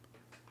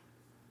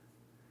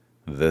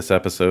This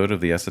episode of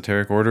the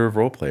Esoteric Order of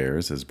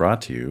Roleplayers is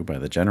brought to you by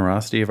the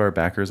generosity of our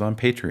backers on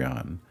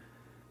Patreon.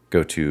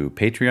 Go to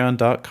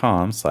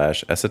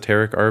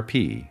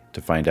patreon.com/esotericrp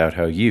to find out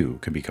how you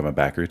can become a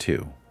backer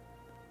too.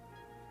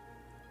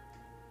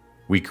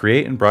 We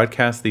create and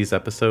broadcast these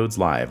episodes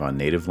live on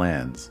native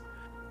lands.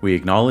 We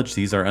acknowledge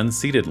these are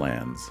unceded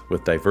lands,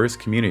 with diverse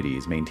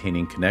communities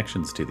maintaining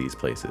connections to these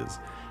places,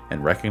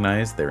 and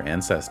recognize their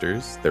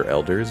ancestors, their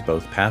elders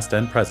both past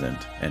and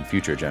present, and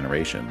future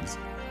generations.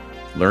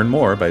 Learn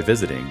more by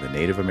visiting the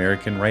Native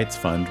American Rights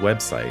Fund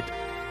website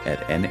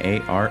at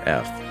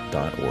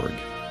narf.org.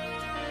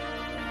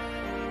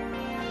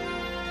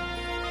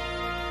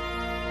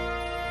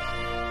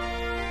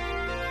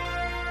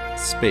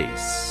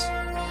 Space,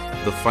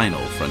 the final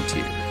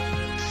frontier.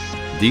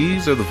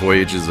 These are the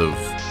voyages of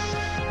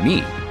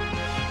me,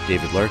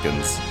 David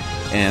Larkins,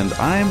 and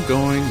I'm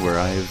going where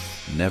I've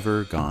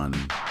never gone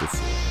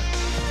before.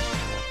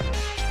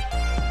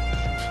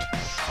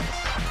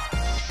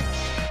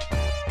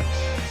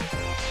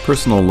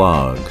 Personal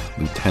log,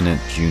 Lieutenant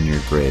Junior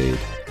Grade,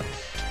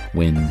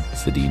 Win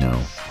Cedino.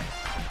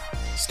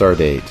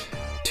 Stardate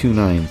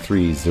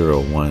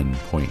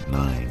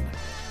 29301.9.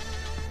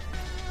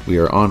 We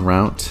are en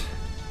route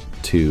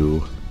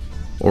to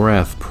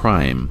Orath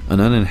Prime,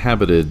 an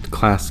uninhabited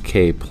Class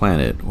K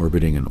planet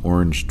orbiting an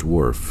orange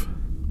dwarf.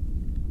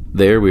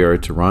 There we are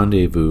to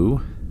rendezvous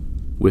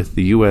with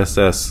the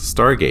USS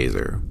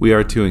Stargazer. We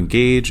are to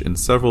engage in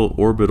several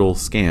orbital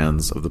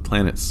scans of the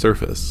planet's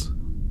surface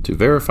to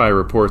verify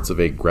reports of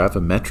a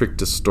gravimetric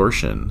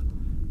distortion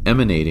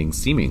emanating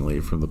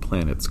seemingly from the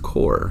planet's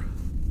core.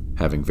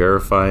 Having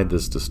verified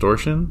this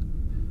distortion,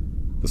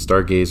 the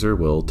Stargazer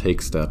will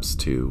take steps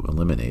to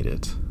eliminate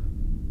it.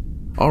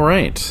 All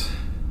right,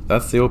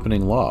 that's the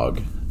opening log,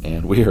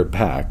 and we are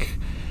back.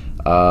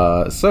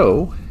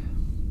 So,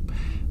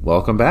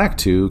 welcome back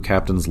to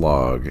Captain's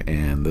Log,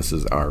 and this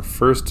is our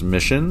first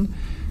mission.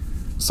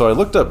 So I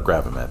looked up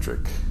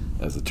gravimetric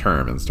as a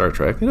term in Star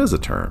Trek. It is a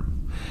term.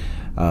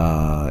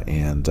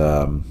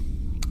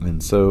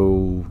 And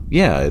so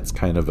yeah, it's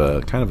kind of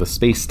a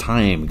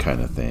space-time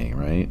kind of thing,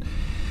 right?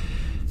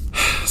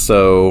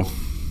 So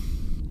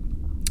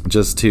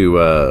just to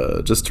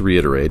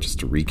reiterate, just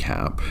to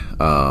recap,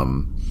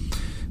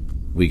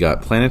 we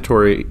got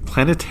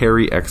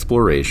planetary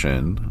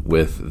exploration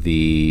with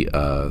the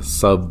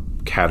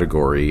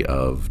subcategory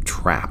of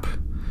trap.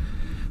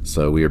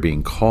 So we are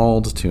being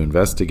called to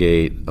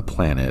investigate a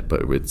planet,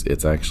 but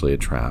it's actually a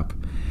trap.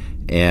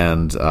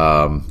 And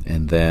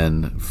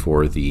then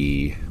for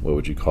the, what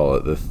would you call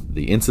it,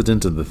 the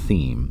incident and the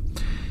theme,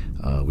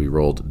 we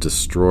rolled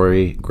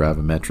Destroy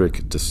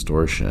Gravimetric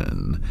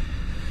Distortion.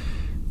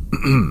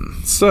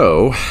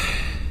 So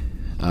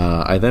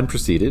I then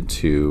proceeded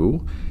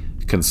to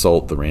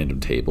consult the random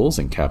tables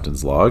in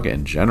Captain's Log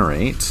and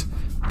generate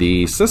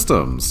the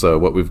system. So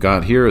what we've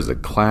got here is a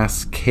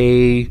Class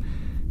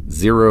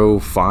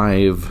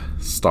K05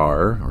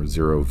 star, or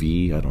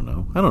 0V, I don't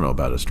know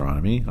about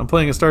astronomy. I'm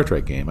playing a Star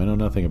Trek game. I know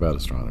nothing about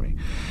astronomy.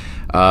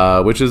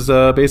 Which is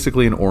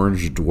basically an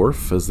orange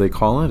dwarf, as they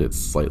call it. It's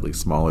slightly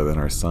smaller than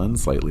our sun,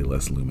 slightly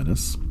less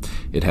luminous.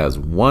 It has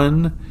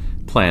one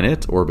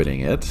planet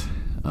orbiting it.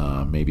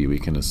 Maybe we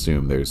can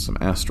assume there's some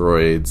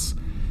asteroids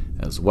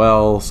as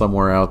well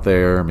somewhere out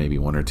there, maybe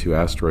one or two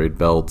asteroid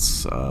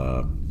belts.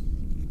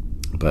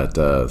 But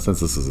since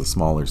this is a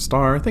smaller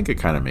star, I think it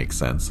kind of makes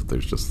sense that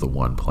there's just the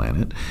one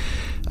planet.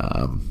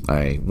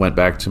 I went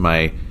back to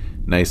my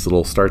nice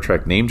little Star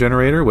Trek name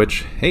generator,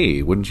 which,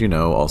 hey, wouldn't you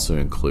know, also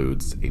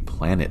includes a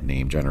planet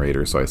name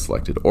generator. So I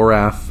selected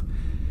Orath,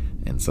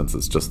 and since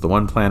it's just the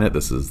one planet,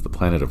 this is the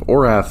planet of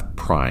Orath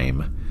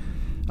Prime,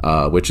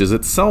 which is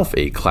itself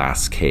a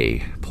Class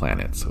K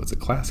planet. So it's a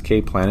Class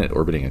K planet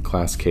orbiting a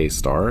Class K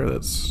star.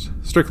 That's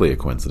strictly a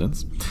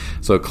coincidence.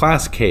 So a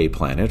Class K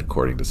planet,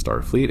 according to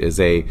Starfleet, is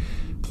a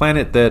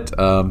planet that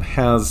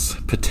has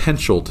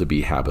potential to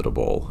be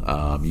habitable.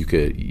 You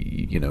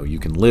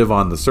can live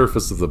on the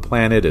surface of the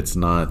planet. It's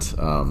not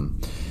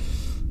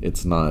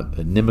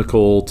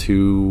inimical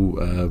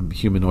to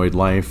humanoid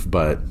life,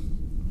 but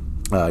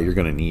you're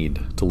going to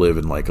need to live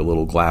in like a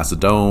little glass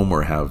dome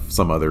or have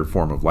some other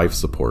form of life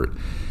support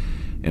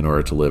in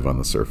order to live on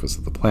the surface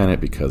of the planet,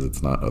 because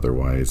it's not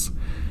otherwise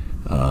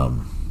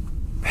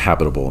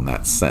habitable in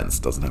that sense.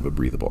 Doesn't have a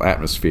breathable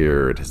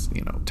atmosphere. It has,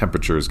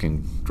 temperatures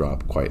can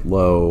drop quite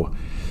low,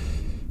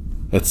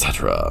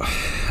 etc.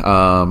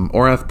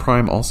 Orath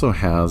Prime also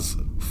has,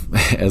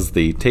 as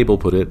the table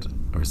put it,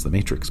 or as the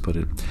Matrix put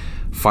it,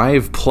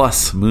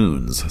 5+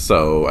 moons.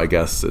 So I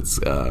guess it's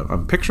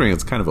I'm picturing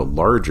it's kind of a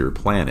larger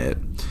planet.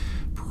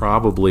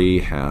 Probably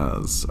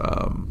has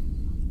 5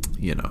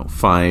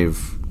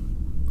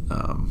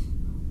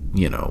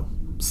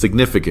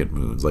 significant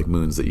moons, like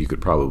moons that you could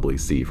probably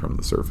see from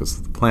the surface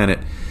of the planet,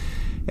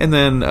 and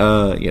then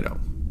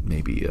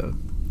maybe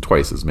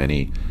twice as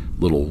many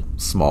little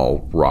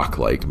small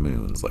rock-like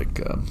moons,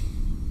 like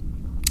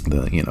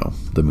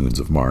the moons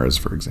of Mars,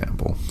 for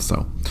example.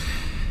 So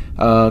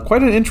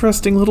quite an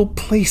interesting little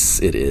place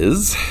it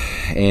is,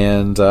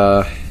 and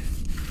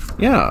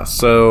Yeah,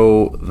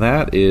 so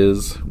that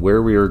is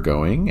where we are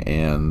going,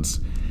 and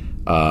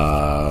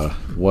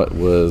what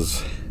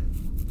was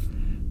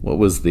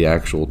the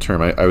actual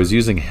term? I was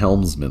using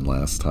helmsman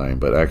last time,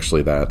 but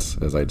actually that,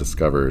 as I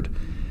discovered,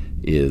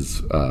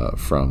 is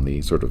from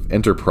the sort of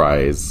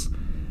Enterprise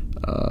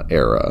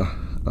era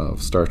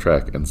of Star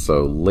Trek, and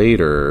so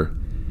later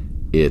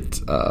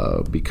it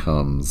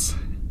becomes,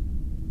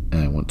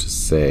 I want to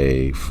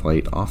say,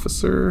 flight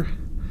officer.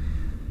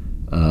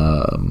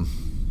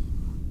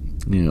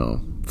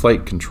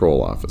 Flight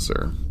control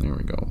officer. There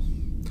we go.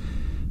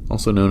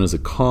 Also known as a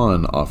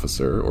con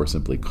officer, or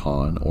simply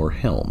con or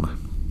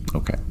helm.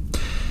 Okay.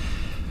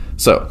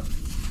 So,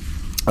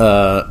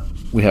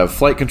 we have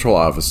flight control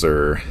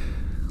officer,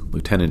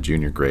 lieutenant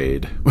junior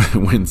grade,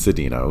 Win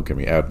Cedino. Can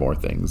we add more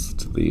things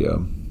to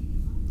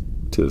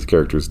the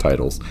characters'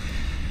 titles?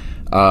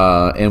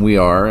 And we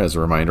are, as a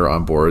reminder,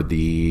 on board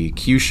the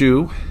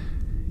Kyushu,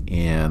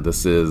 and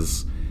this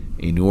is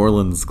a New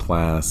Orleans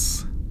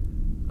class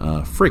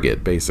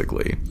frigate,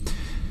 basically.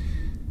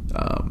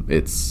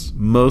 It's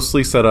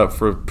mostly set up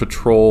for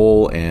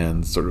patrol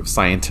and sort of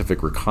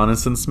scientific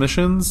reconnaissance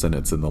missions, and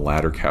it's in the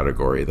latter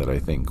category that I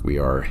think we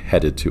are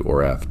headed to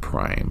Orath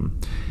Prime.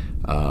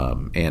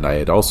 And I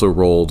had also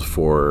rolled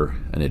for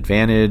an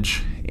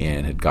advantage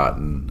and had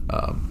gotten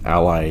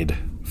Allied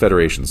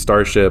Federation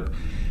starship.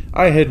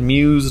 I had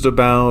mused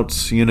about,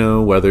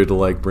 whether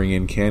to bring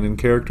in canon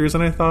characters,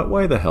 and I thought,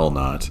 why the hell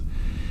not?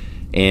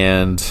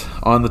 And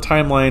on the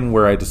timeline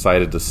where I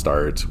decided to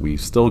start,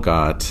 we've still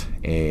got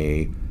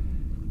a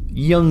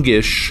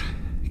youngish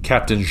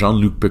Captain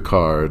Jean-Luc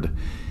Picard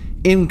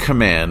in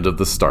command of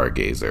the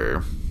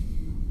Stargazer.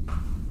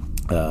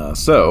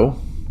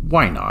 So,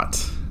 why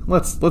not?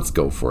 Let's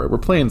go for it. We're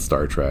playing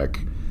Star Trek.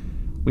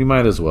 We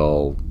might as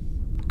well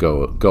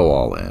go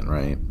all in,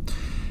 right?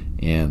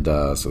 And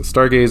so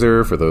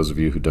Stargazer, for those of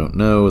you who don't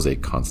know, is a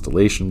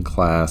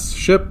Constellation-class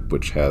ship,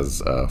 which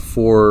has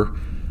 4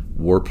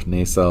 warp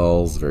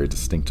nacelles, very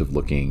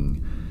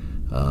distinctive-looking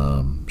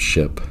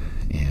ship.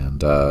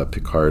 And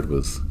Picard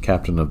was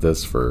captain of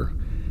this for,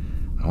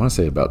 I want to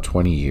say, about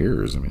 20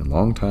 years. I mean, a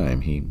long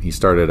time. He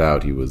started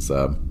out, he was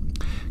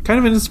kind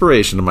of an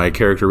inspiration to my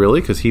character,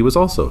 really, because he was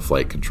also a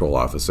flight control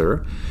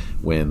officer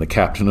when the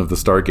captain of the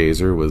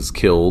Stargazer was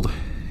killed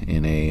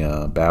in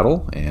a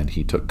battle, and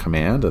he took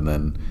command and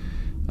then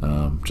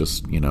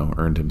just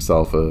earned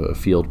himself a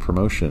field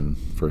promotion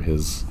for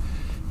his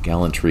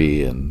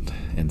gallantry and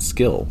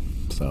skill.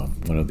 So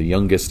one of the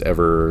youngest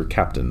ever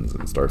captains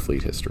in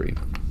Starfleet history,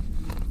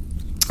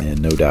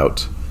 and no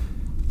doubt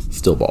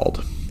still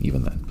bald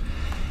even then.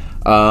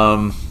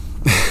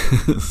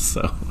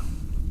 So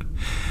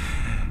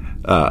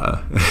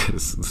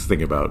just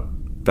thinking about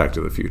Back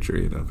to the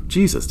Future,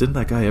 Jesus, didn't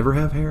that guy ever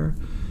have hair?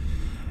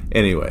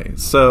 Anyway,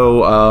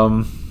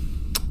 so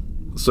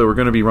we're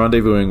going to be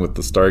rendezvousing with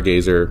the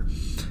Stargazer.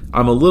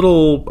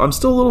 I'm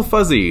still a little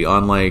fuzzy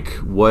on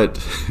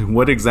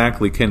what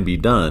exactly can be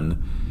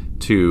done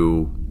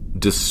to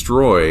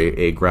destroy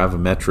a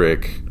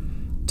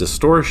gravimetric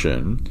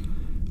distortion,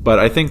 but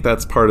I think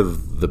that's part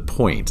of the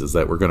point, is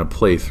that we're going to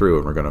play through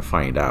and we're going to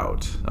find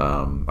out.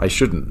 I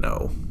shouldn't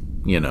know.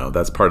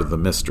 That's part of the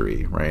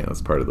mystery, right?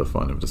 That's part of the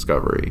fun of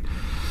discovery.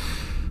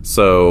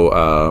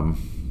 So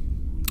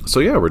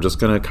yeah, we're just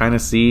going to kind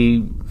of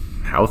see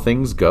how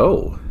things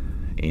go.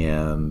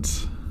 And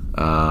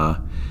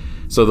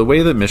so the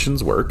way that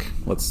missions work,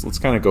 let's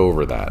kind of go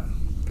over that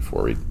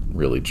before we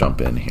really jump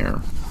in here.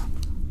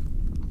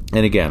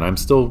 And again, I'm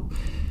still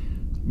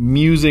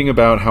musing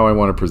about how I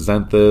want to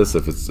present this,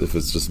 if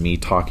it's just me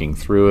talking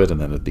through it, and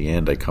then at the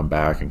end I come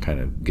back and kind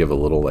of give a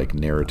little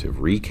narrative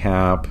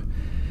recap.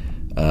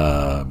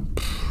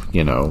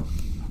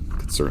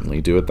 Could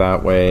certainly do it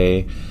that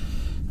way.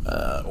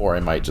 Or I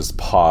might just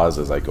pause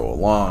as I go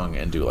along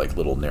and do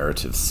little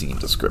narrative scene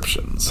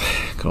descriptions.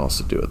 Can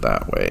also do it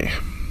that way.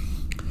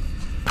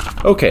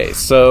 Okay,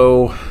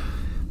 so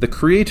the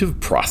creative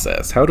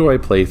process. How do I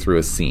play through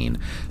a scene?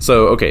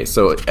 So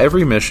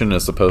every mission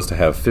is supposed to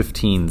have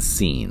 15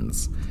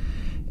 scenes,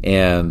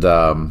 and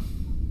then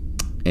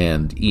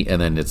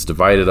it's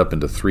divided up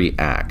into 3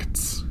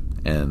 acts,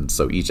 and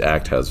so each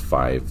act has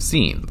 5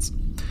 scenes.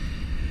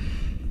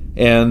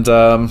 And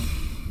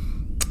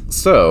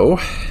so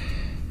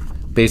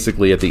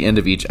basically at the end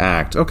of each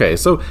act,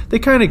 so they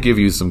kind of give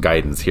you some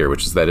guidance here,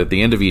 which is that at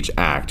the end of each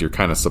act, you're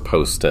kind of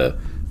supposed to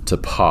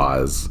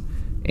pause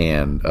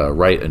and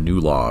write a new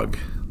log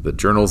that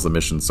journals the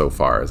mission so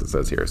far, as it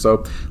says here.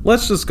 So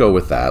let's just go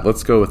with that.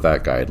 Let's go with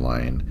that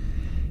guideline.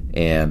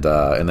 And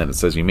then it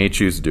says you may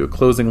choose to do a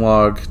closing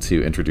log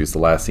to introduce the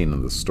last scene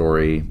of the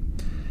story.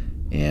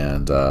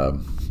 And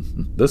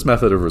this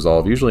method of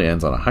resolve usually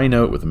ends on a high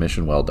note with a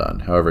mission well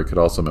done. However, it could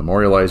also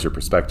memorialize your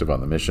perspective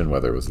on the mission,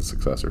 whether it was a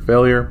success or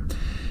failure.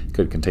 It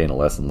could contain a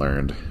lesson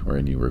learned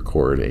wherein you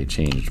record a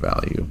changed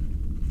value.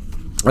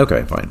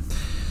 Okay, fine.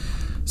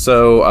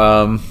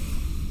 So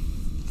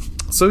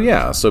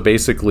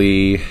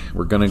basically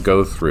we're going to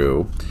go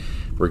through,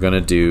 we're going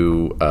to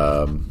do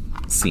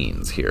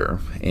scenes here.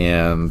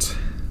 And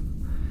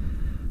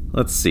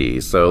let's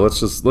see. So let's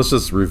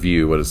just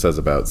review what it says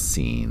about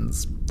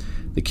scenes.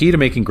 The key to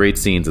making great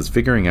scenes is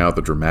figuring out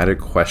the dramatic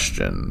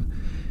question.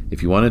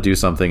 If you want to do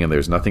something and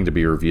there's nothing to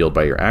be revealed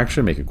by your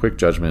action, make a quick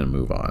judgment and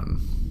move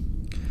on.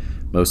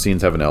 Most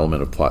scenes have an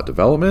element of plot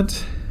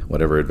development.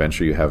 Whatever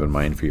adventure you have in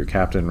mind for your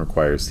captain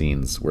requires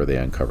scenes where they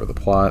uncover the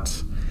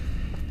plot.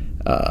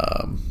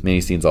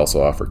 Many scenes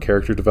also offer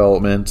character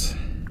development.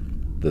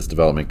 This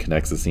development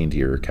connects the scene to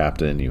your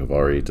captain. You have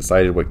already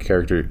decided what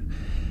character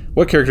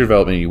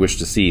development you wish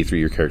to see through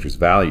your character's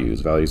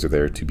values. Values are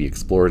there to be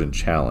explored and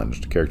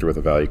challenged. A character with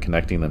a value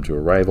connecting them to a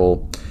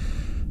rival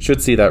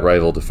should see that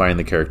rival define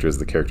the character as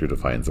the character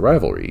defines the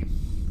rivalry,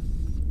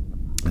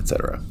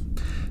 etc.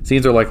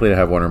 Scenes are likely to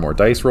have one or more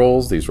dice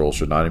rolls. These rolls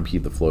should not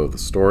impede the flow of the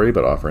story,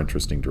 but offer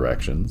interesting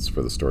directions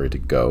for the story to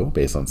go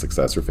based on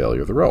success or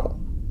failure of the roll.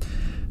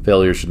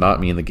 Failure should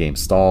not mean the game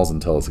stalls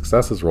until a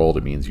success is rolled.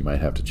 It means you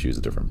might have to choose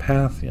a different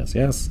path. Yes,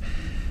 yes.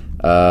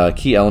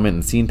 Key element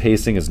in scene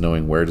pacing is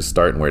knowing where to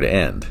start and where to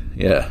end.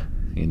 Yeah,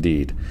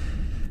 indeed.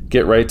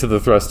 Get right to the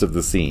thrust of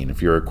the scene.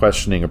 If you're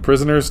questioning a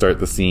prisoner, start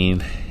the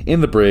scene in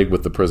the brig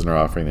with the prisoner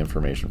offering the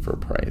information for a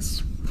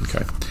price.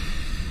 Okay.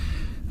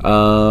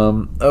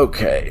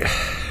 Okay.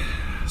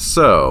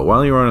 So,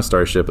 while you are on a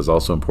starship, it's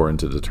also important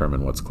to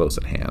determine what's close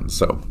at hand.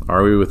 So,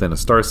 are we within a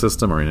star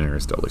system or in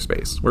interstellar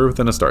space? We're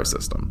within a star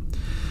system.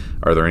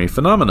 Are there any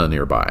phenomena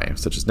nearby,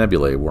 such as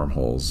nebulae,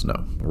 wormholes?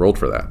 No. We rolled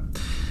for that.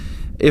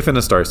 If in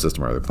a star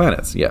system, are there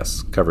planets?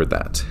 Yes, covered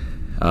that.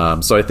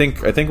 So I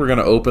think we're going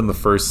to open the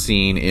first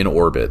scene in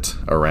orbit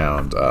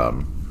around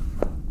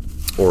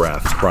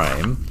Orath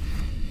Prime,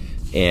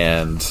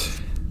 and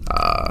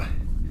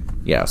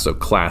so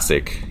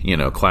classic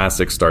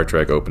Star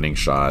Trek opening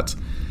shot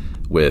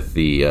with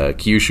the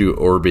Kyushu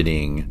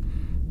orbiting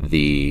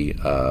the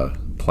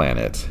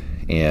planet,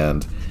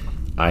 and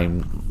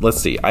let's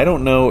see. I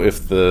don't know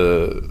if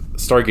the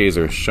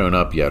Stargazer's shown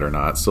up yet or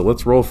not, so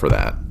let's roll for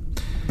that.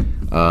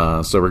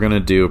 So we're going to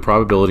do a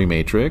probability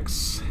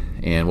matrix,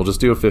 and we'll just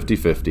do a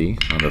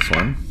 50-50 on this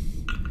one.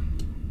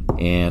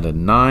 And a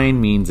 9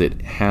 means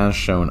it has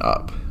shown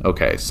up.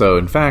 Okay, so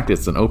in fact,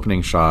 it's an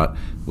opening shot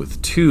with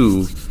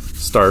 2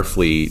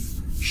 Starfleet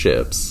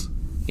ships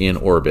in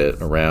orbit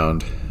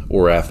around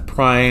Orath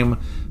Prime,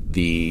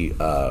 the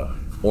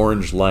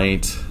orange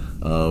light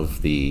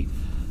of the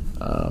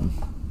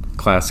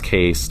Class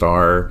K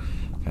star,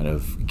 kind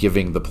of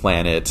giving the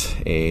planet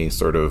a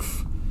sort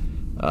of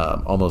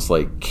almost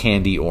like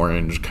candy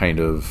orange kind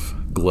of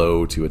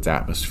glow to its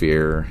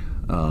atmosphere,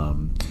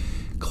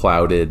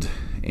 clouded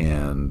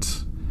and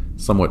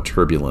somewhat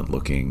turbulent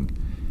looking,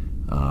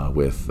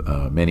 with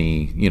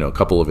a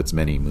couple of its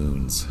many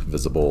moons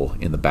visible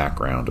in the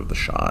background of the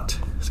shot.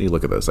 See,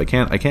 look at this. I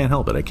can't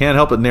help it. I can't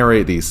help but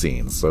narrate these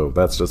scenes. So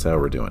that's just how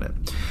we're doing it.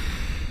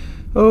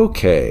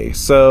 Okay,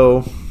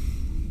 so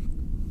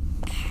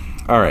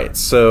all right,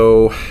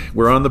 so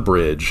we're on the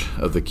bridge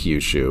of the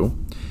Kyushu.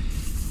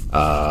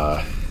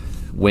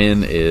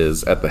 Wynn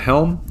is at the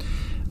helm.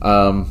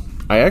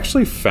 I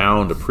actually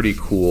found a pretty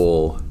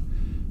cool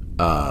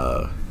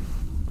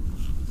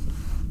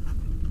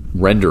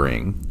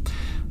rendering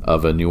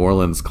of a New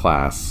Orleans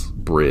class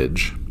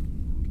bridge,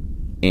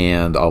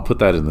 and I'll put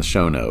that in the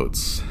show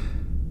notes.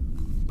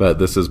 But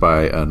this is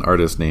by an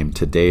artist named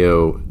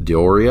Tadeo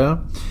Dioria,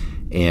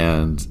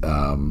 and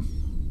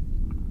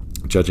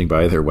judging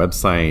by their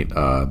website,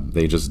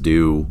 they just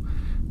do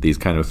these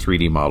kind of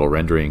 3D model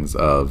renderings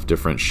of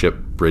different ship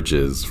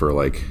bridges for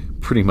like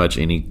pretty much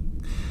any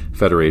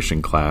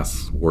Federation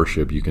class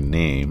warship you can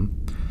name.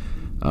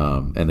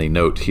 And they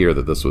note here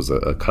that this was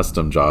a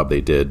custom job they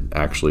did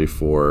actually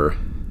for,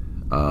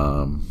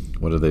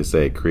 what did they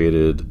say?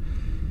 Made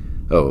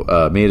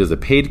as a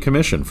paid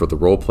commission for the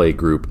roleplay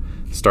group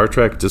Star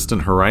Trek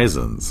Distant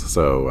Horizons.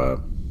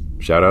 So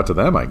shout out to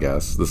them, I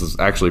guess. This is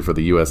actually for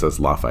the USS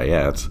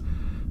Lafayette,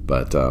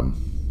 but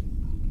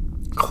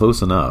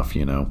close enough,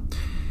 you know.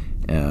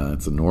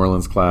 It's a New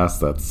Orleans class.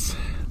 That's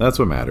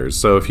what matters.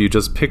 So if you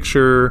just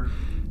picture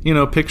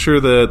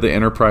the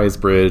Enterprise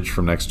bridge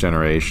from Next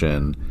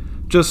Generation,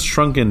 just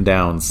shrunken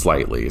down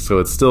slightly. So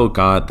it's still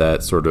got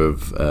that sort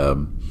of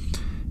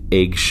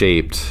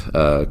egg-shaped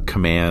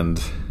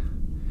command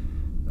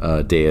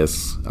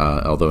dais,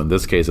 although in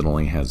this case it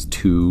only has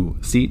 2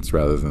 seats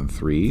rather than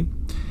 3.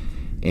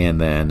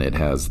 And then it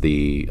has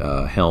the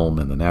helm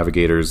and the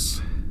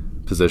navigator's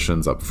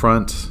positions up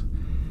front,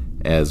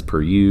 as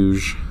per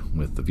usual,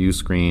 with the view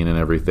screen and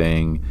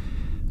everything.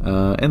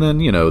 And then,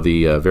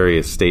 the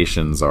various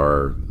stations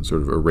are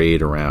sort of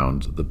arrayed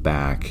around the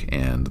back,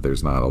 and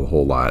there's not a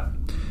whole lot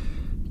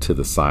to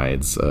the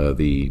sides.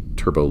 The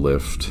turbo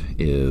lift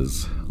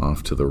is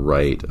off to the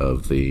right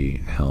of the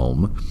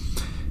helm,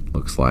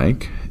 looks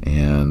like.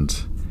 And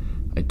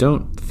I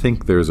don't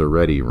think there's a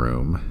ready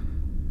room.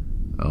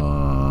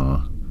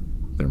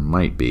 There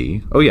might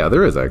be. Oh, yeah,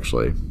 there is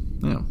actually.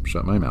 Yeah,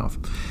 shut my mouth.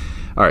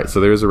 All right,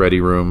 so there's a ready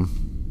room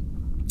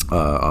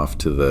off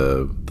to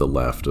the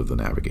left of the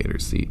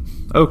navigator's seat.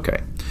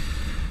 Okay.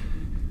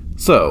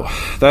 So,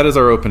 that is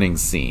our opening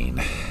scene.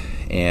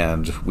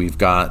 And we've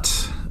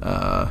got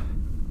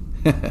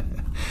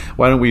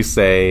why don't we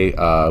say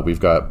we've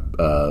got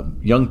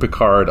young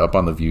Picard up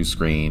on the view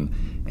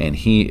screen, and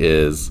he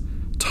is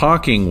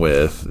talking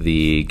with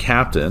the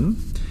captain.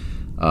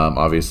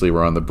 Obviously,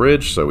 we're on the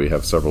bridge, so we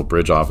have several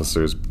bridge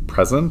officers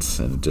present,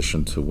 in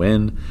addition to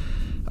Wynn.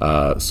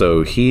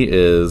 So he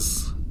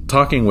is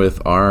talking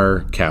with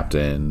our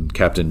captain,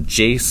 Captain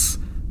Jace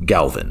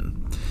Galvin.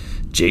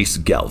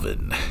 Jace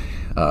Galvin.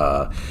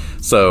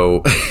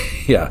 So,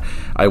 yeah,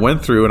 I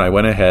went through and I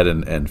went ahead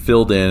and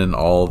filled in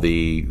all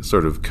the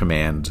sort of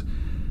command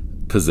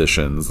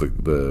positions,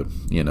 the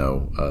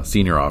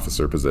senior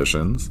officer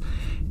positions.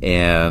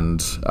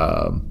 And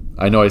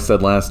I know I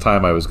said last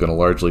time I was going to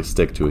largely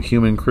stick to a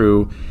human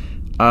crew.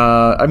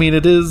 I mean,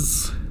 it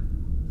is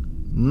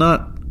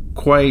not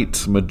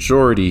quite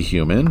majority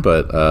human,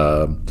 but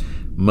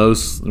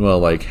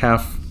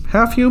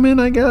half human,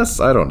 I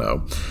guess. I don't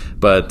know.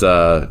 But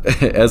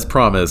as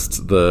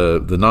promised,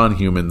 the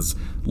non-humans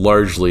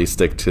largely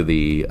stick to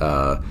the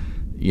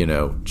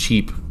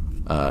cheap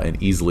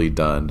and easily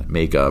done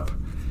makeup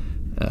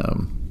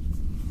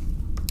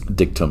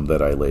dictum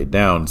that I laid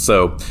down.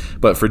 So,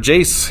 but for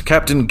Jace,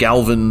 Captain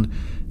Galvin,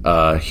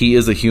 he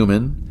is a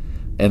human,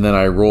 and then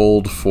I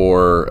rolled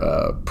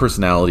for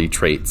personality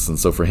traits, and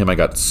so for him I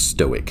got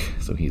stoic.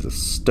 So he's a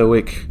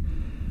stoic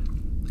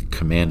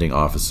commanding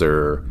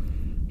officer.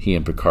 He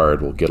and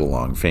Picard will get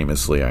along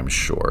famously, I'm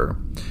sure.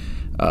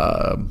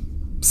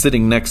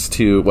 Sitting next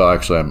to, well,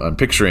 actually, I'm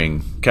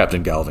picturing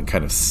Captain Galvin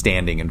kind of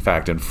standing, in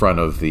fact, in front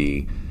of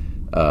the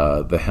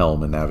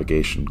helm and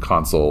navigation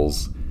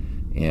consoles,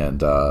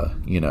 and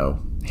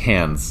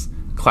hands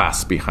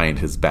clasped behind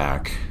his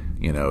back,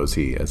 as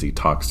he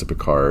talks to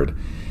Picard,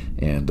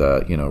 and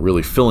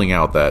really filling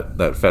out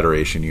that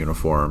Federation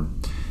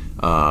uniform.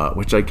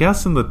 Which I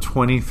guess in the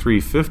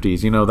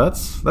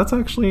 2350s, that's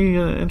actually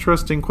an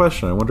interesting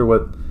question. I wonder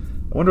what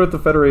the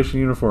Federation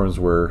uniforms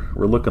were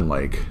looking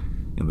like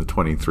in the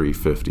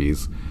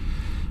 2350s.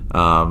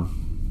 I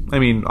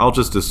mean, I'll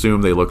just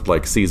assume they looked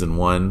like Season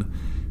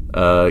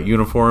 1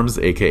 uniforms,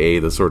 aka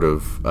the sort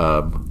of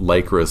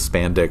lycra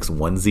spandex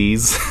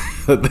onesies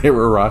that they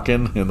were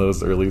rocking in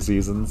those early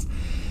seasons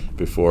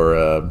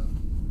before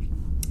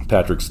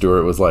Patrick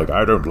Stewart was like,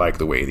 I don't like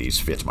the way these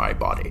fit my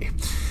body.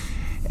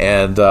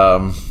 And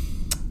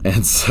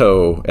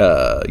so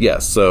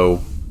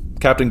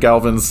Captain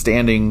Galvin's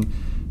standing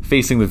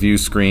facing the view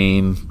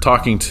screen,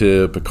 talking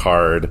to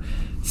Picard,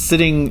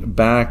 sitting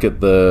back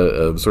at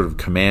the sort of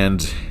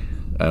command,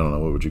 I don't know,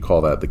 what would you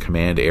call that? The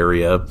command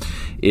area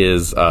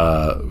is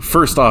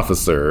First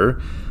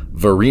Officer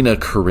Varina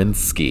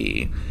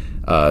Karinsky.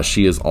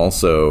 She is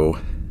also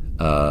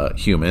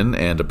human,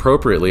 and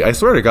appropriately, I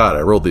swear to God,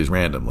 I rolled these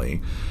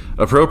randomly.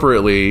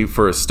 Appropriately,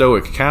 for a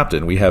stoic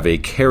captain, we have a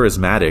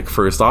charismatic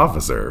first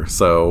officer.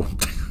 So,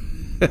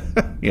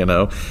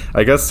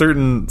 I guess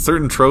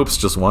certain tropes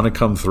just want to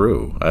come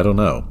through. I don't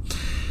know.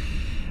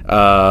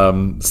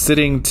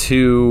 Sitting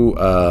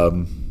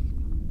to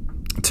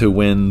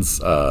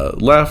Wynn's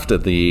left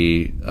at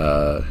the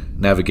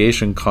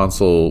navigation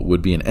console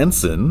would be an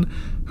ensign,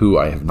 who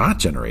I have not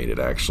generated,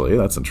 actually.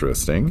 That's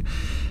interesting.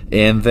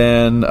 And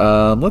then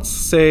let's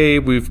say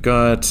we've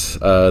got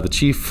the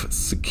chief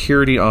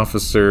security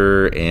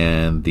officer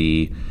and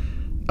the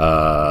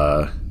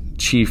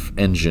chief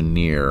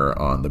engineer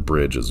on the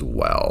bridge as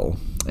well.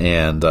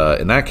 And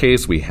in that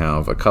case, we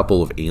have a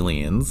couple of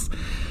aliens.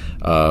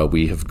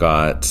 We have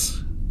got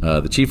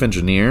the chief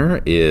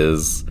engineer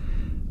is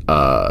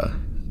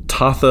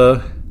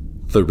Tatha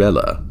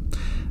Thurella,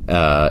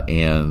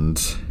 and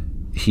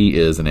he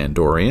is an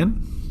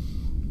Andorian.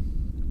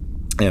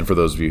 And for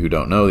those of you who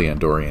don't know, the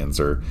Andorians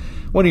are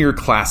one of your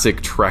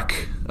classic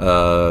Trek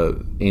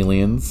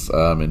aliens.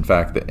 In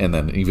fact, and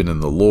then even in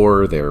the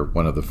lore, they're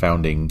one of the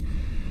founding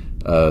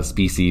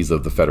species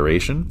of the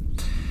Federation.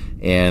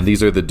 And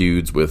these are the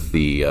dudes with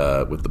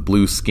the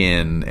blue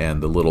skin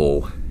and the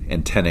little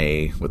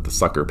antennae with the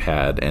sucker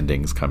pad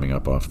endings coming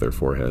up off their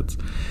foreheads.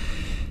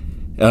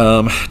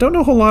 Don't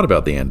know a whole lot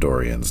about the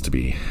Andorians, to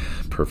be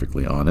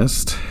perfectly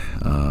honest.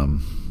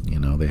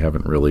 They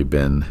haven't really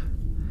been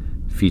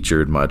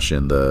featured much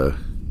in the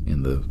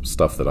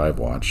stuff that I've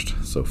watched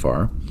so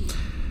far.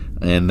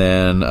 And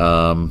then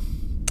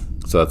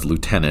so that's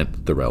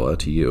Lieutenant Thurella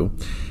to you,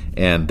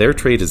 and their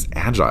trait is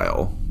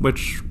agile,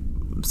 which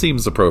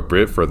seems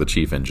appropriate for the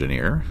chief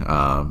engineer.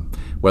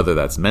 Whether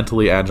that's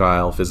mentally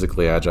agile,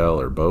 physically agile,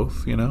 or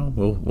both,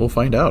 we'll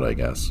find out, I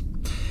guess.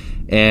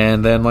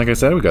 And then, like I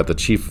said, we got the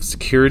chief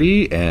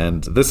security,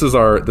 and this is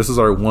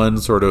our one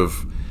sort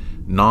of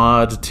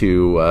nod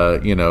to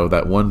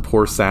that one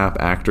poor sap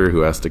actor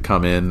who has to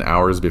come in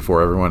hours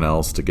before everyone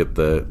else to get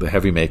the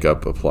heavy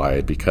makeup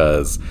applied,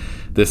 because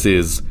this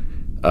is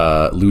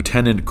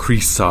Lieutenant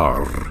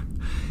Krisar,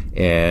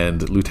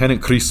 and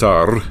Lieutenant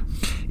Krisar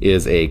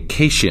is a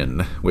Cation,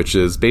 which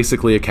is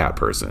basically a cat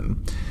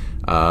person.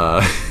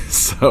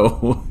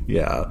 So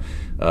yeah,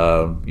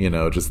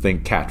 just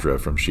think Catra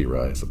from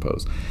She-Ra, I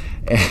suppose.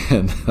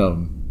 And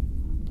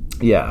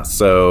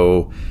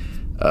so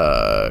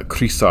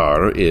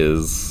Krisar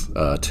is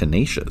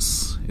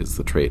tenacious, is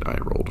the trait I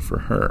rolled for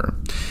her.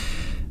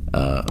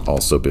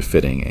 also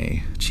befitting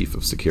a chief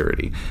of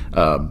security.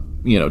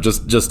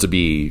 Just to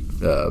be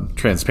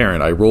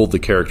transparent, I rolled the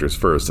characters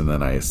first, and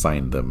then I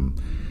assigned them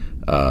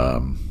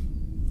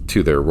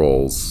to their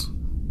roles.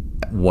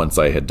 Once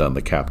I had done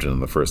the captain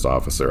and the first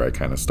officer, I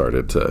kind of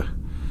started to,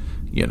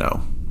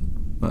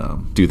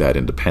 do that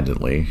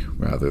independently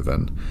rather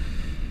than,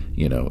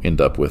 end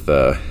up with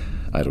an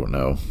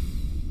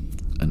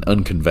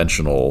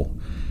unconventional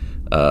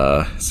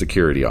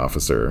security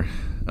officer.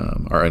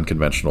 Our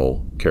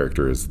unconventional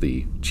character is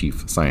the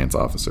chief science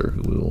officer,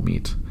 who we will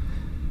meet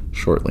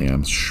shortly,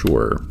 I'm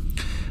sure.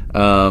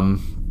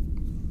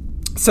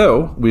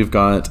 So we've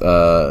got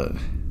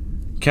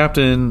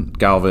Captain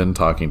Galvin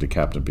talking to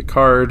Captain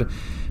Picard.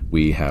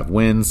 We have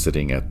Wynn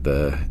sitting at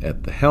the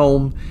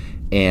helm,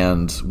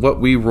 and what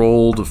we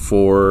rolled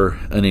for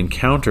an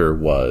encounter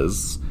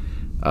was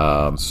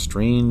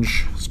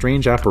strange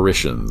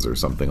apparitions or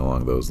something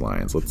along those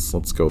lines.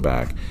 Let's go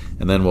back,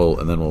 and then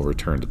we'll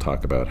return to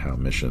talk about how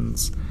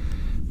missions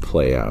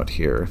play out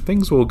here. I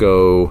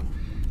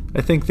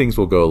think things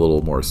will go a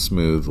little more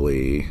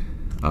smoothly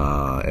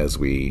as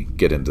we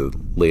get into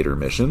later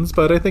missions,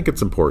 but I think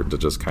it's important to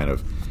just kind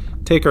of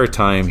take our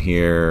time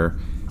here,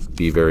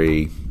 be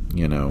very,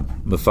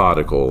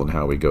 methodical in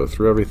how we go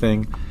through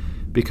everything,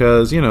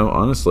 because,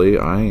 honestly,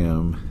 I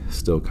am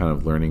still kind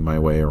of learning my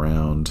way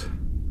around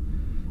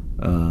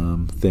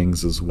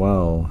things as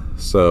well.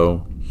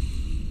 So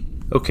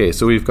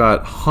we've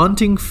got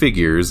haunting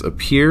figures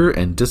appear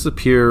and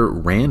disappear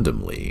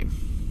randomly.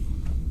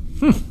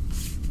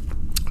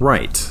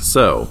 Right.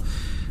 So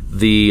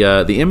the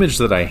image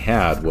that I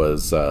had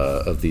was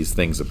of these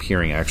things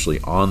appearing actually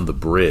on the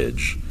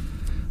bridge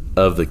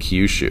of the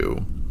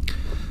Kyushu.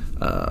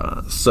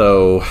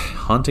 So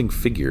haunting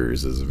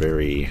figures is a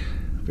very,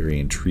 very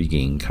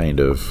intriguing kind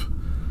of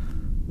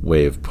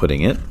way of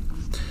putting it.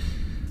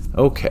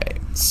 Okay,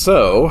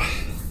 so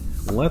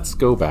let's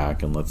go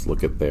back and let's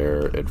look at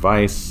their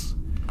advice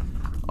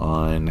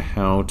on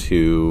how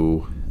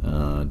to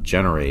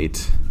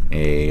generate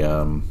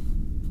a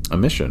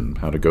mission,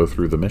 how to go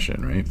through the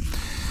mission, right?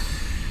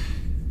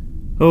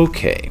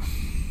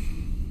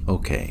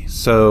 Okay,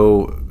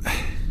 so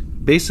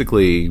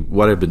basically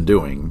what I've been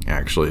doing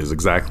actually is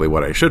exactly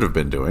what I should have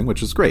been doing,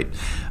 which is great.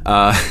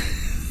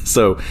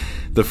 So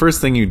the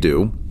first thing you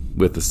do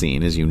with the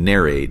scene is you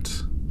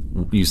narrate.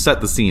 You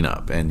set the scene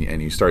up and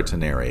you start to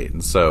narrate.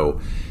 And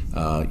so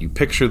you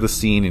picture the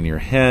scene in your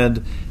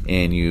head,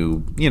 and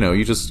you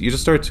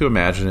just start to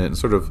imagine it and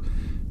sort of,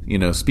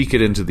 speak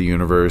it into the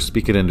universe,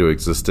 speak it into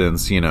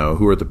existence.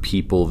 Who are the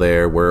people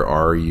there? Where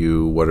are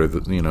you? What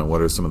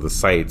are some of the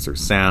sights or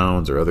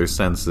sounds or other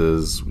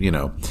senses?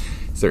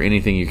 Is there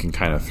anything you can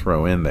kind of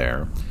throw in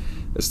there,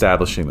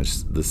 establishing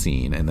the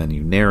scene? And then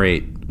you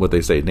narrate what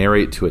they say,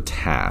 narrate to a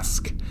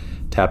task,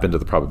 tap into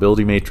the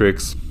probability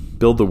matrix,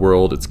 build the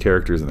world, its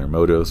characters and their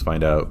motives,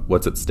 find out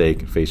what's at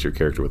stake, face your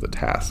character with a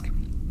task.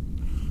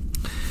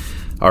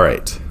 All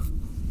right.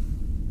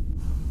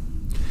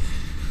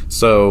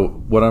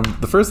 So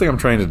the first thing I'm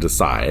trying to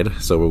decide,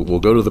 so we'll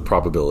go to the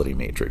probability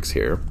matrix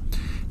here.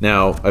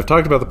 Now, I've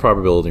talked about the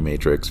probability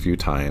matrix a few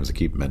times. I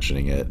keep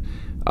mentioning it.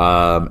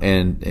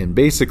 And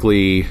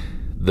basically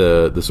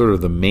the sort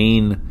of the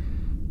main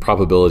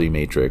probability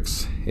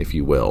matrix, if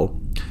you will,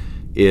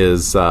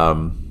 is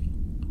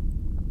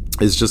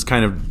just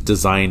kind of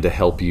designed to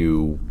help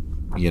you,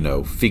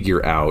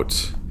 figure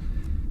out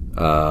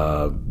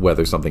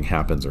whether something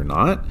happens or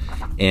not.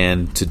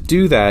 And to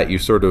do that, you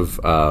sort of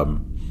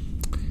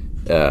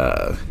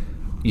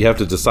you have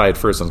to decide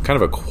first on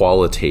kind of a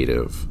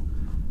qualitative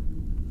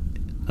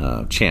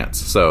chance.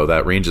 So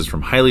that ranges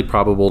from highly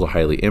probable to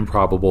highly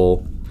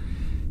improbable.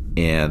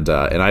 And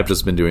I've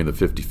just been doing the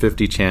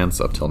 50-50 chance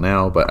up till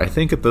now. But I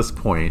think at this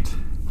point,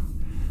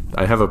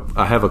 I have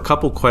a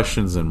couple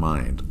questions in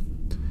mind.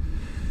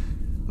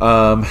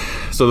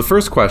 So the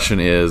first question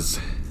is,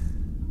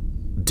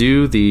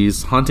 do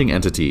these haunting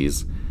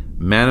entities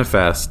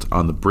manifest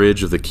on the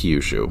bridge of the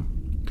Kyushu?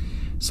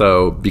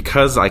 So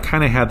because I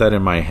kind of had that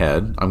in my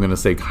head, I'm going to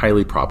say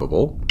highly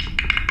probable.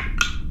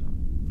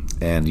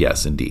 And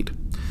yes, indeed.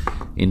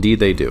 Indeed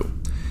they do.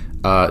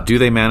 Do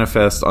they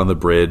manifest on the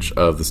bridge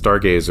of the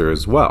Stargazer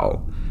as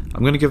well?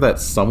 I'm going to give that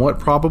somewhat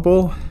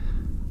probable,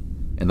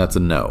 and that's a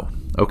no.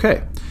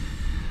 Okay.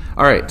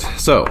 All right,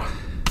 so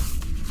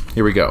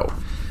here we go.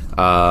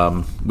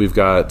 We've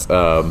got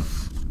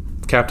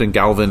Captain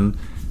Galvin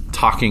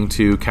talking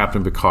to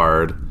Captain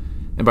Picard.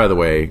 And by the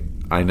way,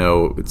 I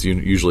know it's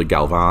usually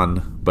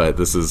Galvan, but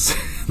this is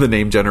the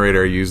name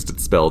generator I used.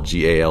 It's spelled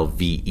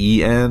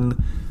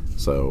Galven.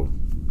 So,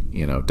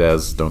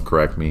 Des, don't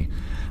correct me.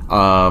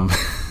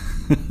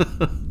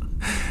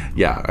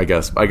 Yeah, I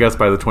guess by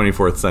the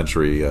 24th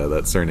century,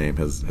 that surname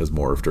has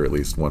morphed, or at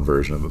least one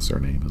version of the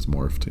surname has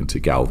morphed into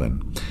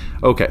Galvin.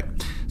 Okay,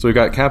 so we've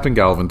got Captain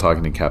Galvin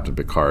talking to Captain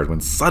Picard when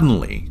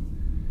suddenly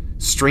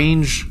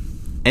strange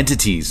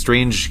entities,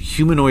 strange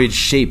humanoid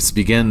shapes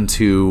begin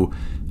to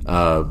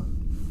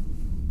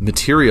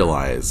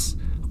materialize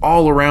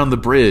all around the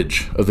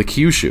bridge of the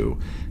Kyushu.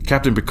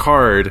 Captain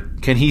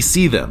Picard, can he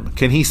see them?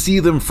 Can he see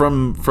them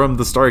from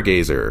the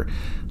Stargazer?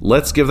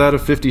 Let's give that a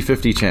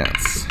 50-50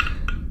 chance.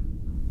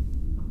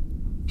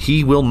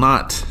 He will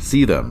not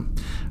see them.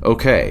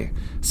 Okay.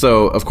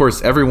 So, of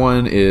course,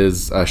 everyone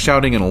is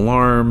shouting an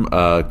alarm.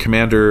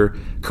 Commander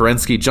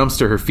Kerensky jumps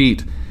to her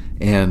feet,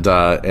 and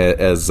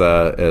as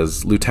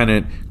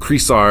Lieutenant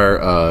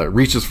Kreesar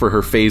reaches for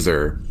her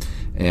phaser,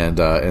 and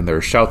there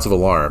are shouts of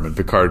alarm, and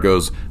Picard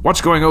goes,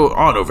 "What's going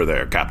on over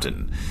there,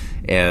 Captain?"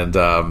 And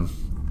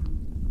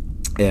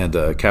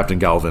Captain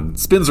Galvin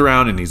spins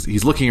around, and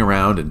he's looking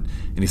around, and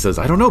he says,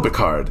 "I don't know,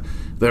 Picard.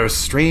 There are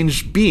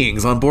strange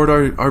beings on board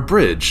our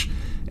bridge."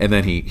 And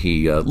then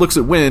he looks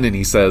at Wynn, and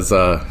he says,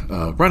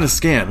 "Run a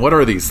scan. What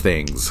are these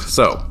things?"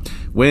 So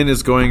Wynn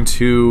is going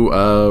to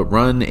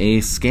run a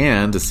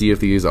scan to see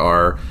if these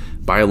are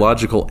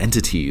biological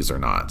entities or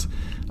not.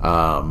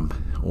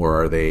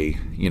 Or are they,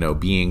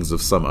 beings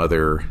of some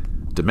other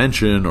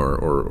dimension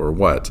or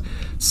what?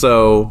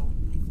 So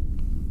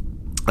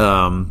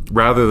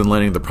rather than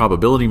letting the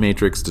probability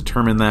matrix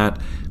determine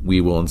that, we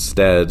will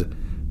instead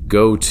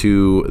go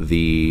to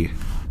the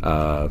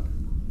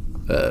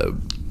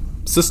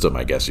system,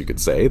 I guess you could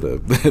say,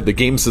 the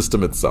game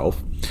system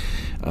itself,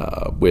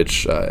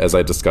 which, as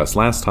I discussed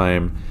last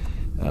time,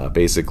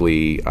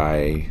 basically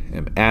I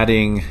am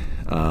adding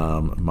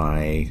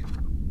my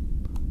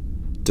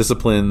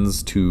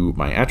disciplines to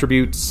my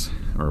attributes,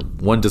 or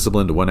one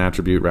discipline to one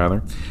attribute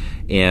rather,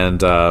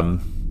 and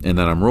then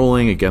I'm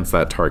rolling against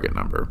that target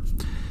number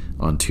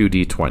on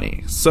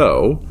 2d20.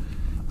 So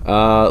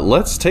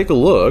let's take a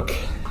look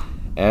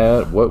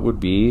at what would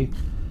be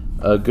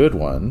a good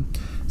one.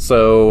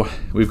 So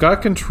we've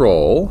got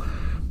control.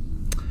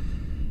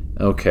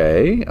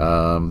 Okay,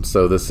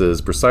 so this is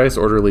precise,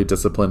 orderly,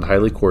 disciplined,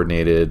 highly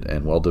coordinated,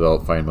 and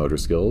well-developed fine motor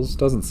skills.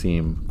 Doesn't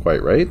seem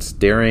quite right.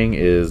 Daring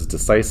is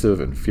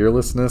decisive and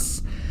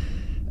fearlessness.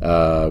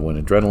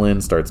 When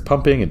adrenaline starts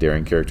pumping, a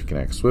daring character can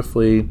act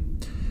swiftly.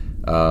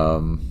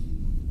 So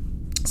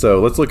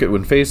let's look at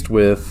when faced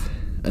with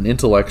an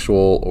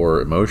intellectual or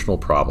emotional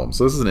problem.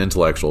 So this is an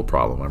intellectual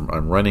problem.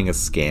 I'm running a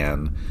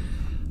scan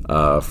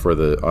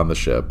on the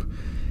ship.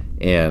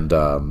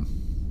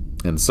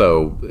 And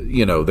so,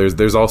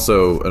 there's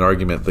also an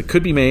argument that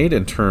could be made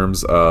in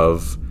terms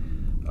of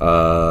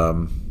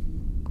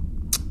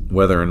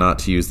whether or not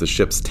to use the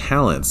ship's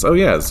talents. Oh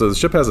yeah, so the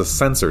ship has a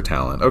sensor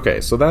talent. Okay,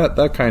 so that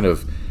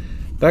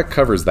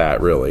covers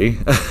that really.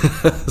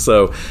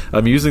 So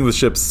I'm using the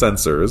ship's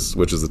sensors,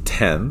 which is a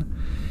 10,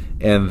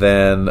 and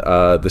then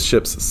the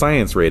ship's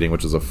science rating,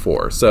 which is a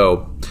 4.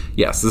 So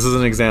yes, this is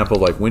an example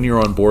of, like, when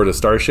you're on board a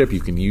starship,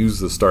 you can use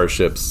the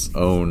starship's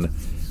own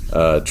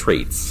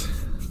traits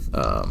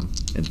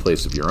in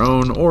place of your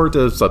own, or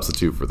to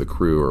substitute for the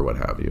crew or what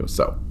have you.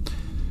 So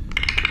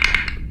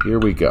here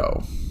we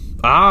go.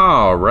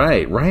 All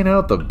right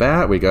out the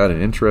bat, we got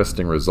an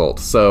interesting result.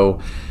 So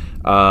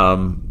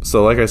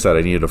like I said,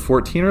 I needed a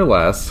 14 or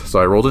less, so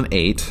I rolled an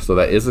 8, so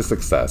that is a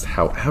success.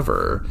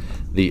 However,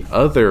 the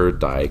other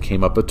die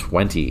came up a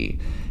 20,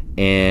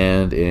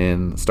 and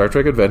in Star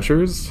Trek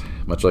Adventures,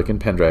 much like in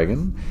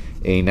Pendragon,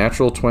 a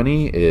natural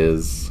 20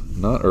 is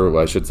not, or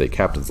I should say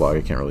Captain's Log,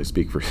 I can't really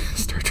speak for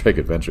Star Trek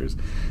Adventures.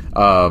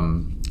 A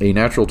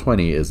natural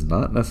 20 is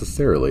not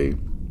necessarily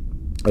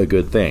a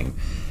good thing.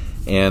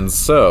 And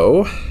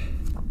so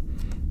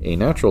a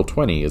natural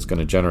 20 is going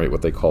to generate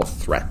what they call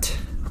threat.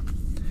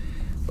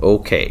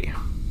 Okay.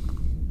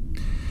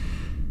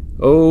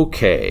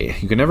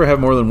 You can never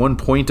have more than 1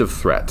 point of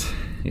threat.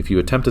 If you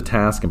attempt a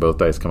task and both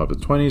dice come up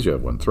with 20s, you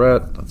have 1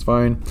 threat. That's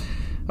fine.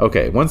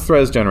 Okay, once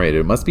threat is generated,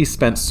 it must be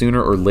spent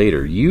sooner or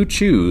later. You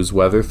choose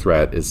whether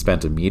threat is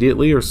spent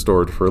immediately or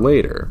stored for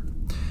later.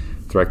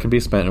 Threat can be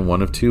spent in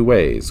one of 2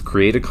 ways.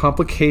 Create a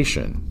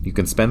complication. You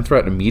can spend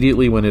threat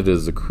immediately when it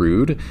is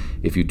accrued.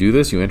 If you do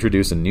this, you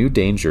introduce a new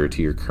danger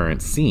to your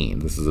current scene.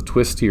 This is a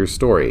twist to your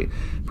story.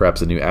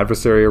 Perhaps a new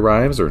adversary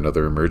arrives or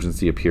another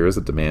emergency appears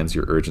that demands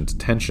your urgent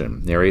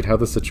attention. Narrate how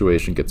the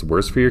situation gets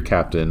worse for your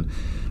captain,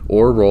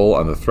 or roll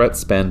on the threat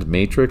spend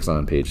matrix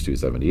on page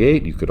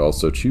 278. You could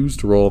also choose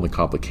to roll on the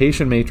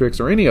complication matrix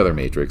or any other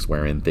matrix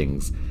wherein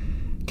things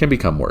can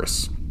become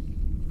worse.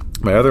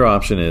 My other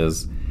option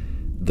is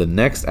the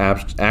next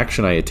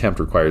action I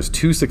attempt requires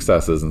 2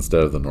 successes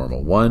instead of the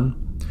normal 1.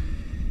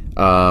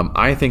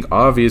 I think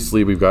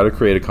obviously we've got to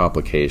create a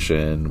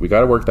complication. We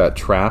got to work that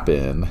trap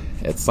in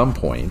at some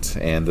point,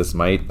 and this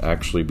might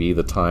actually be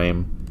the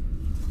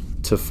time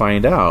to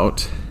find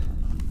out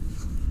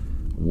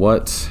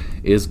what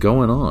is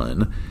going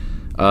on.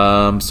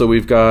 So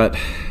we've got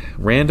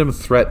random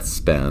threat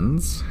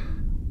spends,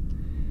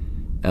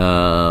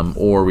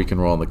 or we can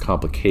roll on the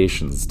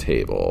complications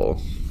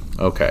table.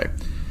 Okay,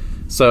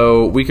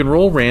 so we can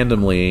roll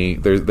randomly.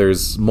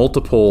 There's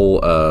multiple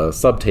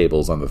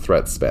subtables on the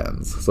threat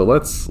spends. So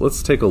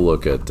let's take a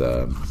look at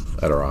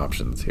our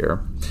options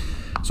here.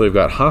 So we've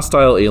got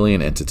hostile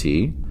alien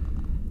entity,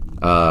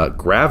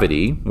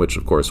 gravity, which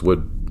of course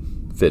would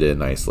fit in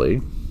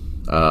nicely,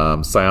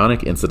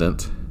 psionic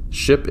incident,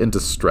 ship in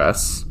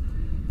distress,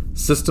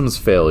 systems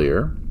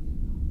failure,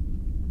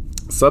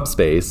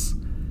 subspace,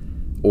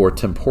 or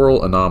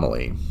temporal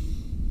anomaly.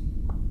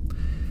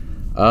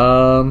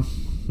 I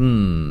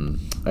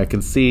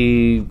can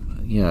see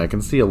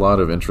a lot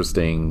of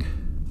interesting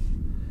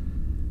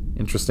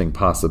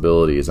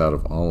possibilities out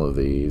of all of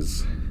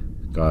these.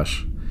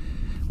 Gosh.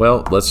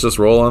 Well, let's just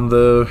roll on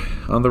the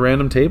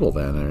random table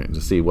then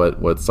to see what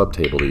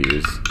subtable to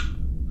use.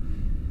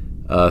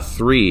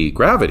 3,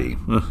 gravity.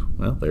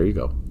 Well, there you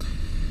go.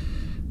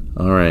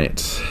 All right.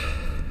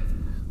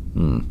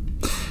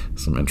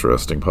 Some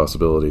interesting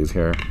possibilities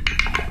here.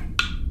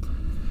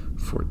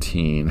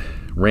 14.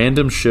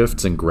 Random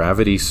shifts in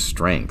gravity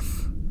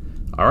strength.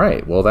 All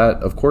right. Well,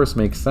 that, of course,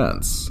 makes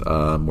sense.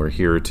 We're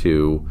here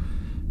to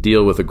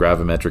deal with a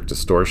gravimetric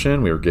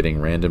distortion. We were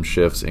getting random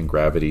shifts in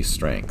gravity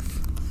strength.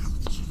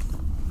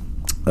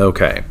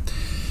 Okay.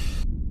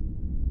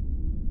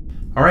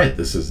 All right.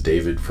 This is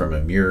David from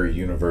a Mirror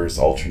Universe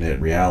Alternate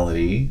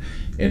Reality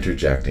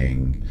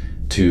interjecting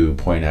to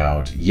point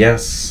out,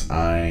 yes,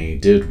 I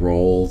did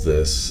roll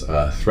this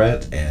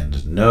threat,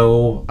 and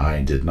no,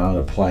 I did not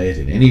apply it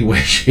in any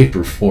way, shape,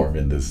 or form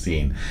in this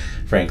scene.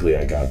 Frankly,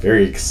 I got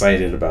very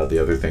excited about the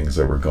other things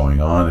that were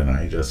going on, and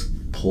I just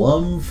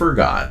plumb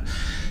forgot.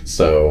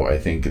 So I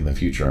think in the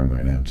future I'm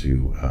going to have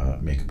to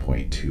make a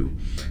point to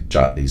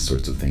jot these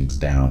sorts of things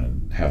down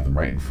and have them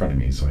right in front of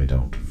me so I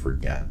don't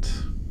forget.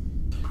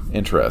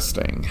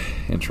 Interesting.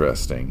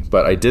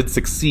 But I did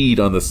succeed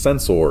on the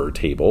sensor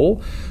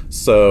table,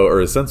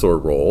 or a sensor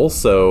roll.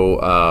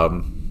 So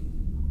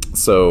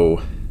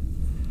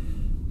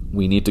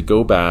we need to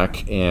go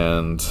back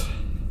and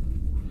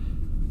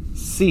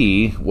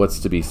see what's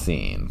to be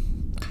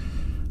seen.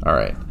 All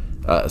right.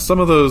 Some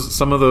of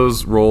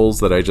those rolls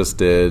that I just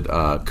did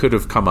could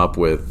have come up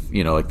with,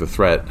 like the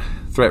threat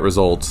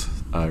result,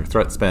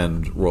 threat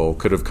spend roll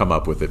could have come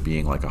up with it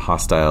being like a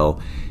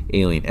hostile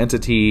alien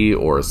entity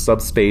or a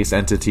subspace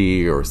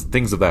entity or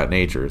things of that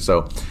nature.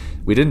 So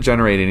we didn't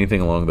generate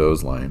anything along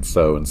those lines.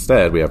 So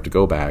instead, we have to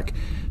go back.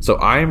 So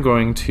I am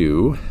going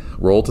to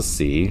roll to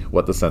see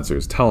what the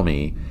sensors tell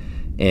me,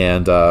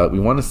 and we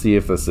want to see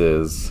if this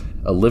is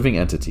a living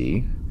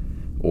entity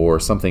or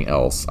something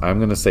else. I'm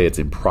going to say it's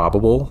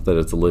improbable that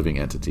it's a living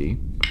entity.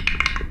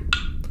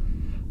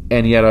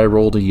 And yet I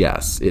rolled a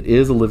yes. It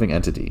is a living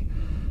entity.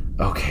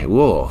 Okay,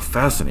 whoa,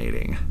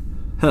 fascinating.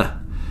 Huh.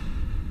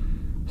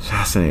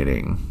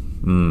 Fascinating.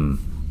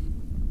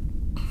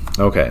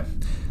 Okay,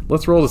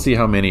 let's roll to see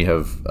how many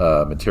have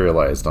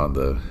materialized on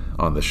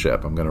the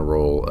ship. I'm going to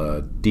roll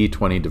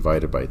d20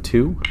 divided by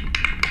 2.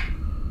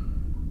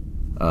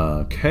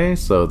 Okay,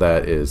 so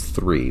that is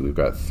 3. We've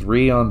got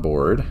 3 on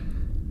board.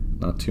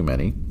 Not too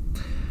many.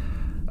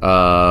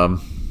 All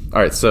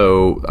right,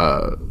 so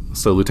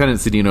Lieutenant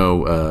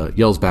Cedino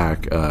yells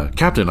back,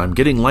 "Captain, I'm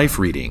getting life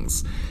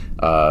readings."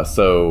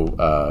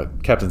 So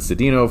Captain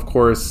Cedino, of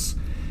course.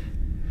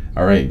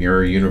 All right,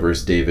 Mirror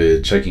Universe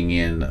David checking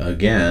in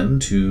again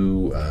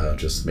to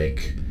just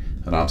make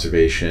an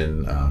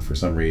observation. For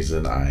some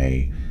reason,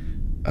 my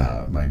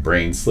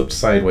brain slipped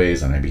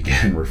sideways and I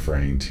began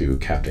referring to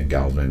Captain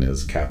Galvin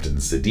as Captain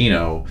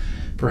Cedino,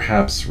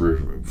 perhaps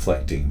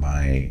reflecting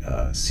my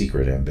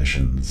secret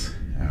ambitions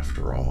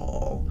after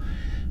all.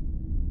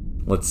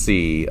 Let's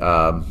see.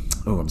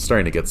 I'm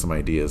starting to get some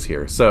ideas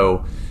here.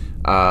 So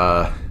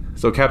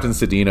Captain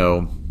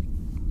Cedino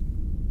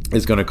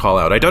is going to call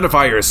out,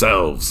 "Identify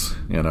yourselves!"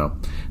 Now,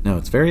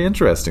 it's very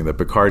interesting that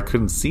Picard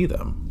couldn't see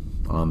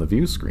them on the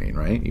view screen,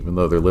 right? Even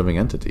though they're living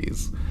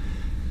entities.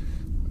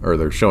 Or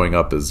they're showing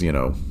up as,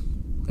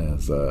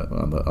 as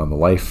on the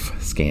life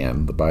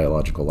scan, the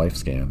biological life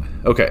scan.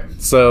 Okay,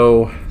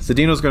 so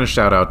Cedino's going to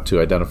shout out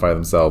to identify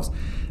themselves.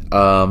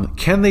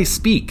 Can they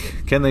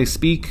speak? Can they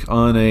speak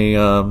on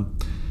a,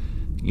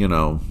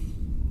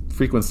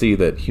 frequency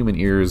that human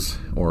ears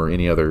or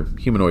any other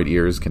humanoid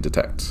ears can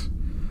detect?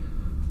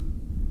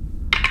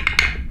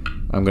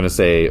 I'm going to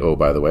say,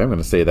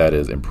 that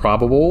is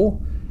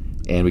improbable,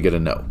 and we get a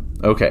no.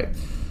 Okay.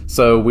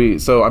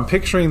 So I'm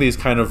picturing these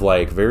kind of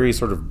like very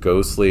sort of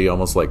ghostly,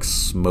 almost like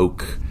smoky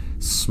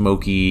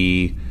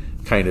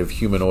kind of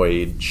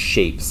humanoid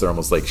shapes. They're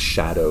almost like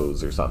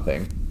shadows or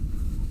something.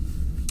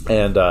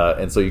 And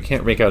so you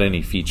can't make out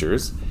any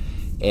features.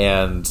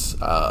 And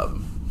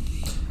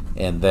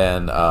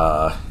then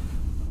they're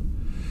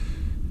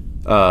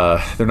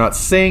not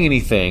saying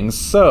anything.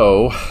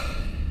 So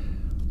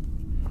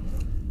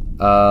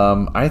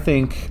I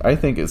think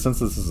since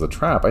this is a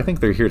trap, I think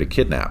they're here to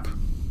kidnap.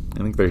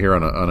 I think they're here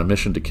on a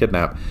mission to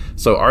kidnap.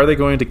 So are they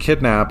going to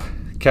kidnap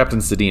Captain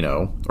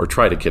Cedino or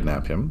try to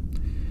kidnap him?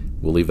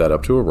 We'll leave that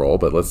up to a roll,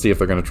 but let's see if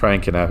they're going to try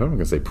and kidnap him. I'm going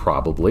to say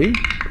probably.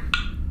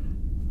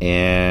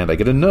 And I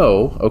get a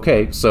no.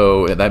 Okay,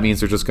 so that means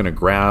they're just going to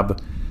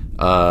grab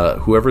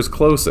whoever's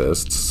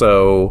closest.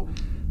 So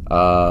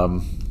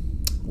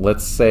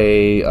let's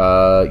say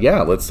they're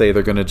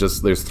going to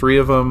just... There's 3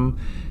 of them,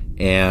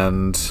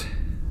 and...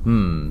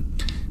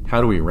 how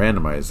do we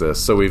randomize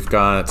this? So we've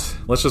got...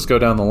 Let's just go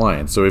down the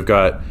line. So we've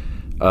got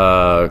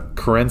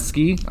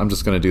Kerensky. I'm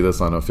just going to do this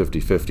on a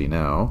 50-50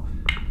 now.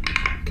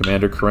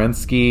 Commander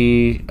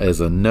Kerensky is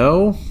a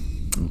no.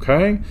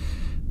 Okay.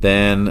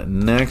 Then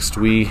next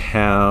we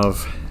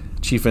have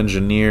Chief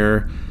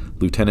Engineer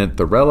Lieutenant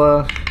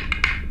Thorella.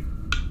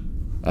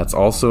 That's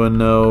also a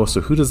no.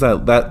 So who does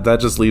that? That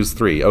just leaves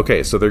 3.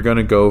 Okay, so they're going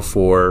to go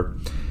for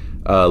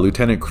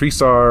Lieutenant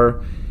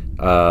Kreesar,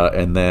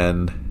 and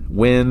then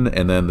Wynn,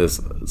 and then this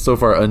so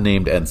far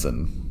unnamed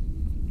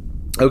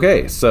ensign.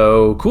 Okay,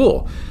 so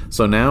cool.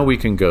 So now we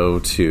can go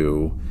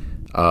to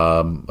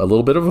a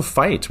little bit of a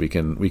fight. We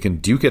can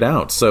duke it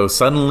out. So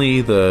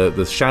suddenly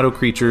the shadow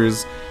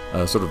creatures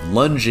sort of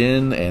lunge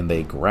in and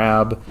they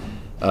grab.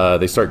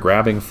 They start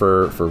grabbing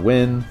for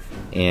Wynn,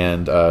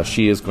 and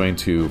she is going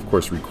to, of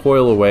course,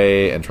 recoil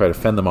away and try to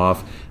fend them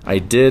off. I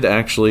did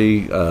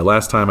actually,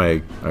 last time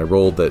I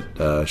rolled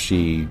that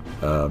she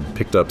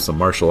picked up some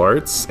martial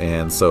arts,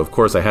 and so, of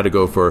course, I had to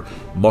go for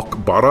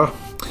Mokbara,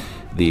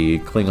 the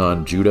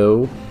Klingon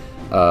judo,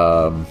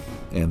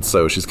 and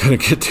so she's going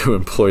to get to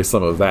employ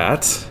some of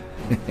that.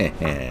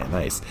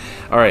 Nice.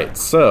 All right,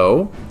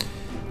 so,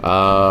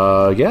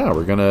 yeah,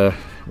 we're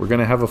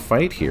gonna have a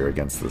fight here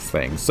against this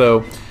thing.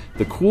 So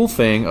the cool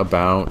thing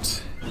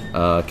about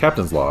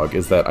Captain's Log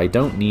is that I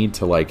don't need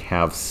to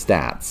have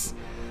stats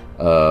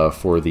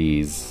for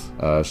these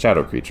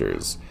shadow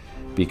creatures,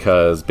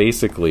 because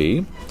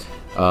basically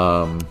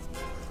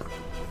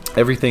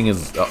everything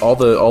is all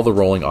the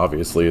rolling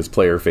obviously is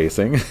player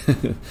facing,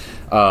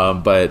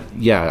 but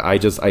yeah, I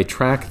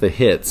track the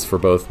hits for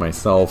both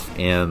myself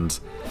and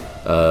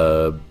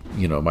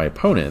my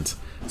opponent.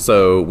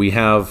 So we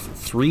have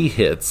 3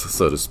 hits,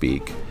 so to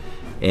speak,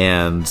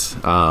 and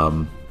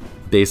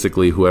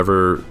basically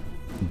whoever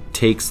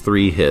takes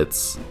 3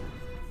 hits,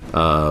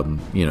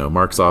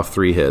 marks off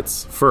 3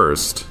 hits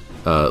first,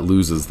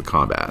 loses the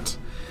combat.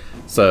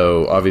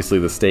 So obviously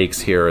the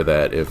stakes here are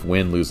that if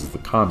Wynn loses the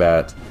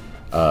combat,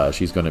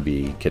 she's going to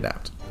be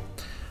kidnapped.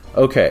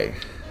 Okay,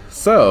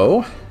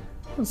 so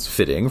that's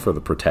fitting for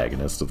the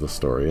protagonist of the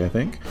story, I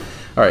think.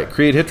 All right,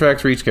 create hit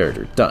tracks for each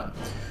character. Done.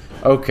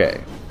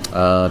 Okay,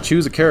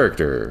 choose a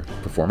character.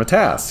 Perform a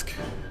task.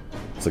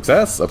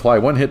 Success, apply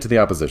 1 hit to the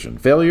opposition.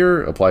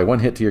 Failure, apply 1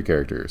 hit to your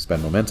character.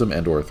 Spend momentum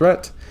and or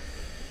threat.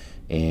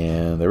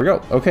 And there we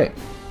go. Okay.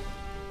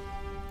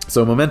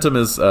 So momentum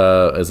is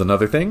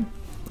another thing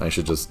I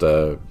should just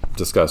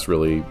discuss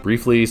really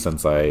briefly,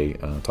 since I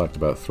talked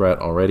about threat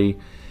already.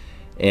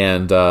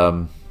 And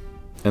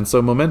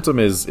so momentum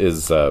is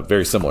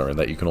very similar in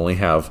that you can only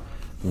have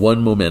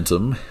 1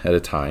 momentum at a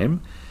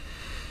time.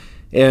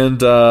 And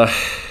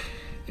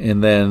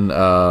then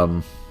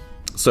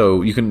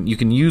so you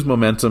can use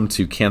momentum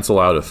to cancel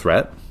out a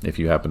threat. If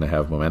you happen to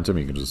have momentum,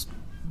 you can just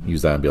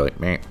use that and be like,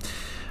 meh.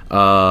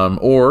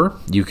 Or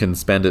you can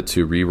spend it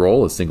to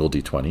re-roll a single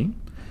d20.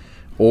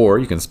 Or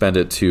you can spend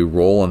it to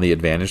roll on the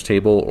advantage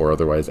table, or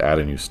otherwise add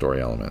a new story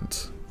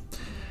element.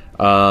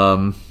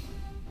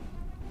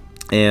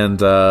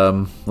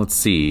 Let's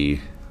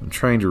see. I'm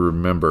trying to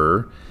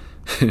remember.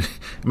 It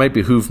might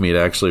behoove me to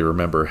actually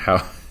remember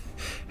how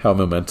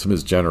momentum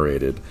is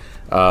generated.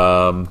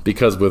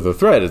 Because with a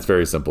threat, it's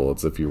very simple.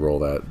 It's if you roll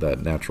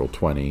that natural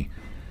 20.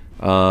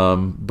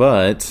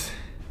 But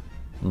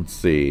let's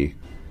see.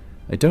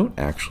 I don't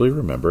actually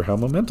remember how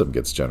momentum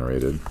gets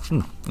generated.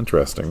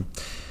 Interesting.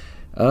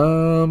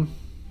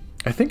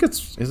 I think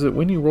is it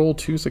when you roll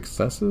 2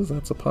 successes?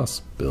 That's a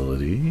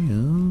possibility.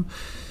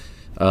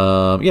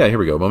 Yeah, here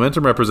we go.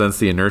 Momentum represents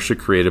the inertia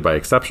created by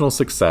exceptional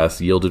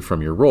success yielded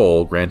from your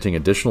roll, granting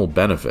additional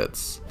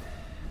benefits.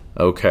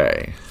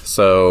 Okay,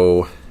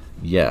 so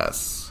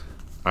yes,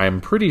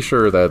 I'm pretty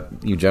sure that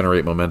you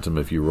generate momentum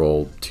if you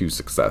roll 2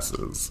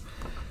 successes.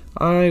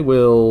 I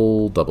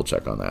will double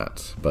check on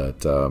that,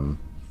 but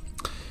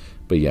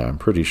yeah, I'm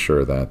pretty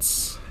sure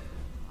that's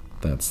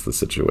the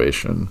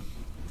situation.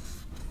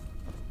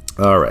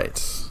 All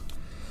right.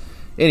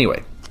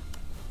 Anyway,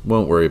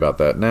 won't worry about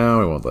that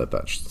now. I won't let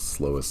that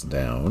slow us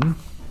down.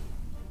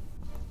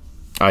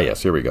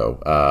 Yes, here we go.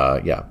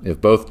 Yeah,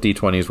 if both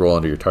d20s roll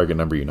under your target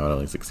number, you not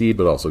only succeed,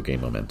 but also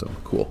gain momentum.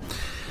 Cool.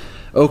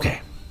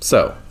 Okay,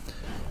 so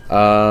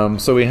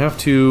we have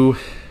to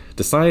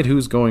decide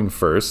who's going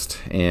first,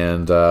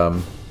 and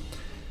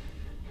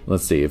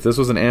let's see. If this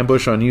was an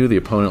ambush on you, the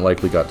opponent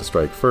likely got to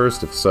strike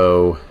first. If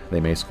so, they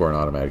may score an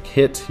automatic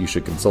hit. You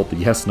should consult the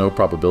yes-no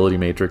probability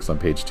matrix on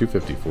page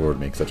 254 to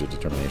make such a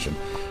determination.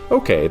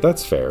 Okay,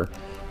 that's fair.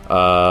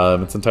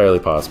 It's entirely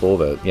possible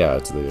that, yeah,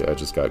 I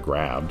just got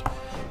grabbed.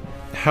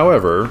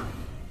 However,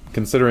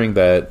 considering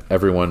that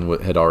everyone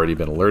had already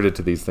been alerted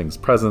to these things'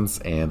 presence,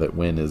 and that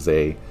Wynn is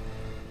a,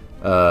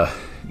 I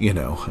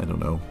don't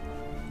know,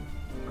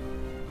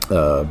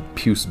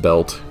 puce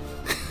belt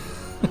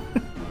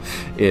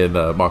in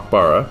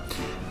Mokbara,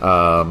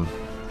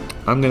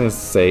 I'm going to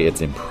say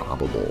it's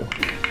improbable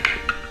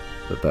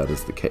that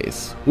is the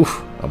case.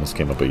 Oof, almost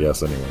came up a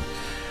yes anyway.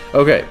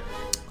 Okay.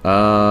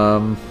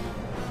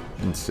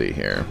 Let's see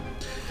here.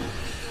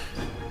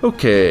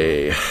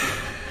 Okay.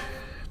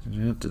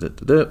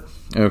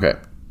 Okay.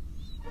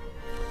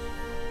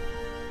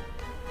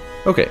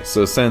 Okay,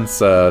 so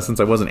since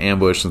I wasn't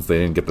ambushed, since they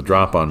didn't get the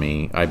drop on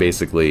me, I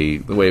basically,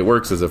 the way it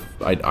works is if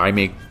I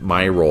make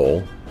my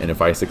roll, and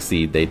if I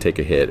succeed, they take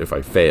a hit. If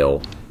I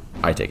fail,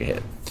 I take a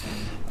hit.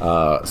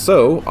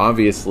 So,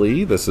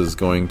 obviously, this is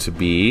going to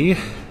be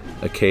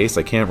a case.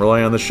 I can't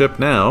rely on the ship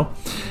now.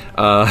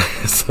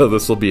 So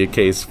this will be a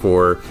case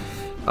for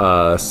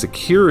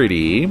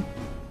security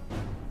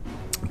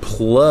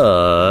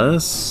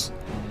plus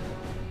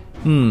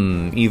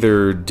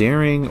either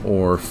daring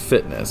or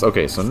fitness.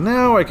 Okay, so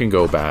now I can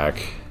go back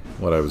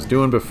what I was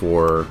doing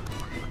before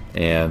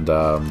and,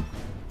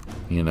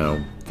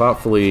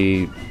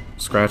 thoughtfully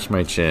scratch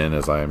my chin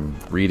as I'm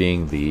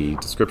reading the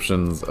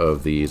descriptions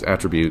of these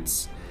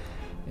attributes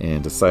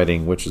and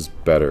deciding which is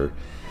better.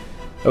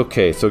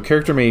 Okay, so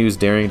character may use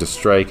daring to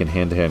strike in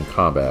hand-to-hand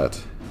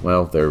combat.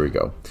 Well, there we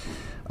go.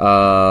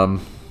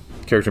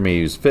 Character may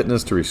use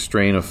fitness to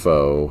restrain a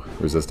foe,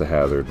 resist a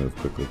hazard, move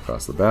quickly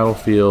across the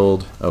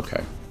battlefield.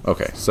 Okay,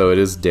 so it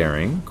is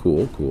daring.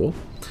 Cool.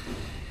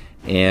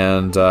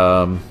 And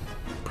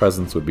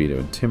presence would be to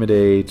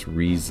intimidate,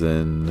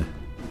 reason,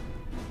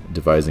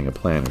 devising a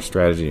plan or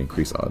strategy to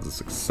increase odds of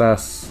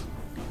success,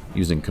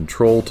 using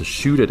control to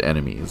shoot at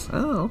enemies.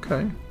 Oh,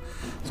 okay.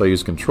 So I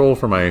use control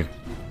for my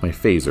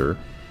phaser,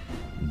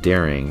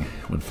 daring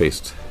when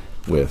faced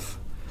with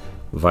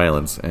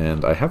violence,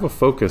 and I have a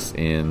focus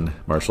in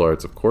martial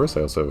arts, of course.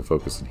 I also have a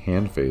focus in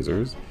hand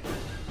phasers,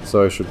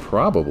 so I should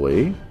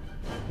probably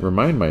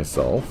remind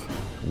myself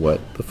what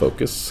the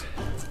focus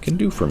can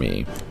do for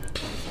me.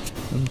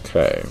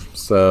 Okay,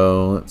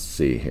 so let's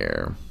see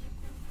here.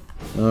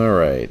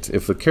 Alright,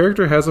 if the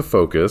character has a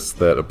focus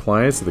that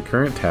applies to the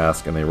current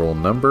task and they roll a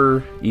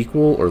number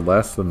equal or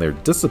less than their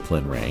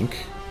discipline rank,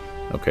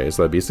 okay,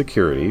 so that'd be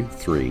security,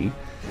 3,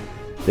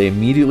 they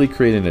immediately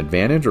create an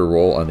advantage or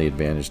roll on the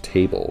advantage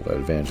table. That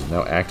advantage is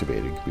now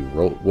activated and can be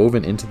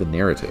woven into the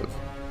narrative.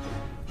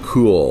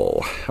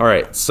 Cool.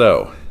 Alright,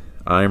 so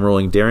I'm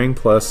rolling daring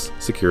plus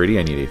security.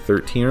 I need a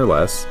 13 or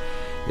less.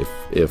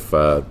 If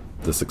the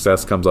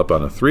success comes up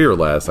on a 3 or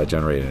less, I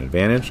generate an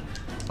advantage.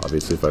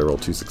 Obviously, if I roll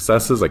 2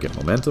 successes, I get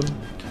momentum.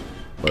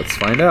 Let's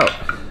find out.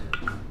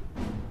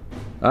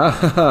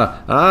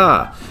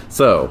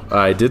 So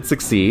I did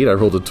succeed. I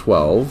rolled a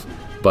 12,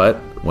 but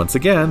once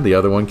again, the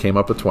other one came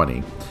up a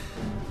 20.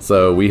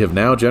 So we have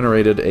now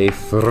generated a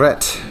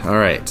threat.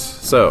 Alright,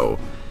 so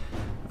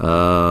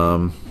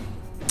I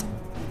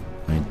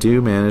do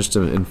manage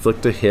to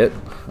inflict a hit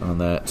on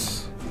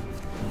that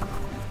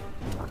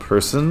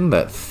person,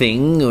 that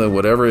thing,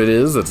 whatever it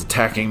is that's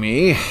attacking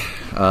me.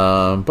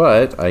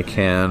 But I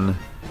can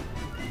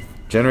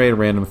generate a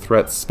random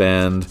threat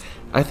spend.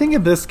 I think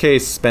in this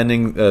case,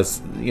 spending,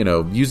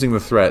 using the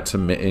threat to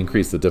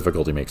increase the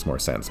difficulty makes more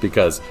sense,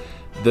 because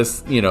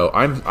this,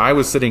 I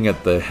was sitting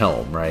at the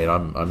helm, right?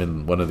 I'm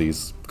in one of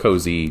these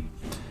cozy,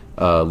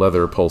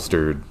 leather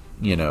upholstered,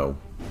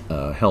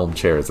 helm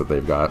chairs that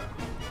they've got.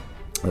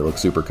 They look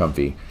super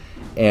comfy,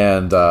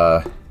 and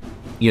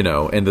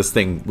and this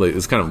thing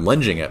is kind of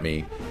lunging at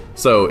me.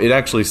 So it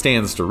actually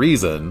stands to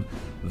reason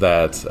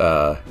that,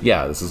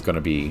 this is going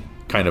to be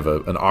kind of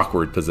an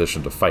awkward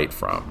position to fight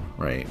from,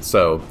 right?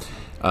 So,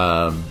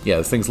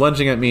 this thing's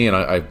lunging at me, and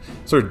I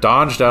sort of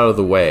dodged out of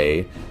the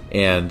way,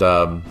 and,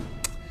 so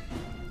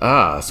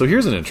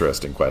here's an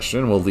interesting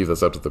question. We'll leave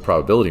this up to the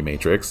probability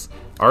matrix.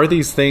 Are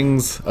these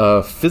things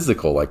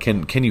physical? Like,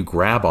 can you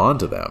grab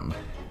onto them?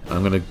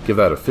 I'm going to give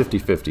that a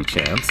 50-50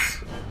 chance.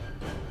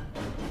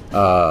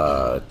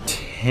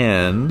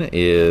 10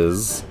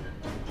 is...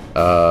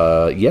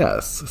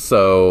 yes.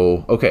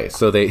 So, okay,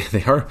 so they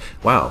are...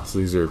 Wow, so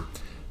these are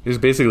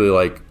basically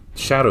like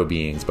shadow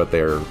beings, but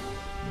they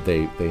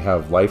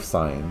have life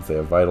signs, they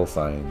have vital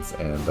signs,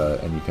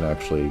 and you can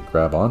actually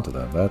grab onto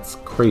them. That's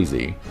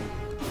crazy.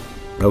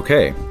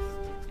 Okay,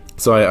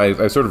 so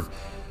I sort of,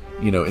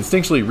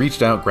 instinctually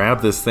reached out,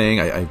 grabbed this thing.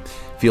 I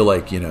feel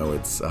like,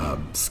 its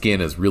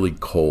skin is really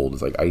cold.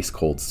 It's like ice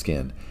cold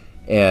skin,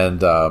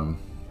 and I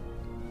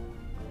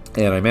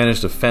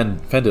managed to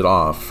fend it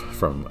off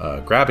from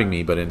grabbing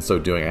me, but in so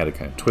doing, I had to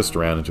kind of twist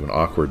around into an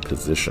awkward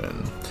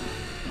position.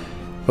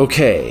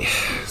 Okay,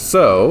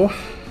 so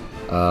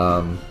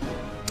the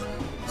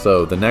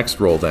next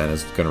roll then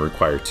is going to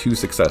require 2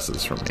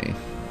 successes from me,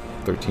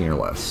 13 or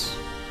less.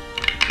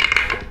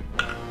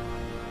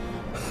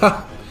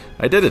 Ha!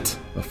 I did it!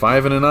 A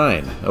 5 and a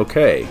 9.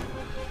 Okay.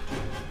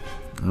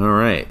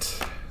 Alright.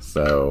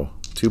 So,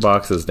 2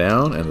 boxes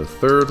down, and the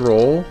third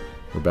roll,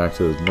 we're back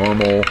to the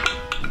normal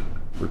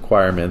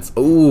requirements.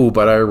 Oh,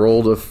 but I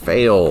rolled a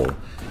fail.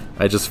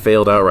 I just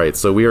failed outright.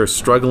 So we are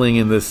struggling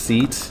in this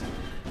seat,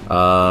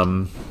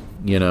 and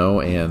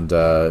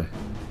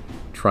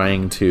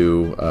trying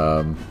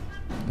to...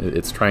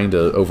 it's trying to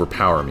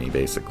overpower me,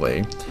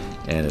 basically.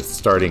 And it's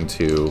starting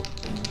to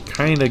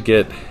kind of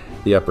get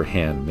the upper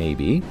hand,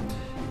 maybe.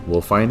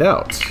 We'll find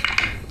out.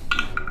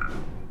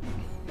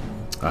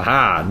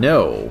 Aha,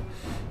 no.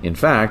 In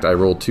fact, I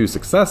rolled 2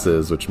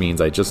 successes, which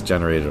means I just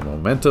generated a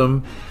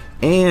momentum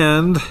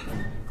and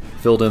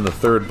filled in the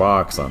third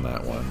box on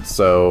that one.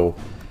 So,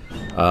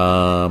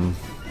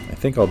 I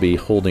think I'll be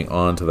holding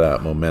on to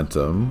that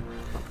momentum.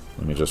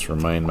 Let me just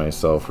remind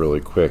myself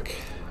really quick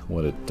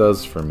what it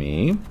does for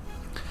me.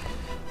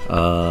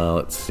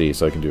 Let's see.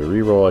 So I can do a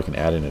reroll. I can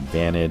add an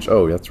advantage.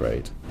 Oh, that's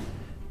right.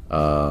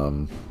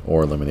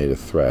 or eliminate a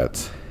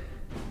threat.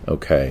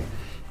 Okay.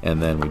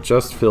 And then we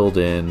just filled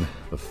in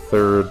the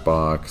third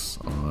box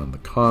on the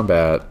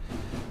combat.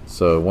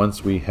 So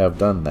once we have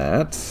done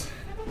that...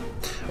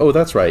 Oh,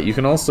 that's right. You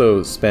can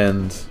also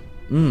spend...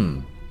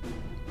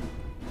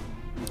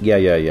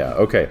 Yeah.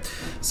 Okay.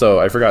 So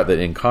I forgot that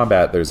in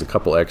combat, there's a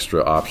couple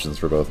extra options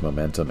for both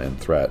momentum and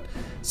threat.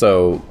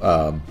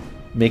 So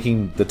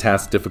making the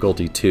task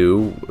difficulty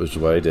 2, which is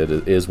what I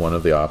did, is one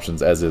of the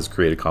options, as is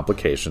create a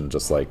complication,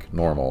 just like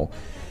normal.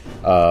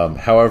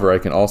 However, I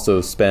can also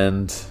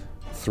spend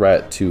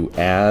threat to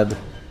add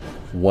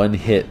 1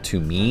 hit to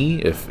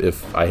me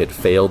if I had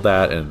failed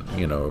that, and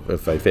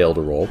if I failed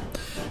a roll,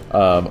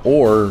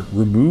 or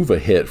remove a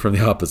hit from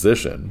the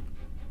opposition.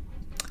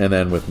 And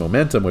then with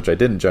momentum, which I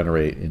didn't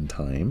generate in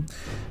time,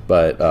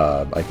 but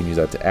I can use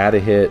that to add a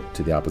hit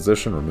to the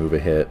opposition, remove a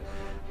hit,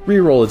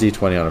 re-roll a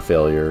d20 on a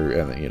failure,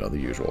 and the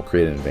usual,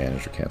 create an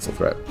advantage or cancel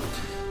threat.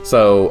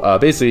 So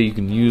basically, you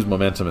can use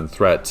momentum and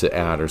threat to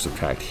add or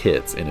subtract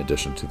hits in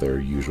addition to their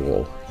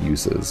usual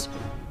uses.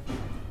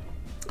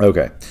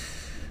 Okay,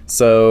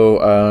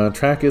 so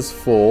track is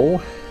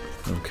full.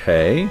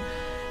 Okay,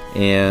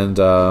 and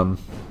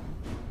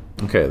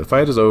okay, the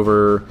fight is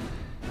over,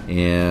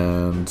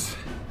 and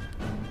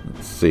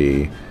let's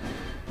see.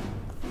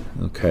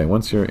 Okay,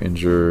 once you're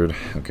injured.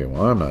 Okay,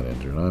 well, I'm not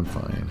injured. I'm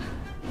fine.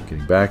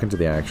 Getting back into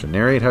the action.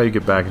 Narrate how you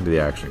get back into the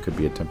action. It could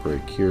be a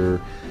temporary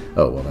cure.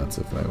 Oh, well, that's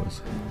if I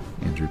was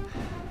injured.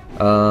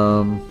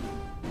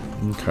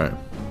 Okay.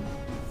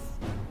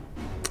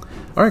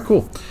 All right,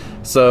 cool.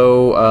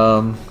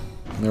 So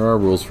there are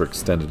rules for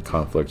extended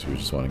conflict. We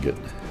just want to get,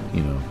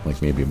 like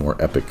maybe a more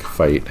epic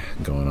fight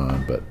going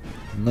on, but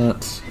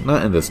not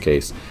in this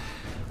case.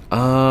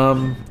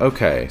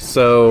 Okay,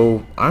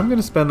 so I'm going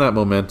to spend that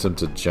momentum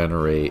to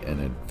generate an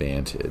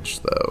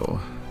advantage, though,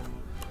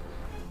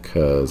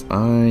 because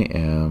I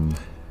am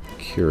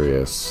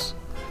curious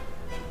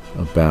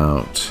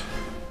about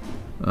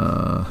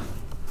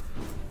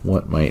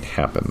what might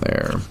happen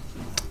there.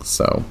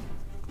 So,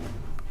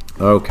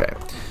 okay.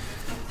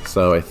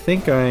 So I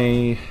think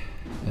I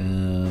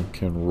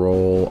can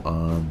roll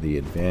on the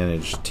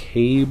advantage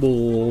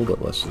table,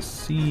 but let's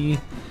just see.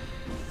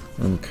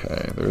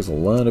 Okay, there's a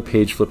lot of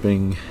page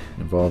flipping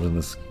involved in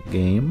this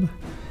game,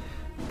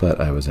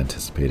 but I was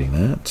anticipating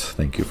that.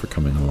 Thank you for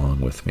coming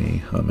along with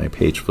me on my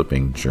page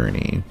flipping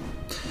journey.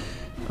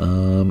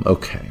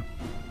 Okay.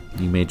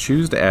 You may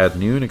choose to add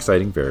new and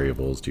exciting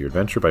variables to your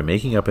adventure by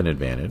making up an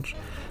advantage,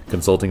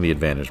 consulting the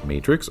advantage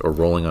matrix, or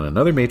rolling on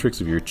another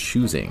matrix of your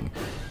choosing.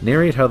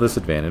 Narrate how this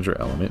advantage or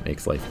element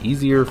makes life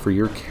easier for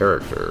your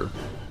character.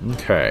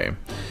 Okay.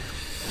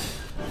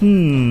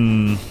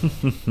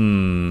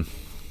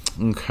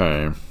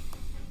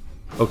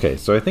 Okay,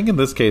 so I think in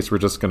this case we're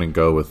just going to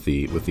go with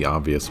the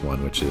obvious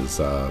one, which is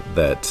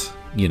that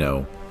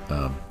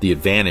the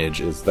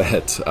advantage is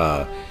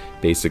that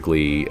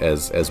basically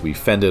as we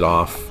fended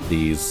off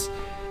these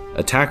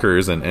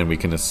attackers, and we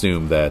can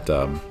assume that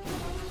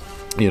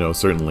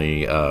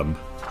certainly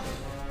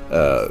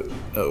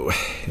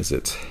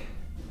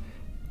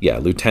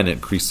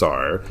Lieutenant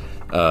Crisar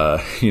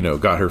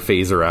got her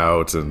phaser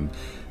out and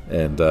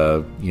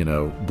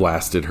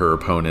blasted her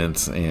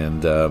opponent,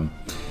 and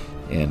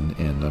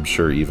I'm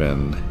sure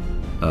even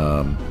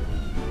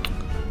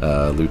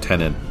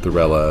Lieutenant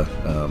Thorella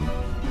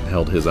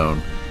held his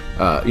own.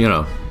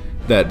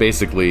 That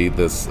basically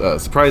this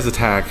surprise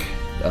attack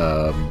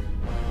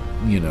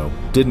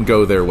didn't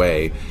go their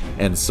way,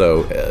 and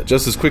so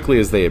just as quickly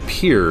as they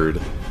appeared,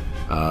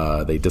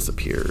 they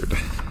disappeared.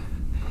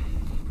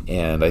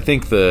 And I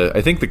think the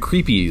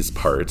creepiest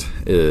part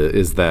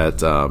is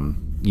that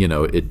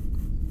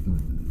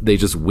they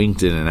just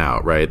winked in and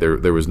out, right?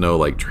 There was no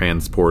like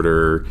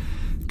transporter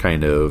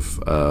kind of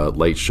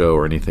light show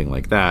or anything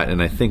like that.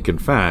 And I think, in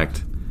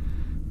fact,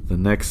 the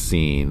next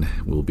scene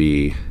will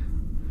be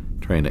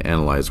trying to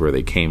analyze where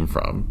they came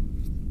from.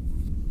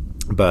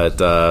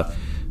 But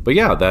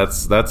yeah,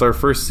 that's our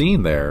first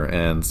scene there.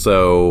 And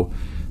so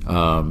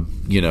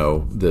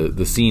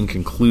the scene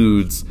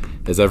concludes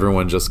as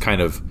everyone just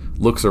kind of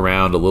looks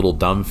around, a little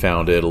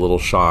dumbfounded, a little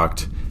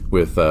shocked,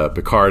 with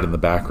Picard in the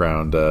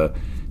background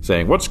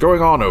saying, "What's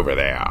going on over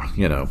there?"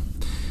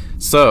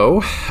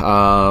 So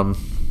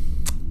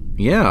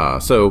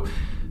So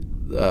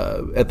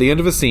at the end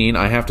of a scene,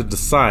 I have to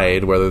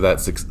decide whether that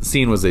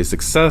scene was a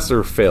success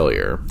or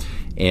failure.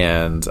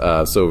 And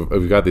so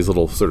we've got these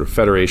little sort of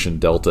Federation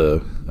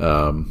Delta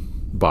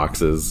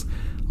boxes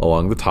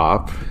along the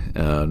top,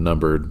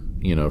 numbered,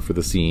 for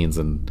the scenes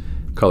and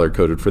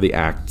color-coded for the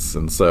acts.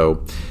 And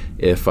so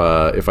if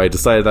I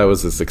decided that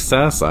was a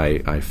success,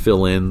 I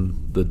fill in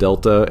the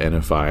delta, and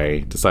if I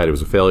decide it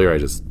was a failure, I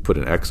just put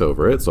an X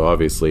over it. So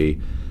obviously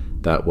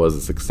that was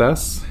a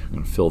success. I'm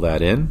going to fill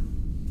that in.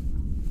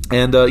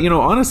 And,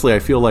 honestly, I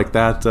feel like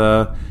that,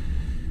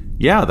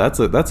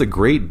 that's a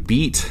great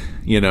beat,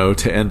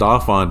 to end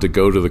off on, to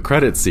go to the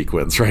credit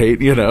sequence, right?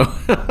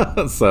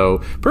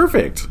 So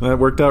perfect. That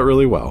worked out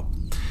really well.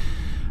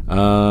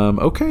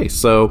 Okay,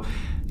 so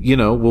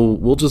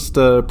we'll just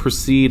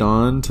proceed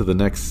on to the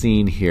next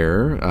scene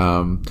here.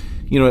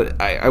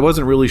 I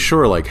wasn't really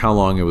sure like how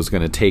long it was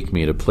going to take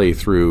me to play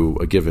through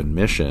a given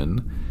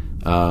mission.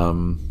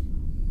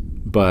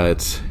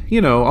 But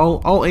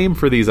I'll aim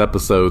for these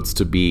episodes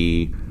to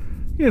be,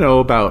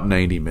 about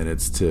 90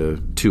 minutes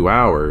to 2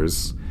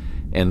 hours.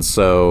 And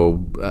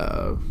so,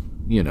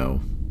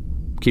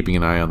 keeping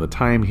an eye on the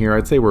time here,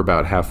 I'd say we're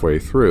about halfway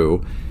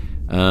through.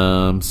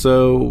 I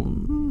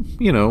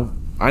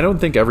don't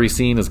think every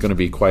scene is going to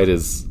be quite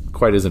as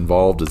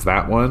involved as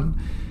that one.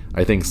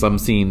 I think some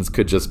scenes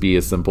could just be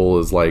as simple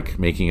as like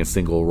making a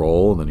single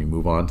roll and then you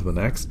move on to the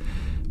next.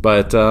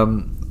 But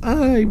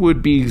I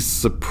would be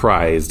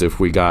surprised if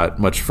we got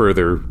much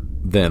further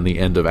than the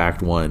end of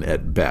Act 1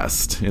 at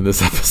best in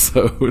this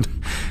episode,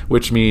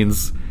 which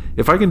means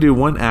if I can do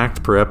one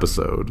act per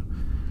episode,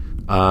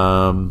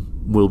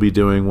 we'll be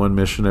doing one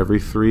mission every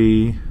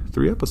three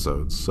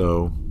episodes.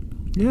 So,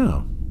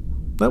 yeah,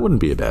 that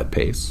wouldn't be a bad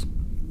pace.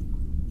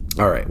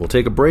 All right, we'll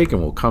take a break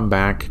and we'll come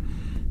back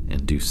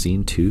and do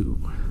scene 2.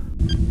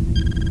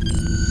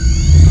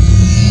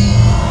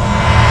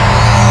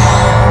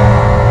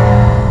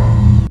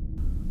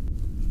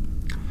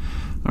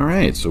 All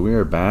right, so we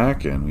are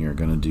back and we are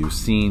going to do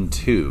scene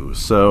 2.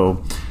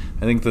 So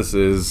I think this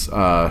is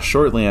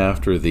shortly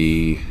after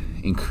the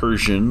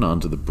incursion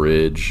onto the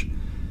bridge,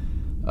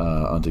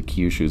 onto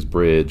Kyushu's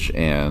bridge,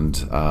 and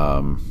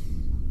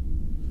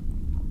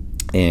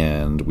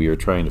we are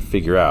trying to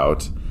figure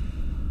out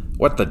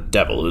what the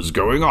devil is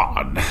going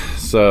on.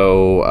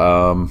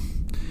 So,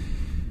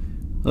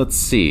 let's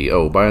see.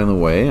 Oh, by the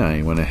way,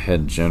 I went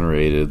ahead and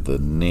generated the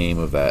name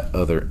of that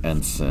other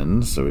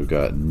ensign. So we've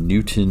got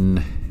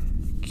Newton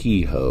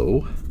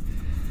Kehoe,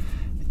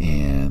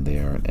 and they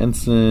are an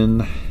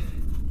ensign.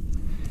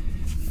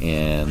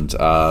 And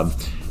I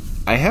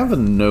have a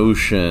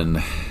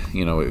notion.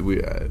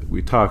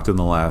 We talked in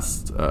the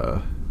last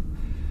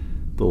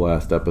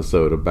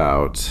episode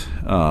about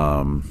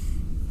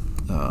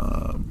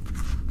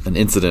an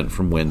incident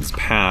from Wynn's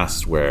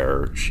past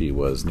where she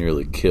was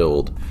nearly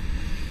killed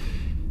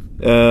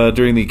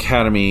during the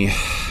academy,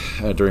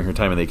 during her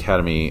time in the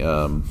academy,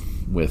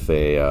 with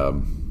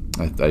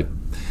I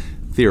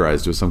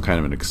theorized it was some kind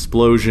of an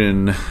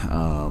explosion.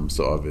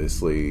 So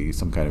obviously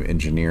some kind of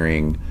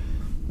engineering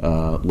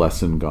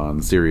lesson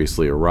gone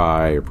seriously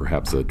awry, or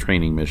perhaps a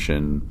training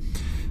mission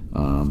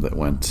that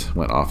went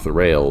off the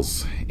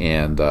rails,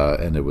 and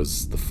it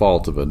was the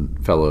fault of a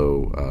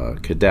fellow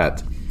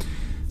cadet.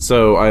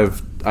 So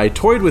I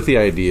toyed with the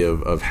idea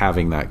of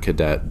having that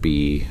cadet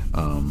be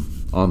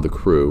on the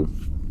crew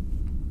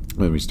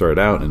when we started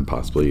out, and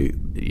possibly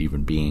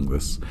even being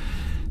this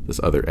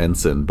other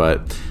ensign.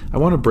 But I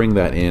want to bring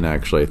that in,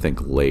 actually, I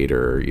think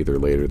either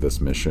later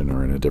this mission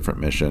or in a different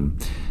mission.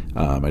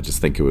 I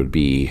just think it would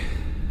be,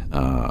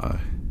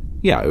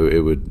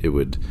 it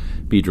would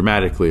be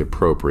dramatically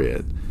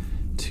appropriate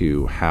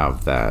to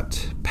have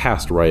that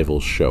past rival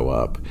show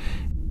up.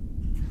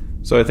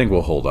 So I think we'll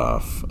hold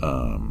off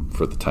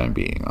for the time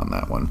being on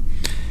that one.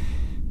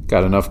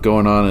 Got enough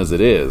going on as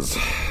it is.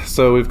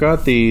 So we've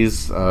got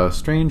these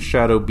strange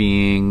shadow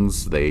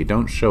beings. They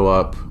don't show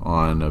up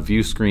on a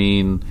view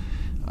screen.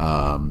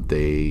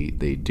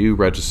 They do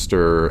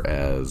register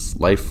as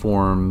life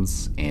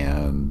forms,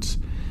 and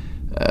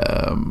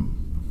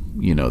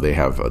they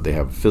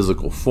have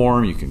physical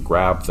form. You can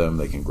grab them.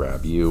 They can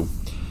grab you.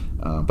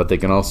 But they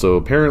can also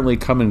apparently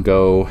come and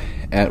go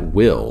at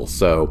will.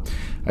 So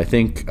I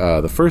think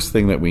the first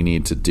thing that we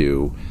need to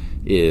do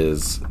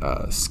is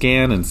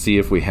scan and see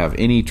if we have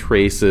any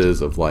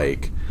traces of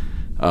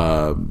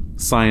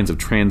signs of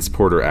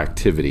transporter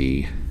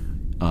activity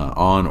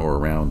on or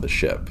around the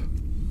ship.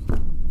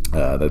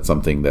 That's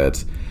something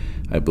that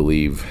I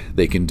believe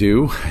they can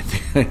do.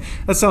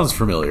 That sounds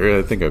familiar.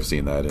 I think I've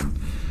seen that in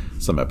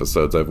some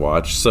episodes I've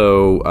watched.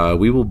 So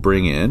we will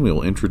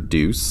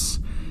introduce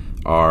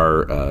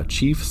our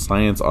Chief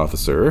Science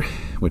Officer,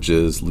 which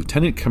is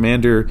Lieutenant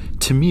Commander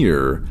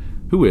Tamir,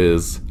 who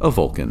is a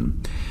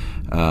Vulcan.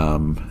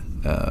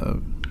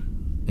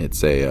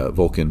 It's a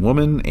Vulcan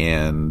woman,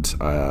 and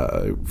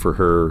for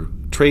her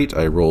trait,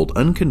 I rolled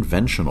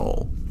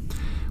unconventional,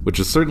 which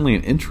is certainly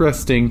an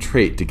interesting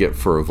trait to get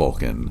for a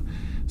Vulcan.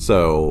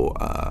 So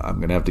I'm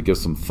going to have to give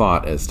some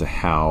thought as to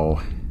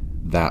how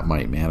that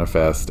might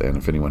manifest, and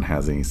if anyone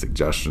has any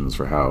suggestions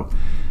for how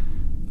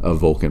a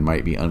Vulcan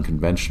might be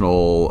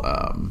unconventional,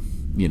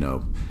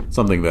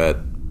 something that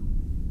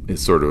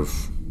is sort of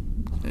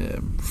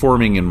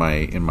forming in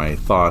my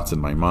thoughts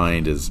and my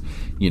mind is,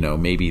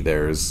 maybe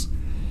there's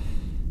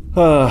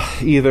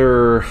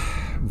either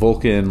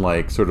Vulcan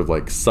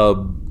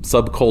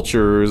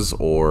subcultures,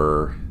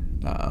 or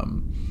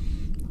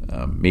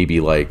maybe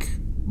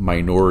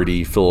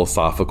minority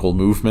philosophical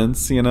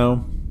movements,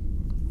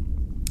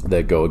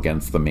 that go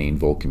against the main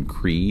Vulcan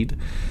creed.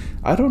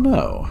 I don't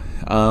know.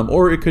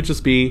 Or it could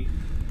just be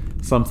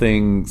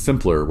something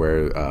simpler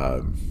where,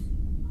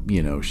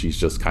 she's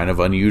just kind of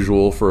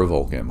unusual for a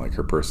Vulcan. Like,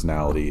 her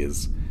personality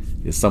is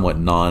somewhat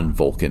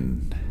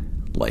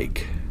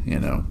non-Vulcan-like,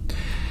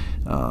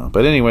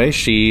 But anyway,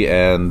 she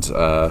and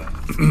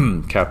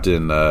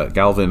Captain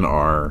Galvin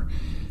are,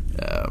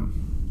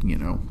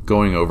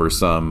 going over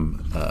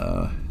some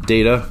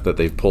data that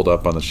they've pulled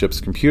up on the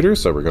ship's computer.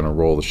 So we're going to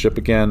roll the ship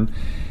again.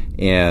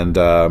 And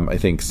I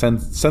think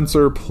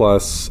sensor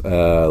plus,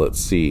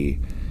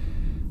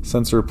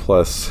 sensor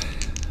plus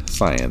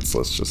science,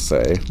 let's just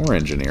say, or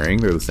engineering.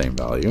 They're the same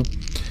value.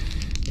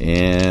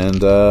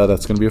 And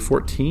that's going to be a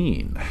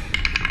 14.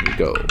 Here we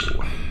go.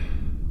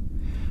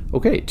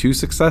 Okay, 2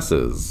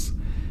 successes.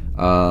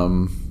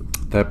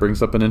 That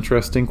brings up an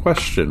interesting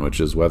question, which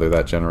is whether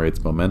that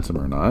generates momentum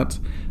or not.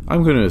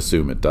 I'm going to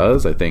assume it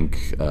does. I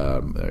think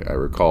I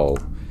recall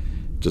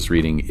just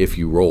reading if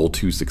you roll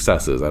 2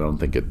 successes. I don't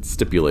think it's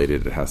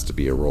stipulated it has to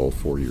be a roll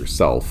for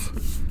yourself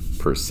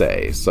per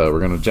se. So we're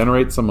going to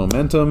generate some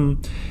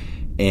momentum.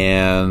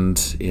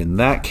 And in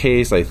that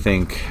case, I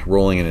think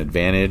rolling an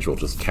advantage, we'll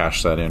just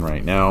cash that in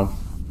right now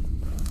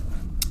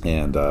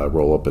and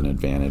roll up an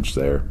advantage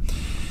there.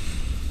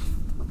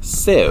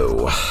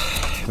 So,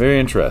 very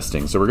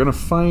interesting. So we're going to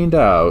find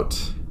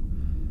out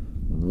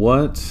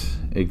what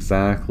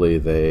exactly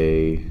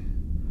they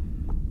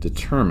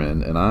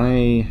determined. And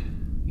I,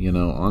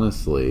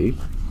 honestly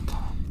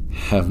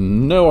have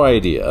no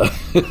idea.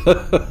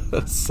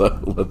 So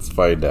let's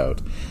find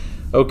out.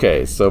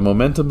 Okay, so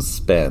momentum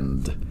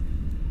spend.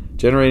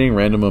 Generating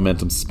random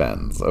momentum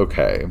spends.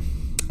 Okay.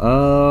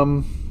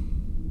 All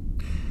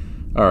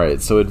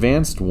right, so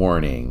advanced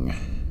warning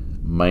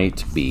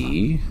might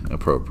be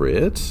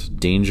appropriate.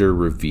 Danger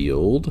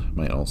revealed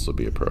might also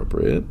be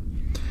appropriate.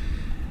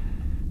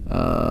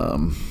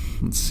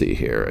 Let's see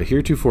here. A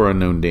heretofore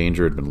unknown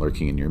danger had been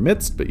lurking in your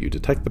midst, but you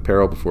detect the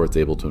peril before it's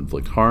able to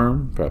inflict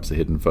harm. Perhaps a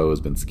hidden foe has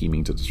been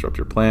scheming to disrupt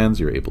your plans.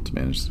 You're able to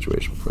manage the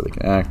situation before they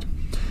can act.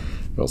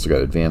 You've also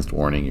got advanced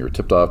warning. You're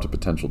tipped off to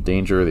potential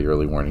danger. The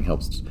early warning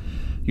helps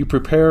you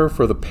prepare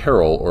for the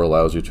peril or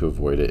allows you to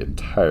avoid it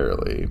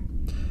entirely.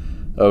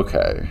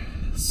 Okay,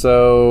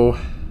 so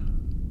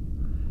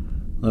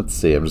let's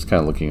see. I'm just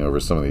kind of looking over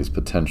some of these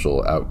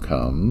potential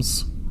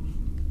outcomes.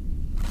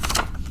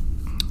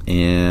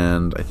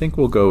 And I think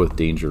we'll go with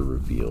danger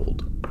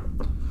revealed.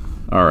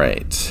 All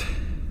right.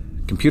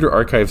 Computer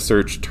archive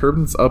search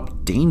turbines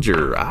up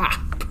danger.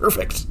 Ah,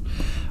 perfect.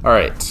 All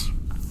right.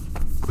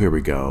 Here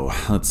we go.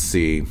 Let's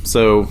see.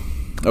 So,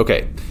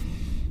 okay.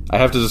 I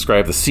have to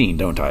describe the scene,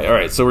 don't I? All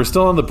right, so we're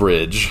still on the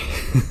bridge.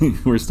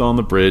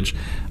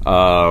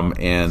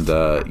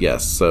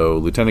 Yes, so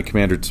Lieutenant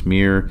Commander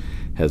Tamir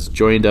has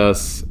joined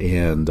us,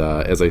 and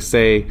as I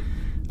say,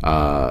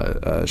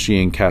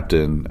 she and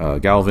Captain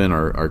Galvin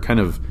are kind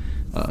of,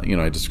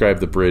 I described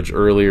the bridge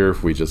earlier.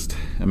 If we just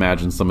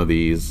imagine some of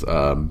these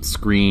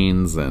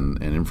screens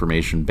and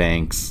information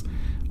banks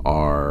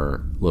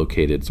are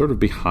located sort of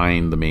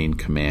behind the main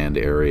command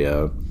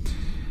area,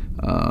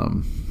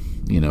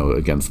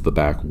 against the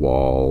back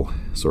wall,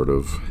 sort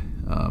of.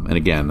 And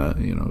again,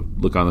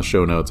 look on the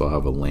show notes. I'll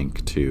have a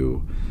link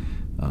to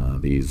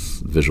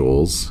these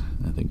visuals.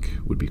 I think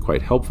would be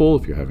quite helpful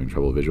if you're having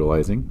trouble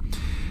visualizing.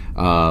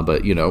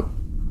 But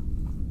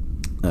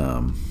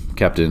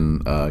Captain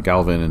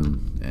Galvin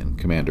and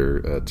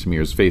Commander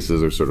Tamir's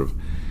faces are sort of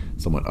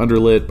somewhat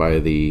underlit by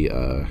the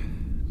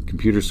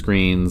computer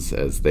screens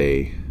as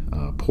they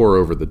pore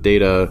over the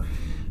data.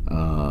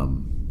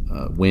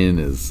 Wynn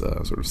is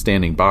sort of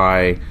standing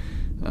by,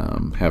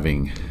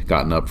 having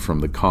gotten up from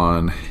the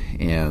con,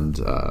 and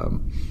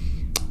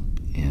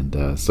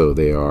so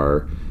they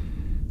are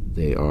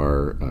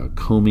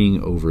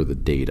combing over the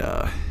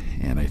data,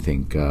 and I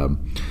think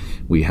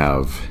we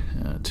have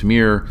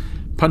Tamir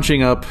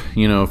punching up,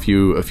 a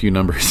few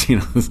numbers.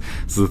 This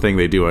is the thing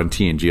they do on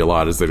TNG a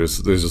lot. Is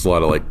there's just a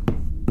lot of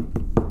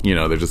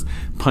they're just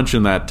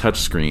punching that touch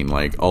screen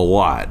like a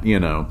lot,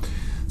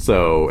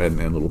 So and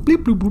little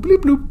bleep bloop bloop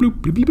bleep bloop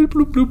bloop bleep bleep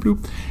bloop bloop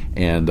bloop,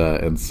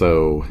 and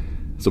so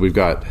we've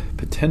got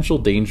potential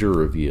danger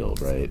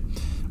revealed, right?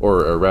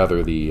 Or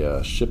rather,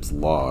 the ship's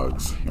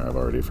logs. Here, I've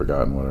already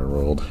forgotten what I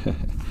rolled.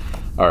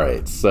 All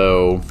right,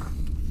 so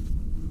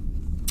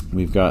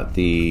we've got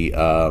the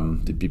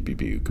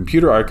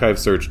computer archive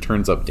search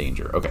turns up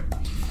danger. Okay.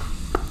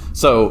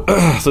 So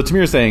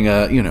Tamir's saying,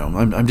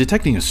 I'm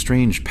detecting a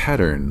strange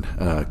pattern,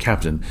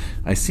 Captain.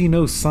 I see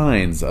no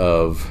signs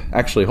of...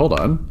 Actually, hold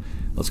on.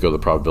 Let's go to the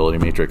probability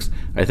matrix.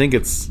 I think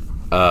it's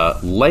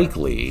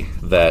likely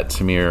that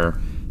Tamir,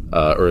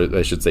 or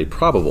I should say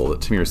probable,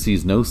 that Tamir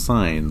sees no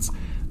signs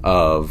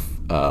of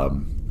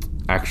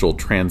actual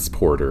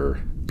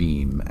transporter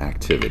beam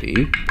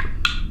activity.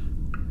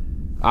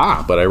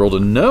 But I rolled a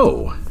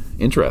no.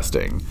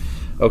 Interesting.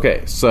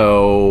 Okay,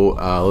 so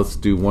let's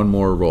do one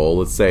more roll.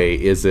 Let's say,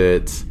 is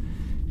it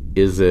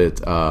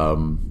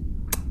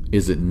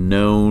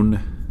known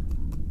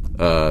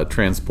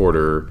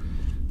transporter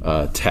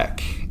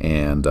tech?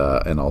 And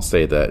I'll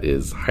say that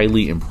is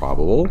highly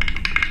improbable.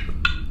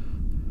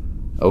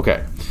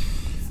 Okay.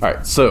 All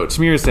right, so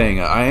Tamir is saying,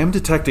 I am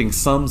detecting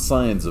some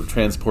signs of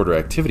transporter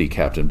activity,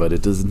 Captain, but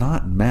it does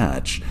not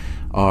match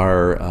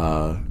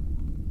our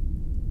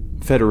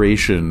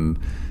Federation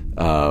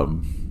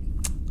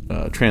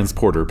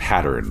transporter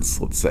patterns,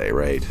 let's say,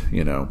 right?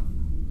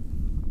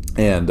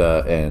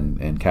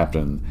 And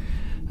Captain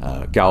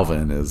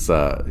Galvin is,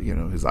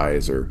 his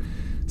eyes are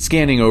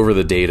scanning over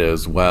the data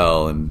as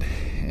well, and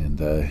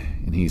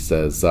he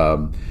says,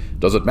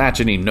 "Does it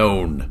match any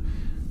known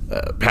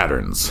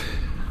patterns,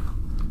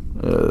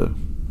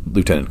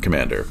 Lieutenant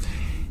Commander?"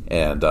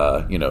 And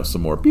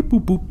some more beep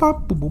boop boop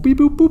bop boop boop beep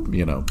boop boop,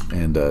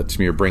 and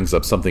Tamir brings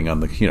up something on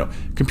the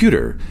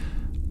computer.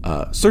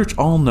 Search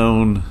all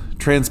known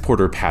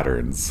transporter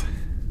patterns.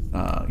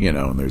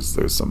 And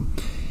there's some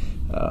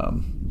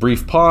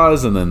brief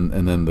pause, and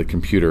then the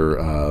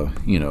computer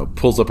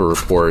pulls up a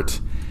report,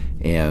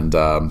 and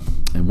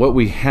what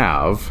we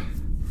have.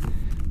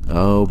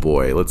 Oh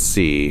boy, let's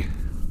see.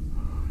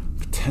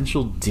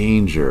 Potential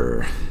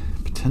danger.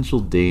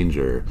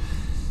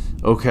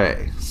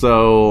 Okay,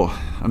 so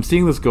I'm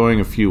seeing this going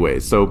a few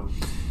ways. So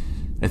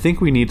I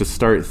think we need to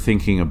start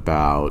thinking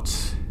about.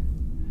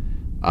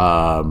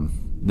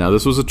 Now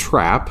this was a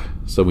trap,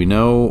 so we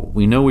know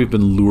we've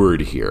been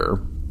lured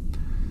here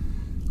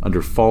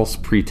under false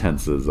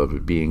pretenses of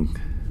it being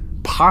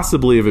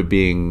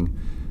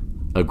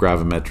a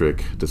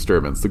gravimetric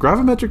disturbance. The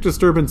gravimetric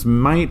disturbance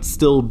might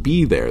still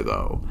be there,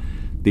 though.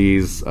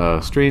 These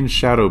strange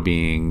shadow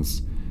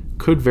beings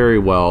could very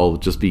well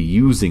just be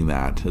using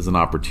that as an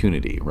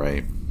opportunity,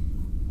 right?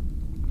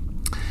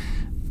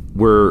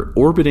 We're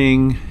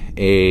orbiting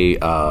a,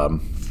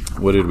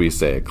 what did we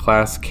say? A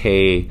Class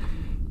K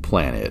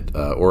planet,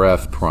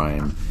 Orath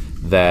Prime,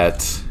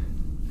 that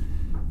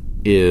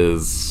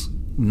is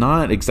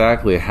not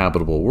exactly a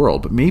habitable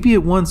world, but maybe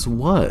it once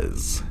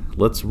was.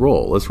 Let's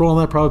roll on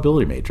that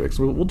probability matrix.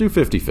 We'll do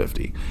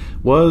 50-50.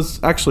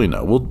 Actually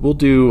no, we'll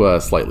do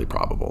slightly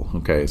probable.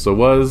 Okay, so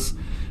was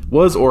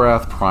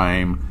Orath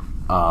Prime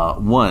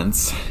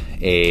once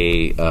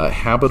a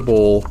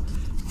habitable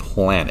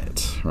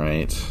planet,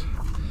 right?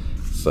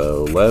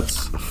 So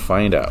let's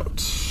find out.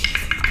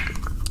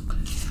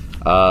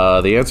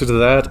 The answer to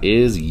that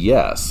is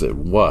yes, it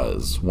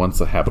was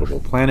once a habitable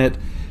planet.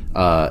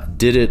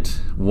 Did it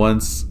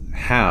once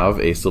have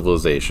a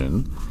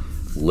civilization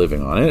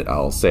living on it?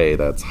 I'll say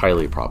that's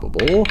highly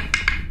probable.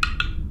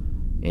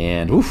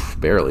 And,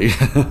 barely.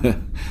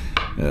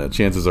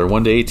 Chances are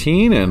 1 to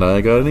 18, and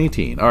I got an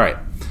 18. All right.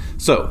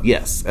 So,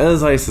 yes,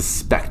 as I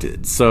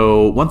suspected.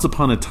 So, once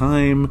upon a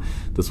time,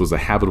 this was a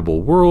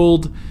habitable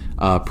world.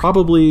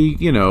 Probably,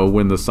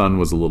 when the sun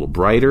was a little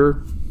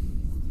brighter,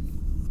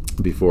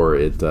 before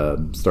it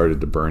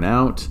started to burn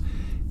out.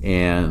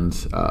 And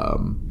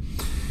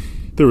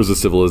there was a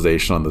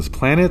civilization on this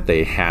planet.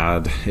 They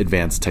had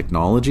advanced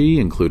technology,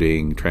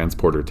 including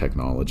transporter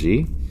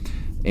technology.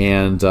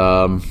 And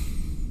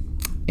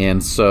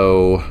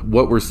so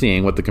what we're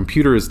seeing, what the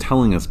computer is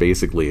telling us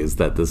basically, is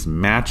that this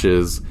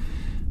matches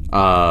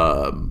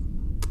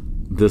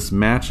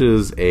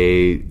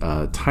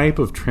a type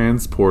of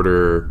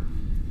transporter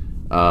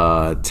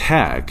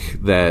tech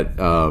that,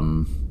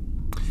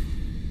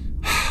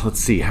 let's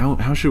see,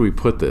 how should we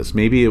put this?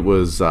 Maybe it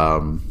was,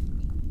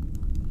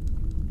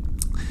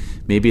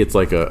 maybe it's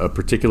like a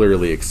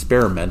particularly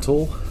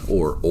experimental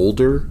or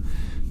older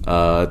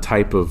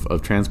type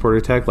of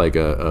transporter tech, like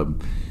a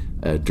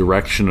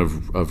direction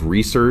of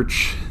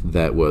research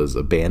that was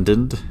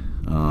abandoned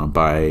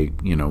by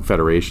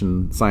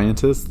Federation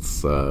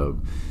scientists a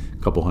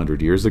couple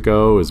hundred years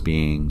ago as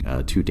being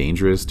too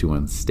dangerous, too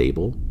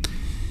unstable.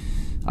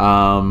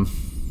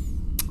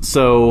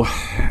 So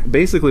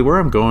basically, where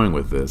I'm going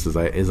with this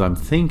is I'm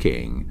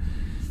thinking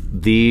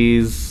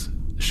these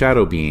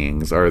shadow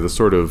beings are the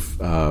sort of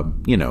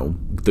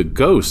the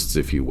ghosts,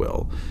 if you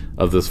will,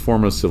 of this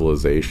form of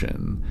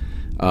civilization,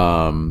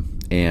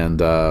 and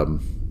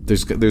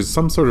there's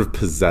some sort of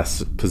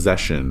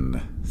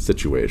possession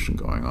situation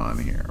going on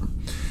here.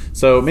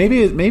 So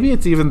maybe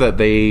it's even that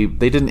they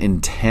didn't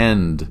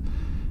intend,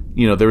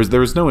 there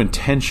was no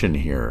intention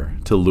here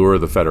to lure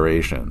the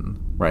Federation,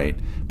 right?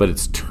 But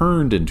it's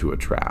turned into a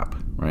trap,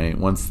 right?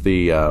 Once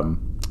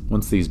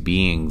these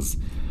beings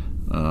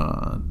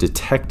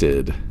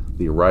detected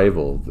the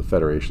arrival of the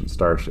Federation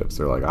starships,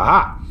 they're like,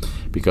 aha!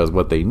 Because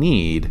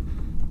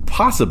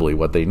possibly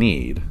what they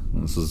need,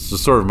 this is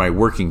just sort of my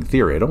working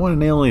theory. I don't want to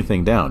nail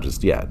anything down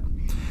just yet,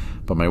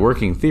 but my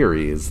working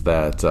theory is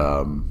that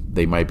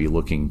they might be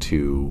looking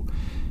to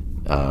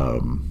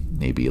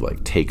maybe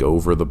like take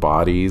over the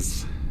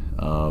bodies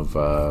of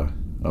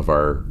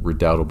our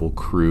redoubtable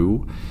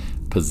crew,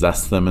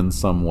 possess them in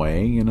some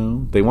way.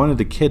 They wanted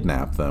to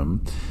kidnap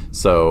them,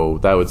 so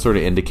that would sort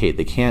of indicate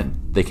they can't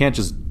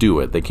just do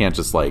it. They can't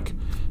just like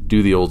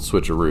do the old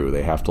switcheroo.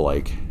 They have to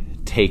like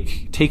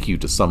take you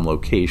to some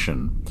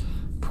location,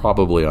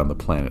 probably on the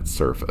planet's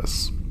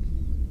surface.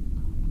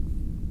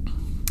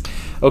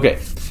 Okay,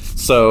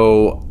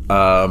 so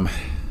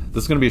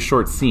this is going to be a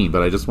short scene,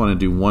 but I just want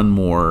to do one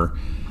more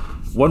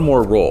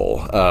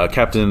roll.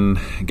 Captain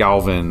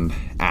Galvin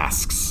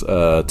asks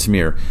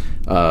Tamir,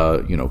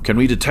 can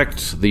we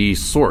detect the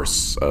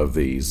source of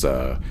these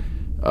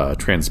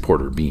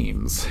transporter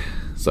beams?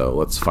 So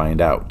let's find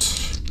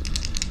out.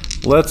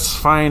 Let's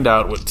find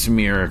out what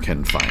Tamir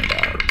can find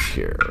out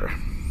here.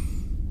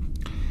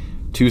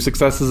 2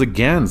 successes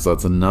again, so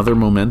that's another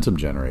momentum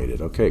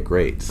generated. Okay,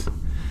 great.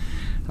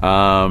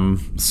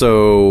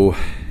 So,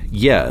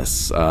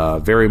 yes,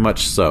 very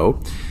much so.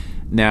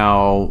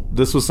 Now,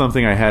 this was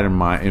something I had in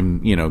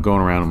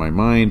going around in my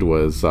mind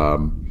was,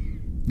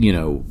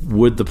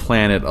 would the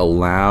planet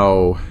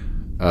allow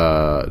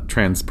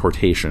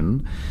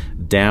transportation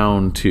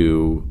down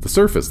to the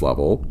surface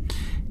level,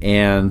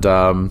 and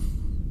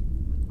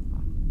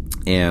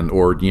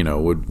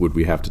would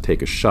we have to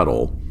take a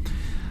shuttle?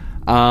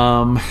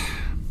 I'm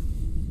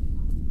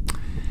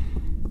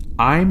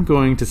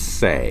going to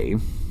say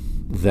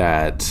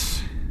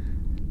that.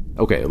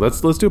 Okay,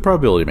 let's do a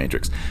probability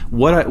matrix.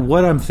 What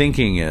I'm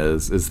thinking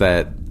is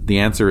that the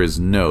answer is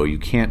no. You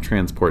can't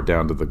transport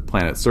down to the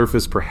planet's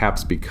surface,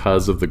 perhaps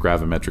because of the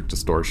gravimetric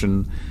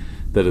distortion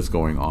that is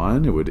going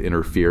on. It would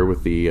interfere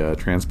with the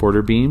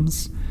transporter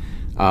beams.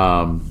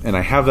 And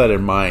I have that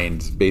in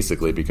mind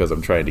basically because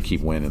I'm trying to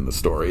keep Wynn in the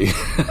story.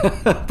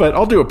 But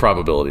I'll do a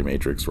probability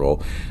matrix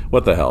roll.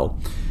 What the hell?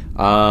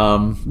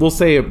 We'll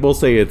say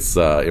it's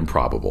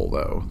improbable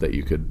though that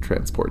you could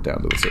transport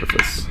down to the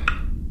surface.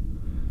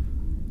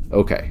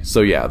 Okay,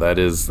 so yeah, that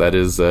is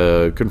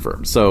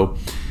confirmed. So,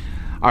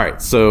 all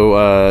right, so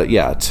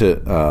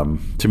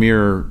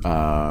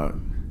Tamir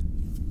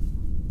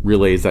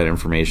relays that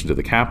information to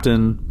the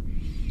captain,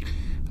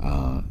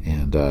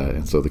 and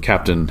so the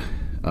captain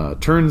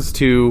turns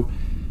to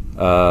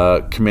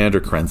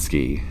Commander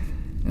Kerensky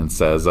and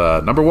says,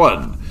 "Number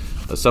 1,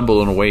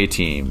 assemble an away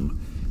team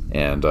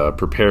and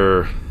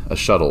prepare a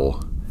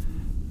shuttle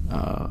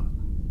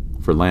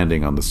for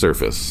landing on the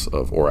surface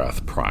of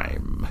Orath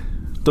Prime."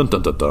 Dun,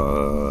 dun, dun,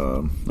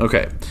 dun.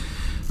 Okay,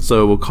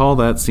 so we'll call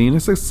that scene a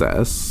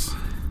success.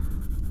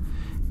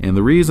 And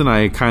the reason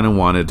I kind of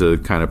wanted to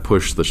kind of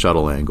push the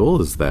shuttle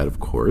angle is that, of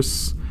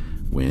course,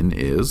 Wynn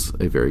is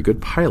a very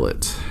good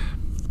pilot.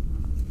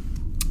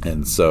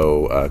 And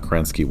so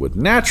Kerensky would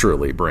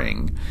naturally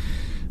bring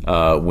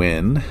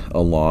Wynn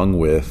along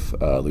with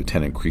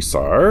Lieutenant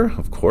Krisar,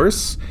 of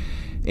course.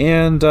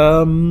 And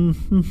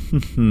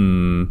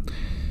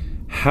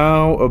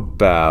how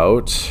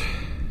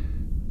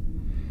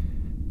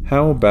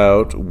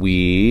about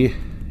we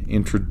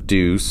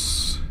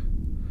introduce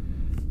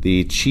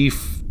the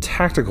chief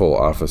tactical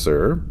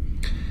officer,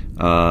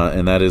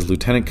 and that is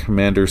Lieutenant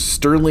Commander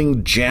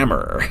Sterling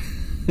Jammer,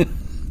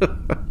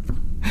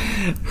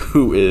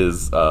 who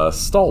is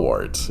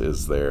stalwart,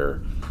 is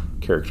their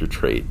character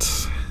trait.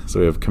 So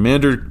we have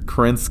Commander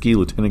Kerensky,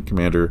 Lieutenant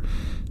Commander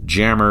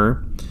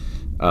Jammer,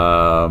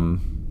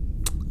 Lieutenant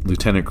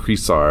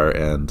Krisar,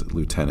 and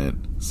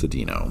Lieutenant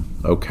Sedino.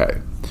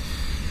 Okay.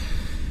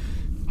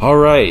 All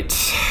right.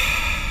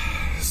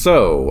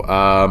 So,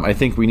 I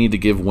think we need to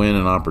give Wynn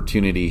an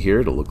opportunity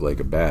here to look like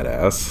a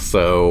badass.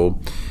 So,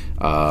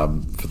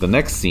 for the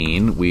next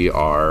scene, we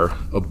are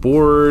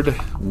aboard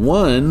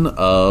one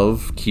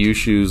of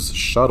Kyushu's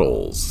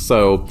shuttles.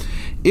 So,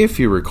 if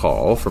you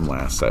recall from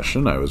last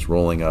session, I was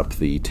rolling up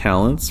the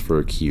talents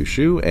for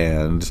Kyushu,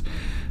 and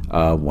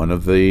one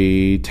of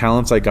the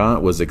talents I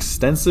got was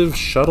extensive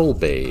shuttle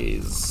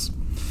bays.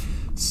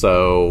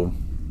 So,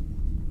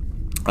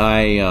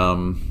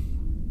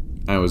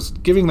 I was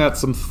giving that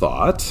some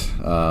thought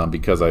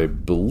because I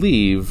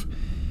believe,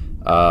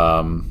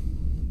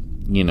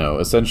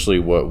 essentially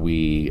what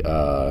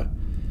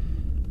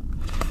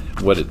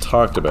it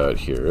talked about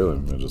here,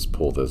 let me just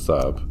pull this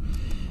up,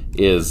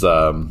 is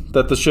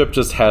that the ship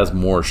just has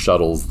more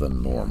shuttles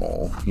than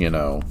normal,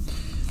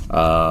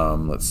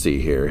 Let's see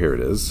here. Here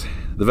it is.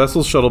 The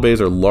vessel's shuttle bays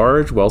are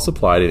large, well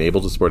supplied, and able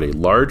to support a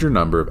larger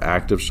number of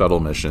active shuttle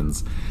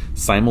missions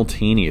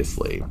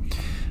simultaneously.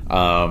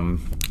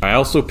 I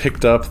also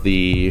picked up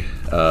the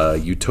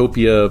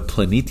Utopia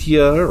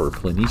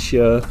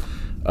Planitia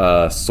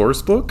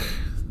source book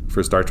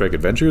for Star Trek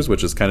Adventures,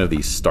 which is kind of the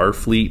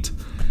Starfleet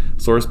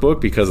source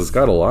book because it's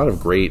got a lot of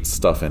great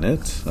stuff in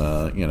it.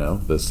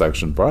 This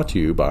section brought to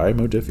you by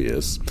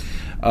Modifius,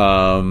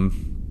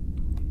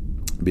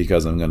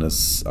 because I'm gonna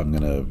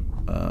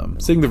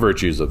sing the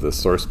virtues of this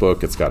source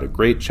book. It's got a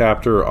great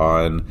chapter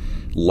on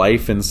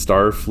life in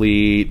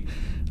Starfleet.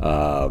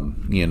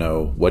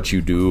 What you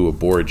do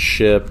aboard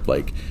ship,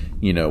 what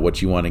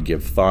you want to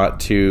give thought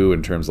to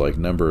in terms of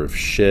number of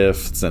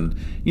shifts, and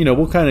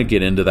we'll kind of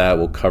get into that.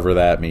 We'll cover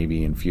that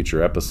maybe in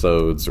future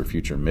episodes or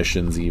future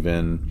missions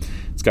even.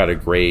 It's got a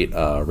great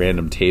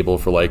random table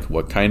for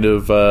what kind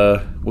of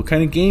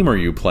game are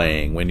you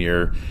playing when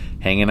you're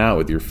hanging out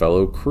with your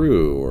fellow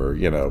crew, or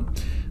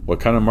what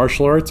kind of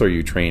martial arts are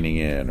you training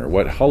in, or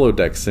what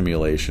holodeck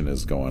simulation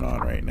is going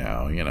on right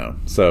now,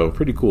 so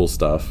pretty cool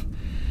stuff.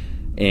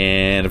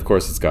 And, of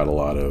course, it's got a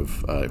lot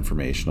of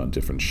information on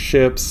different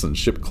ships and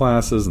ship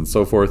classes and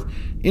so forth.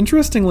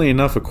 Interestingly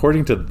enough,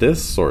 according to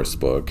this source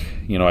book,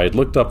 I had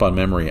looked up on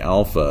Memory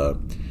Alpha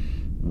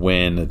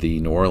when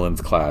the New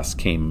Orleans class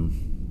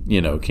came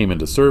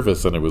into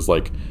service, and it was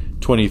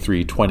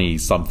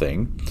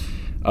 2320-something.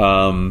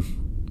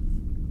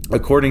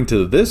 According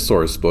to this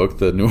source book,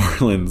 the New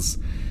Orleans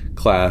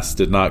class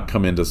did not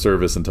come into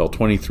service until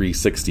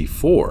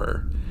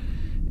 2364.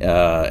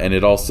 And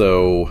it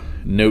also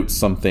note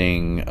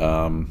something.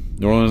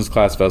 New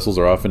Orleans-class vessels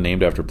are often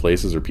named after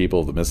places or people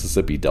of the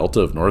Mississippi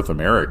Delta of North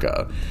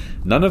America.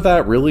 None of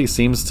that really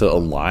seems to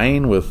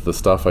align with the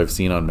stuff I've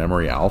seen on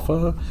Memory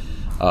Alpha.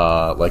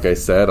 Like I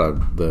said,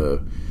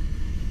 the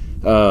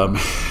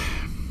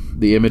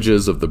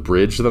images of the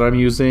bridge that I'm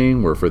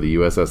using were for the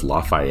USS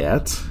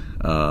Lafayette.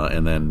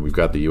 And then we've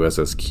got the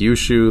USS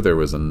Kyushu. There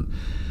was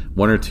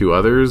one or two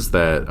others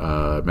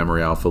that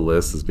Memory Alpha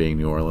lists as being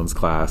New Orleans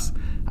class.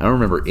 I don't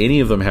remember any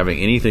of them having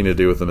anything to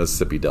do with the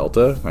Mississippi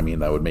Delta. I mean,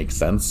 that would make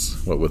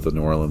sense with the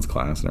New Orleans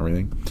class and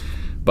everything.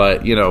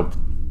 But,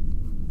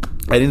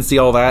 I didn't see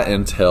all that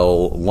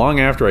until long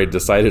after I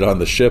decided on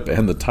the ship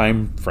and the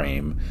time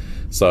frame.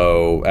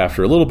 So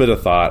after a little bit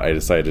of thought, I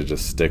decided to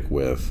just stick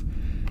with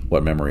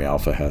what Memory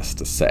Alpha has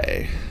to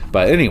say.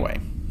 But anyway,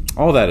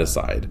 all that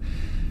aside,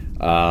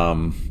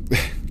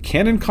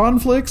 canon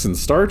conflicts in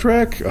Star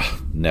Trek?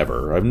 Ugh,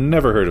 never. I've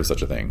never heard of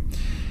such a thing.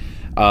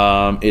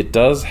 It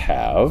does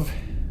have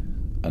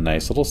a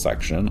nice little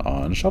section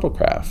on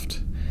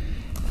shuttlecraft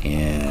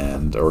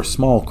or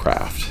small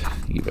craft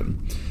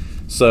even.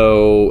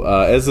 So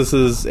as this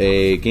is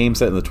a game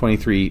set in the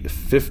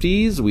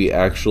 2350s, we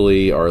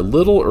actually are a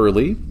little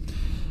early,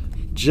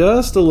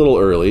 just a little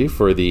early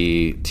for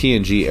the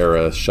TNG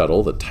era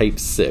shuttle, the Type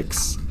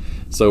 6.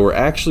 So we're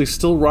actually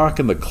still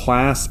rocking the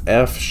Class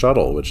F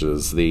shuttle, which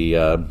is the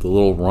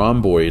little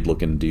rhomboid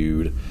looking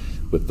dude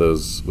with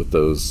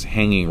those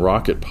hanging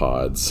rocket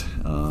pods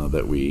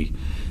that we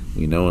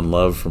know and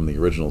love from the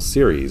original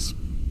series.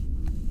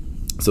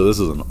 So this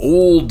is an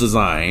old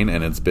design,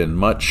 and it's been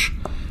much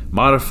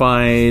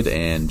modified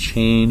and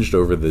changed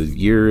over the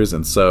years.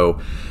 And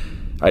so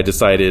I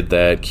decided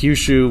that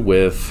Kyushu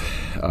with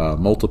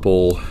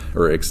multiple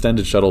or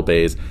extended shuttle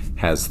bays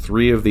has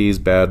 3 of these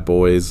bad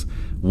boys.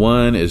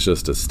 One is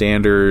just a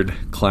standard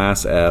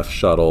Class F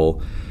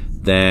shuttle.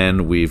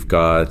 Then we've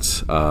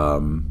got a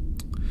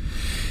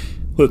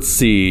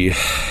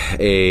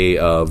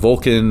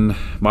Vulcan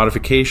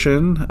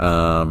modification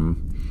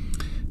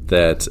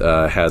that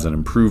has an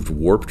improved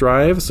warp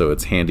drive, so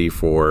it's handy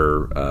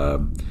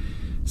for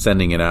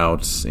sending it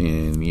out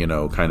in,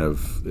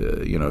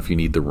 if you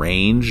need the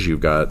range,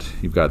 you've got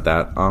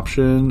that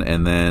option.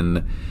 And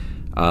then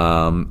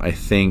I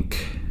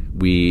think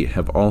we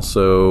have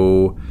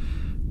also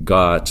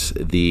got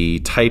the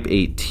Type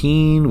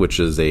 18,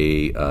 which is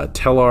a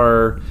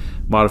Tellar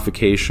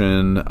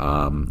modification,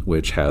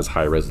 which has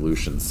high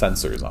resolution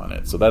sensors on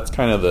it. So that's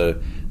kind of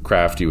the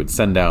craft you would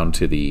send down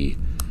to the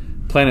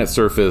planet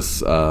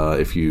surface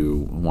if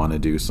you want to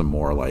do some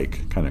more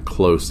like kind of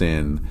close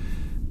in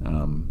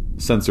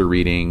sensor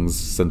readings,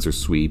 sensor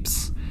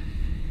sweeps.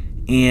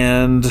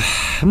 And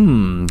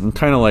I'm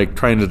kind of like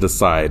trying to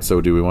decide. So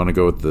do we want to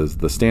go with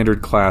the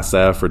standard Class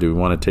F, or do we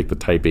want to take the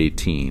Type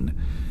 18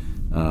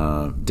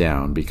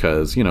 down?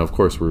 Because of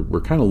course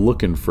we're kind of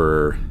looking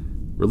for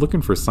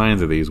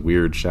signs of these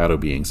weird shadow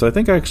beings. So I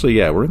think actually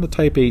we're in the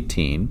Type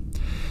 18.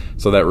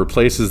 So that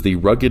replaces the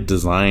rugged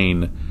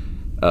design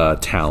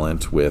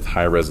talent with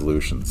high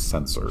resolution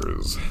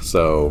sensors.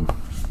 So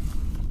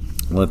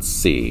let's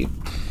see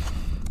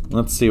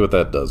what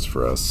that does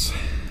for us.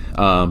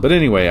 But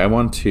anyway, I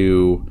want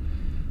to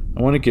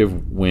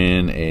give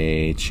Win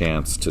a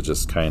chance to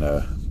just kind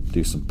of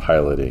do some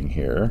piloting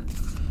here,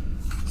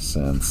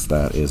 since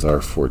that is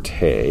our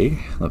forte.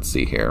 Let's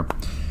see here.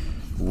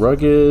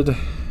 Rugged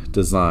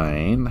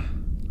design.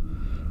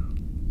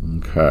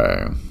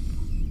 Okay.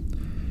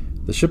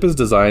 The ship is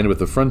designed with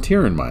the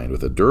frontier in mind,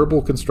 with a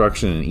durable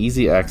construction and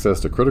easy access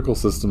to critical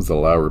systems that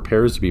allow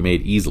repairs to be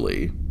made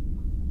easily.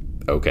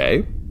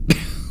 Okay.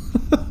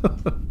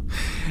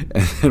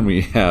 And then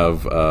we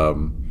have,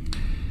 what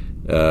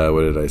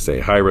did I say?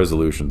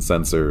 High-resolution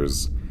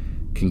sensors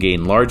can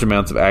gain large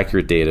amounts of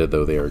accurate data,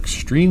 though they are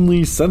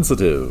extremely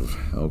sensitive.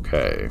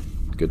 Okay,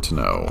 good to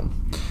know.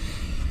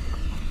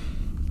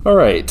 All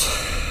right,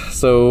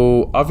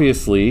 so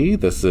obviously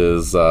this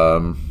is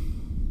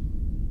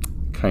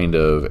kind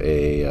of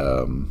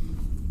a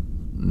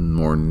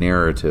more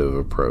narrative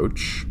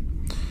approach.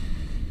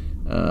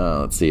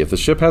 Let's see. If the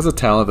ship has a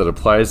talent that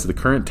applies to the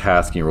current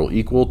task, you roll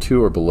equal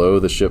to or below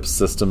the ship's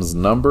system's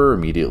number.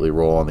 Immediately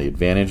roll on the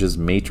advantages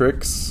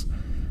matrix.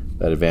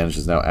 That advantage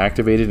is now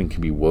activated and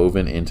can be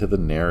woven into the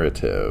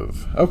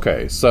narrative.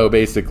 Okay, so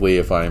basically,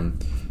 if I'm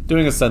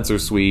doing a sensor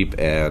sweep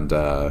and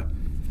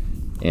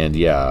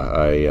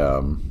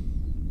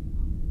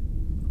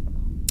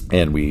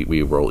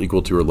we roll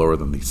equal to or lower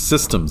than the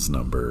system's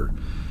number.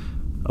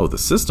 Oh, the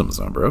system's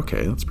number.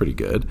 Okay, that's pretty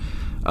good.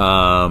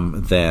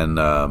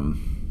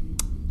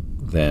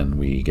 Then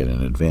we get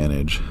an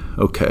advantage.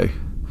 Okay.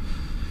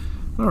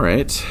 All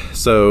right.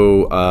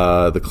 So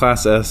the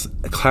Class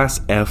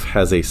F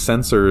has a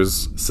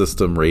sensors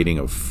system rating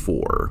of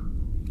 4.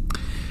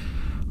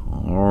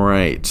 All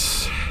right.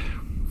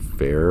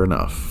 Fair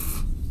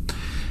enough.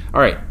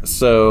 All right.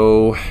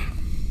 So,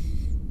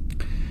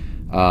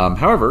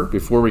 however,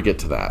 before we get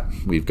to that,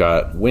 we've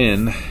got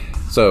Win.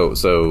 So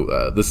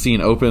the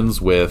scene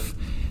opens with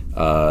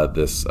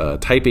this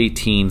Type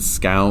 18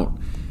 scout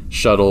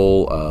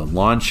shuttle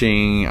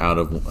launching out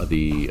of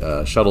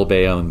the shuttle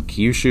bay on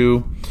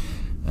Kyushu.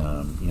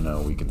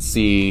 We can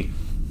see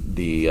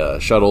the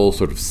shuttle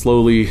sort of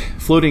slowly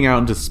floating out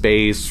into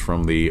space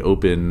from the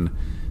open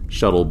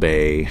shuttle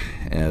bay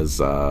as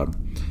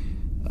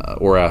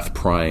Orath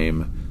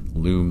Prime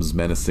looms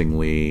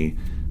menacingly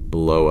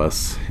below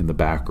us in the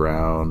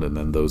background, and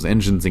then those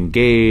engines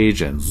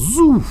engage, and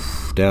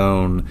zoof,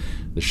 down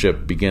the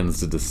ship begins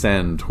to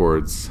descend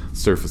towards the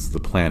surface of the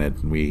planet,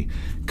 and we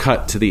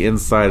cut to the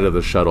inside of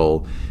the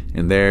shuttle,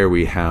 and there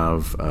we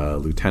have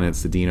Lieutenant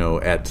Cedino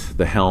at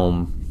the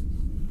helm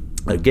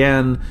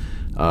again,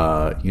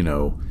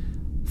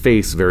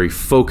 face very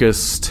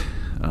focused,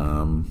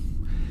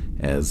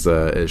 as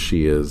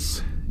she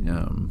is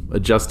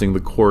adjusting the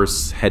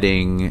course,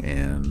 heading,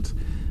 and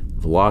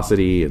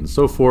velocity, and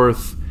so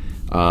forth.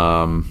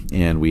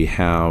 And we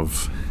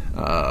have,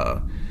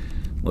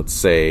 let's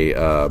say,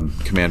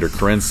 Commander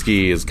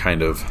Kerensky is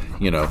kind of,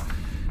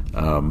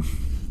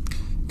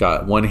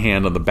 got one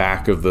hand on the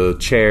back of the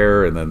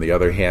chair, and then the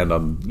other hand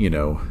on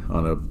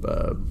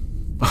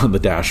the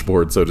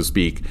dashboard, so to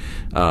speak,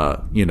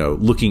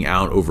 looking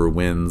out over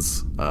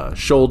Wynn's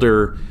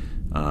shoulder,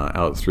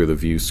 out through the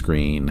view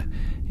screen,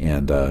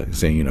 and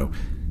saying,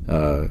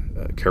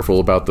 careful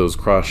about those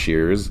cross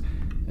shears,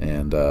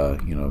 and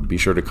be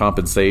sure to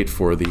compensate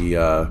for the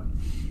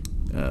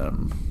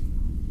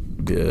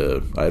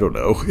I don't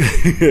know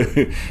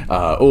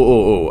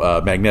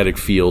magnetic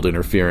field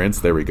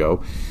interference. There we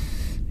go.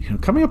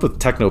 Coming up with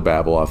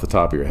technobabble off the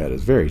top of your head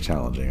is very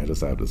challenging, I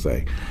just have to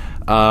say.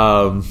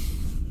 And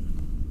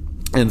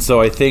so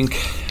I think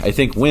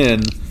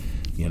Wynn,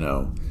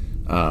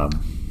 aye,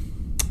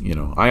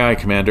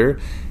 Commander,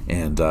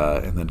 and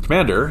then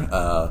Commander,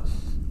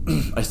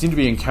 I seem to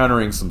be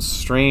encountering some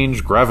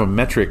strange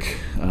gravimetric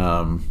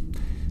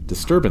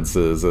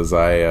disturbances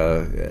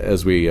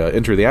as we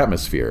enter the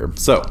atmosphere.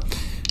 So,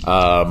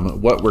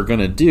 what we're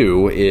going to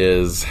do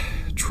is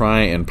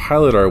try and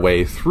pilot our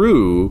way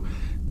through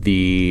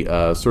the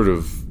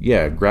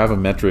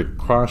gravimetric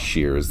cross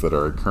shears that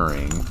are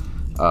occurring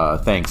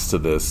thanks to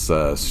this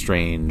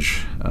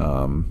strange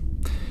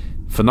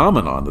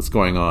phenomenon that's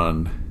going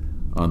on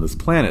this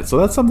planet. So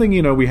that's something,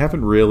 we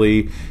haven't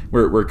really...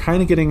 We're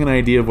kind of getting an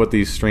idea of what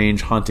these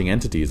strange haunting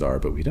entities are,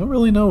 but we don't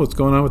really know what's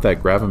going on with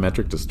that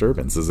gravimetric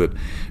disturbance. Is it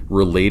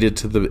related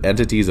to the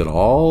entities at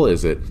all?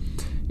 Is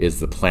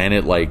the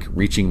planet,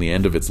 reaching the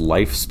end of its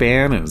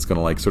lifespan and it's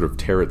going to, sort of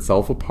tear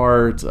itself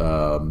apart?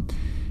 Does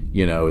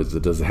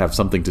it have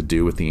something to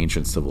do with the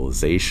ancient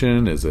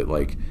civilization? Is it,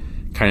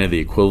 kind of the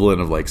equivalent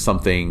of,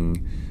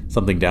 something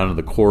down in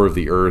the core of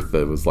the Earth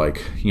that was,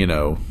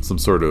 some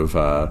sort of...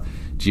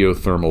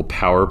 geothermal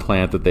power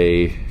plant that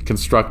they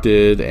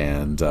constructed,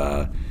 and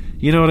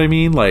you know what I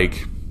mean? I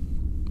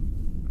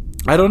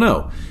don't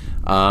know.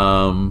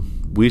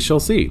 We shall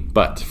see.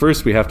 But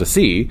first we have to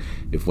see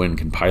if Wynn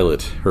can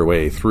pilot her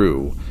way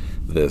through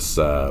this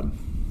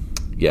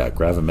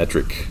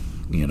gravimetric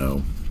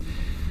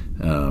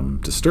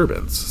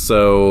disturbance.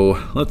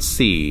 So let's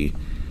see.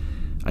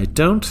 I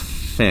don't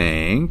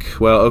think...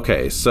 Well,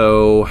 okay,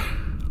 so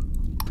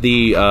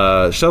the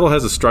shuttle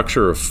has a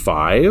structure of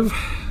 5.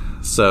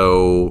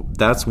 So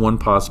that's one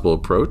possible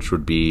approach,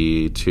 would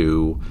be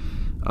to,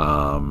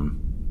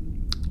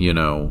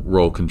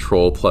 roll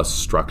control plus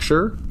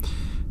structure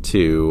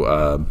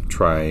to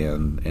try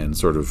and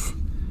sort of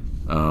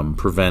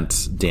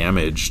prevent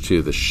damage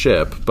to the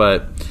ship.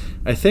 But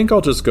I think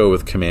I'll just go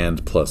with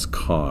command plus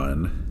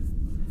control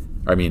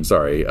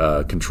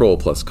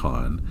plus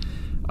con,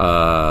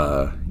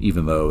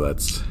 even though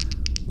that's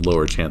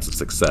lower chance of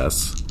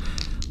success.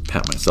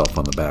 Pat myself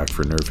on the back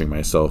for nerfing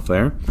myself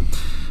there.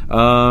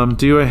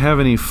 Do I have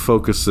any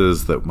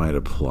focuses that might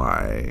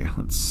apply?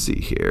 Let's see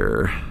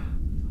here.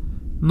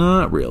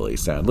 Not really,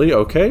 sadly.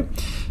 Okay.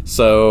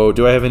 So,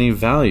 do I have any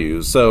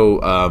values? So,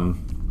 I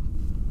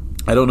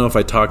don't know if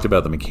I talked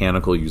about the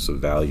mechanical use of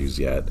values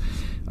yet.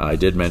 I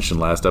did mention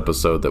last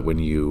episode that when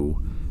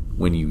you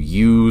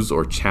use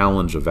or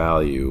challenge a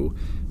value,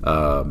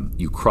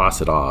 you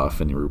cross it off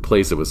and you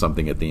replace it with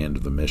something at the end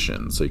of the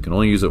mission. So you can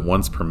only use it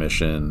once per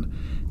mission,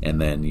 and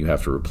then you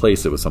have to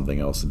replace it with something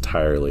else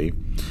entirely.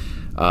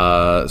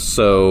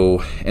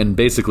 And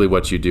basically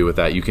what you do with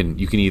that, you can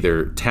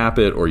either tap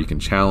it or you can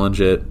challenge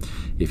it.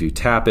 If you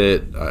tap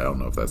it, I don't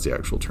know if that's the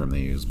actual term they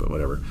use, but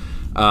whatever.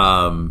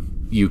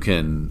 You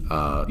can,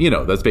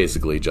 that's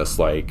basically just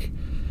like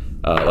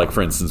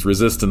for instance,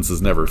 resistance is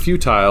never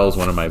futile is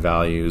one of my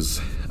values.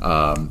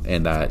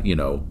 And that,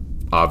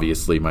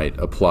 obviously might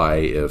apply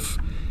if,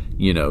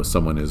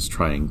 someone is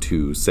trying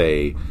to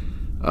say,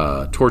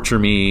 torture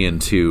me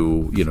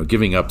into,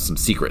 giving up some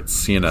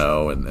secrets,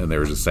 and they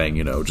were just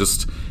saying,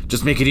 just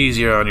make it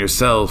easier on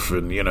yourself,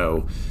 and,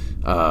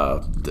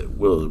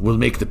 we'll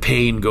make the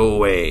pain go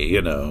away,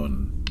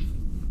 and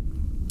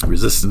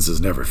resistance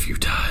is never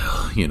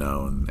futile,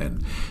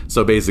 and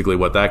so basically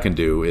what that can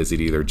do is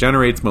it either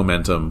generates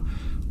momentum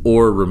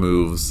or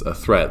removes a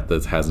threat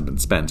that hasn't been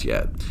spent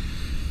yet.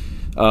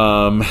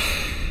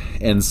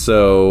 And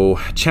so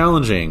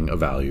challenging a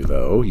value,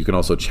 though, you can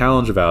also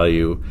challenge a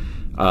value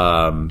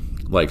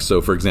Like,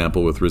 so for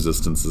example, with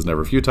resistance is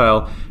never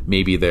futile,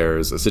 maybe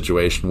there's a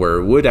situation where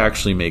it would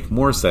actually make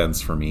more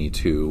sense for me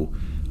to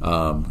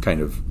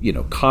kind of,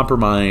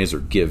 compromise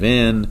or give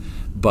in,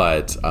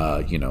 but,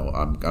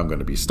 I'm going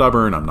to be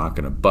stubborn. I'm not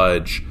going to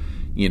budge,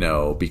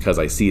 because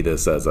I see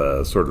this as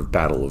a sort of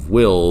battle of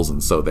wills,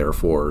 and so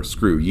therefore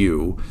screw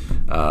you,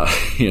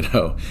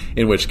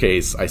 in which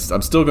case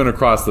I'm still going to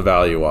cross the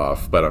value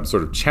off, but I'm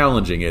sort of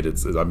challenging it.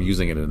 I'm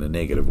using it in a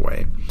negative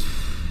way.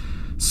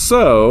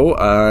 So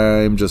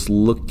I'm just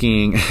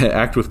looking,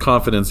 act with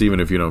confidence even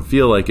if you don't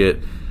feel like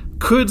it,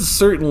 could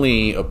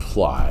certainly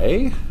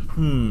apply.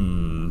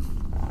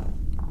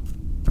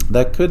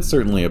 That could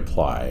certainly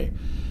apply.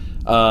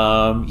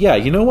 Yeah,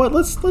 you know what?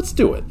 Let's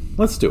do it.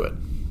 Let's do it.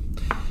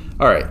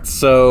 All right.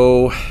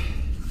 So,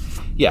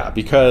 yeah,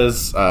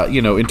 because,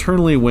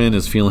 internally Wynn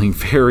is feeling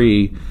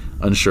very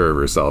unsure of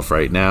herself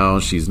right now.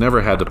 She's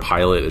never had to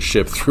pilot a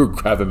ship through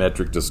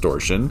gravimetric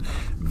distortion.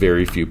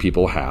 Very few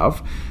people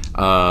have.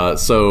 And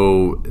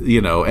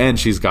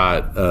she's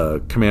got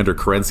Commander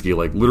Kerensky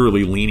like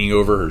literally leaning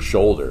over her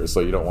shoulder, so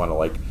you don't want to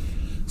like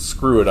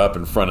screw it up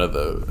in front of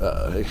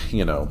the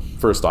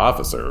first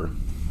officer,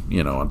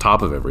 on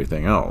top of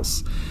everything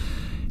else.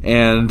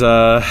 And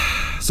Lieutenant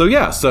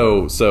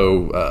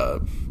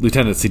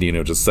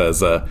Cedino just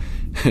says,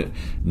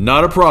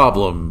 not a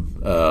problem,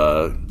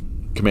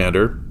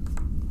 Commander.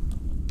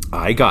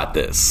 I got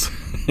this.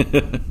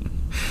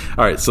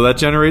 All right, so that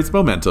generates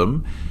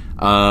momentum.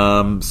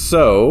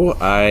 So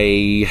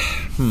I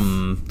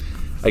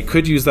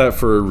could use that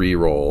for a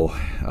reroll,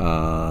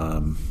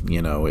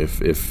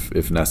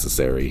 if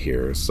necessary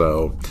here.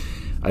 So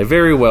I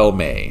very well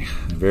may.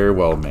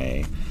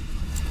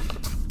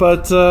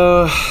 But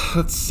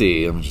let's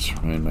see. Let me just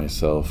remind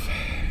myself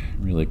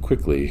really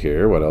quickly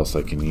here what else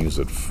I can use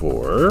it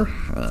for.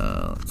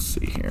 Let's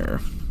see here.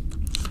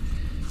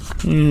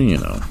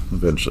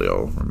 Eventually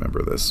I'll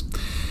remember this.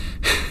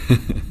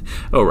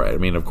 Oh, right. I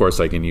mean, of course,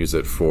 I can use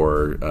it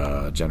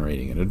for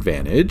generating an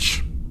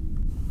advantage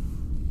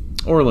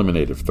or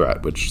eliminative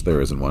threat, which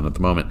there isn't one at the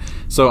moment.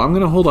 So I'm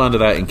going to hold on to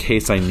that in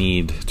case I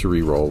need to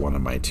re-roll one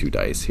of my 2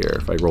 dice here.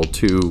 If I roll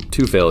two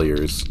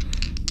failures,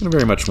 I'm going to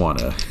very much want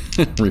to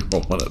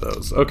re-roll one of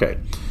those. Okay,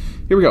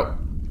 here we go.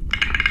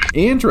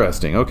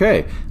 Interesting.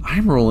 Okay,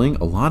 I'm rolling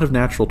a lot of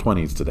natural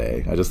 20s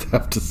today, I just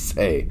have to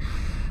say.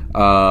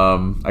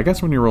 I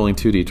guess when you're rolling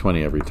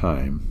 2d20 every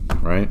time,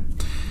 right?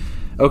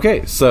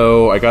 Okay,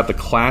 so I got the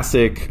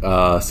classic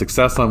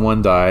success on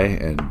one die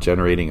and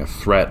generating a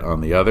threat on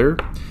the other.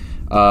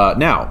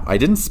 Now, I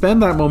didn't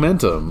spend that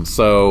momentum,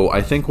 so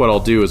I think what I'll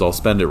do is I'll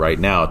spend it right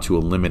now to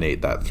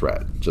eliminate that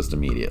threat. Just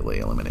immediately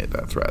eliminate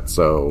that threat.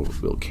 So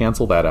we'll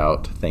cancel that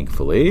out,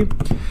 thankfully.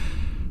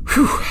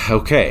 Whew,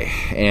 okay,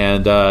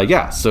 and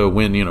so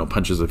Wynn,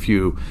 punches a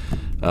few,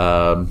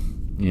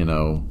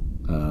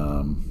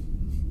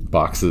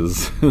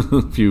 boxes,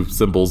 a few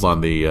symbols on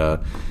the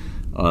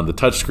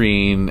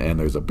touchscreen, and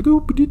there's a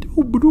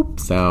ba-doop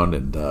sound,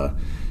 and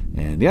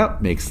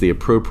makes the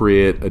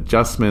appropriate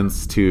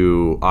adjustments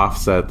to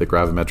offset the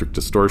gravimetric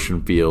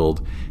distortion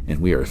field,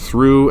 and we are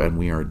through and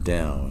we are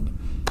down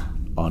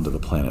onto the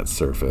planet's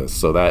surface.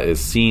 So that is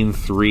scene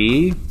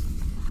 3,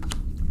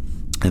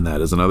 and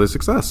that is another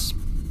success.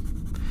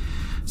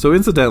 So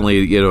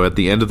incidentally, at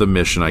the end of the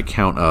mission, I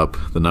count up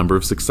the number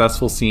of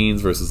successful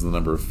scenes versus the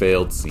number of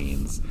failed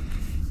scenes.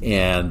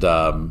 And,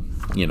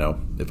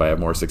 if I have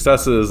more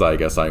successes, I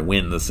guess I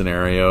win the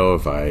scenario.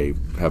 If I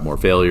have more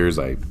failures,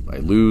 I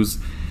lose.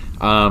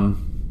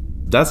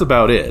 That's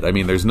about it. I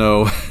mean, there's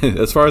no,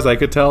 as far as I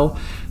could tell,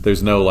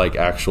 there's no,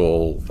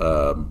 actual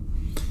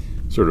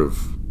sort of,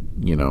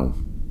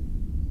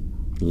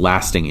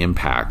 lasting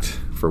impact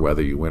for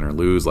whether you win or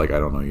lose. I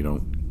don't know, you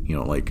don't,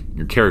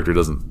 your character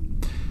doesn't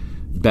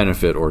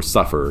benefit or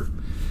suffer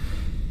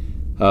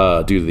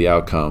due to the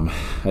outcome.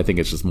 I think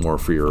it's just more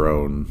for your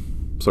own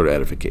sort of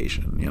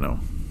edification,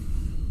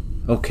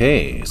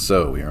 Okay,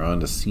 so we are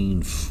on to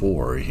scene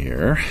 4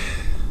 here.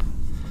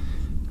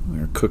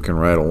 We're cooking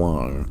right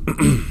along.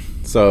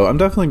 So I'm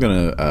definitely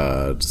going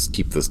to just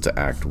keep this to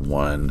Act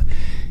 1,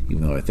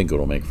 even though I think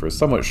it'll make for a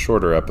somewhat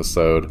shorter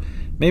episode.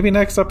 Maybe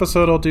next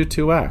episode I'll do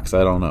 2 acts,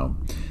 I don't know.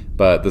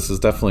 But this has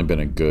definitely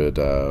been a good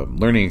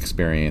learning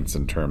experience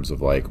in terms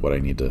of what I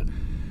need to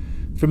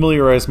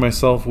familiarize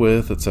myself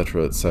with,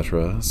 etc.,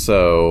 etc.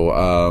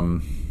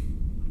 So,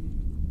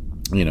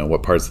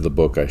 what parts of the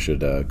book I should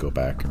go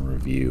back and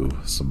review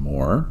some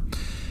more.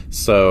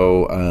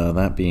 So,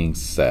 that being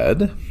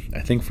said,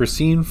 I think for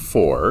scene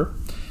 4,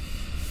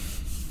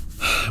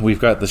 we've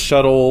got the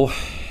shuttle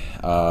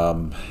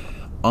on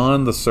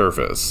the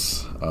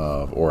surface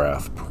of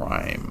Orath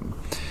Prime.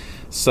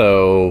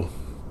 So,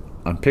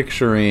 I'm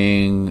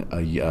picturing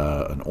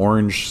an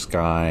orange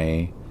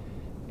sky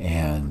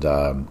and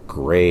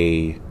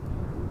gray,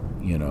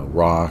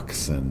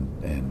 rocks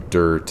and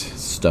dirt,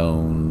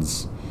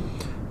 stones.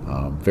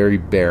 Very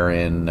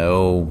barren,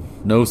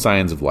 no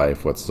signs of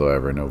life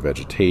whatsoever, no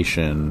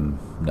vegetation,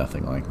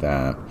 nothing like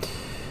that.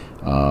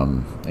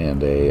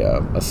 and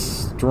a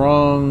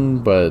strong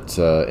but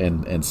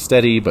and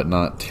steady but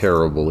not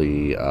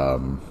terribly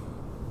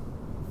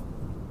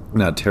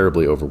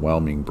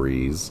overwhelming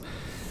breeze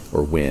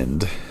or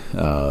wind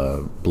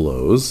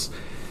blows,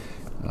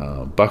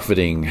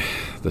 buffeting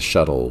the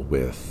shuttle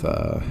with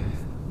a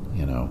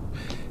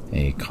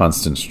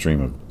constant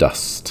stream of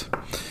dust.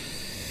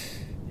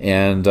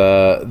 And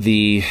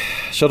the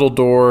shuttle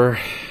door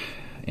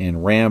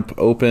and ramp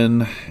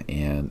open,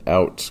 and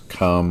out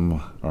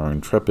come our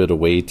intrepid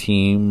away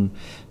team.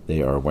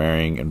 They are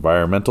wearing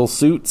environmental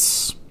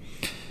suits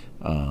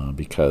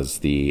because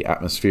the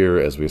atmosphere,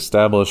 as we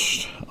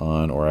established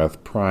on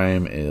Orath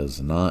Prime, is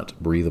not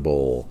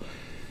breathable.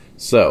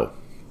 So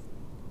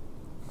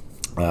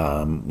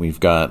we've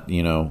got,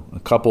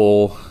 a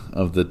couple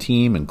of the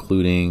team,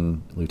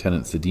 including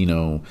Lieutenant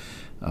Cedino,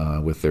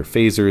 with their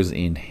phasers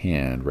in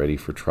hand, ready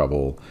for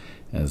trouble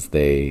as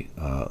they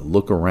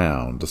look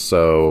around.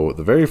 So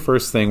the very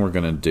first thing we're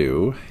going to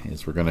do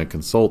is we're going to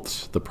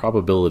consult the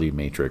probability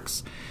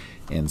matrix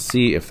and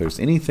see if there's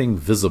anything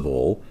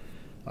visible,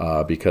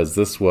 because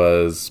this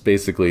was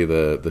basically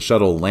the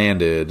shuttle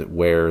landed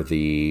where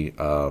the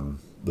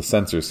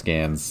sensor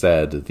scan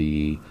said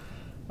the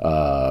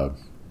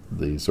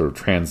sort of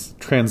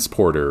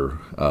transporter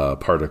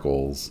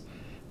particles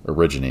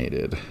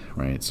originated,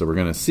 right? So we're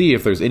going to see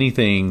if there's any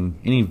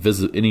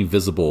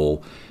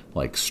visible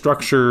like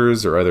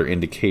structures or other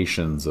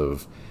indications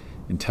of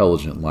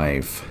intelligent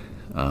life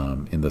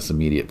in this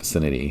immediate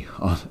vicinity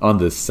on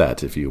this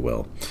set, if you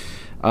will.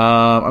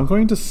 I'm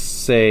going to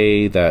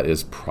say that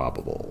is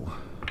probable.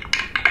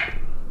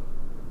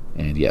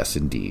 And yes,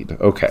 indeed.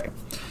 Okay.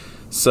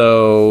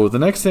 So the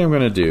next thing I'm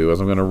going to do is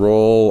I'm going to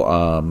roll.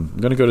 I'm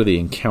going to go to the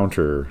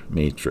encounter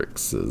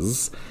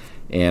matrices,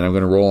 and I'm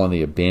going to roll on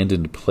the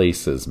abandoned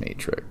places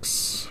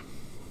matrix.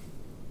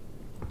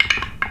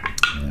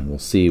 And we'll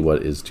see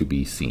what is to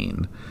be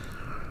seen.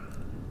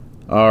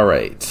 All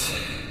right.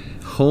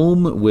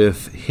 Home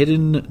with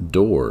hidden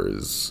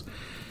doors.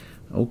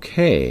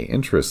 Okay,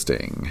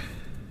 interesting.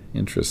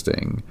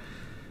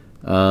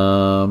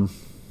 I have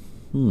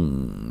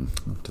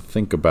to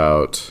think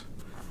about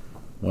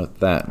what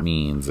that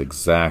means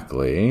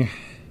exactly.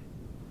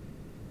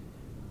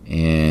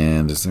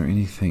 And is there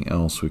anything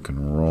else we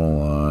can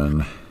roll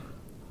on?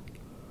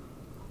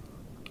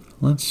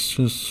 Let's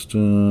just,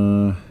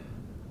 nothing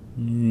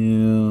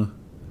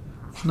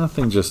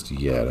just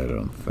yet, I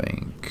don't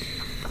think.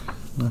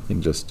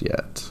 Nothing just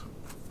yet.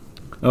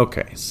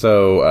 Okay,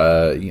 so,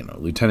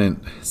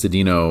 Lieutenant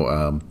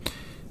Cedino,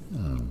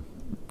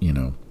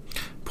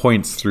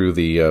 points through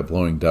the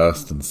blowing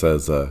dust and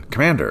says,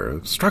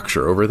 Commander,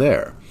 structure over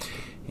there.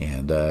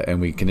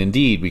 And we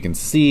can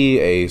see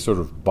a sort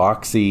of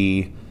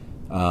boxy,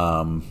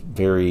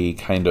 very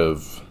kind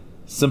of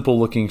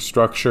simple-looking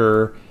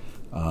structure,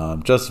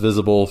 just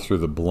visible through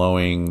the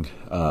blowing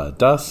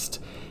dust.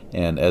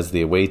 And as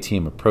the away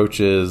team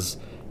approaches,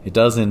 it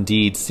does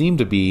indeed seem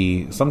to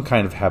be some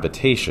kind of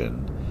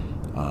habitation,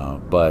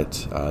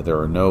 but there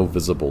are no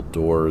visible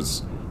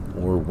doors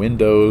or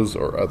windows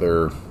or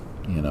other,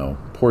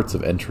 ports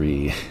of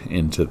entry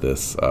into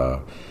this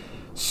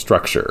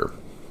structure.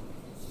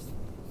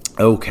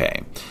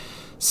 Okay,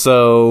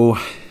 so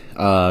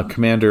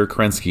Commander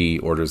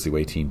Kerensky orders the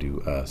away team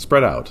to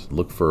spread out,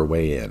 look for a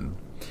way in.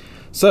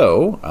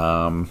 So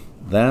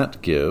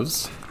that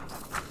gives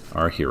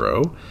our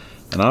hero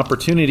an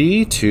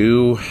opportunity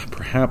to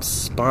perhaps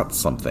spot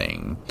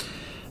something.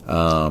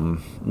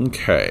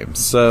 Okay,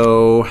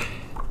 so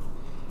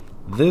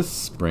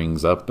this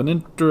brings up an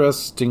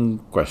interesting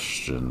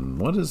question.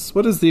 What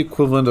is the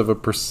equivalent of a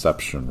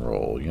perception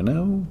roll,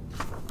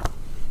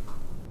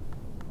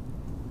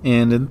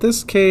 And in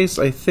this case,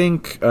 I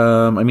think,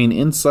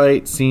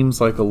 insight seems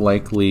like a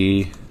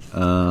likely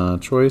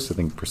choice. I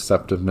think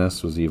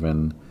perceptiveness was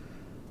even...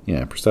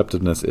 Yeah,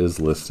 perceptiveness is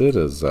listed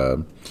as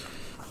one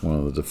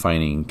of the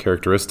defining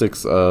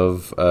characteristics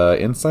of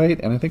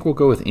insight. And I think we'll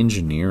go with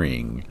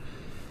engineering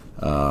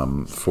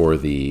for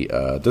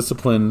the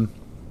discipline,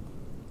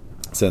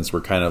 since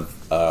we're kind of,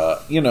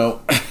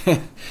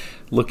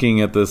 looking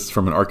at this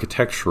from an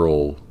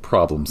architectural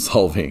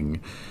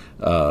problem-solving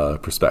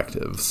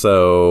perspective.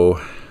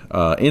 So,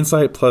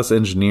 insight plus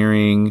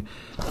engineering,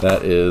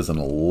 that is an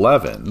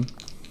 11.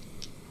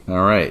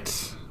 All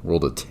right,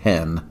 rolled a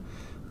 10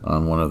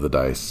 on one of the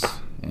dice,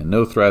 and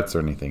no threats or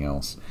anything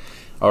else.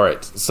 All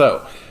right,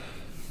 so,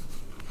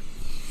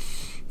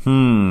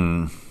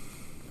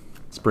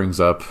 this brings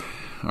up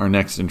our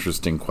next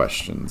interesting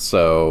question.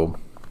 So,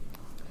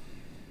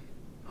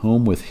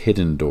 home with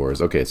hidden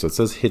doors. Okay, so it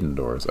says hidden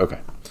doors. Okay,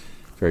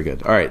 very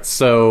good. All right,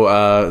 so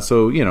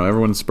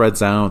everyone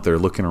spreads out. They're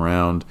looking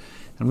around.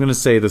 I'm going to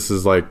say this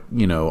is like,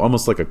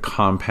 almost like a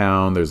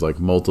compound. There's like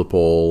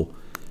multiple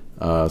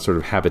sort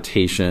of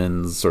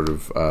habitations sort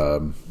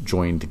of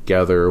joined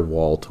together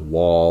wall to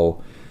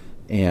wall.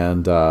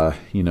 And,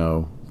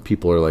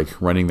 people are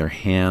like running their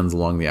hands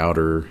along the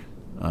outer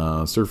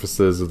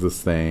surfaces of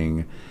this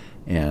thing.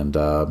 And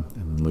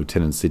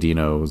Lieutenant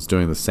Cedino was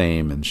doing the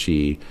same, and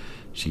she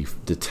She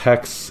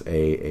detects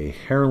a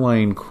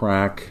hairline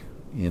crack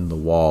in the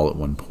wall at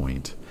one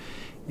point,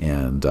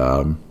 and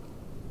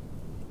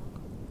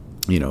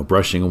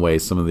brushing away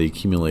some of the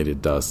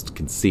accumulated dust,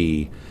 can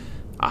see,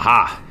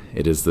 aha,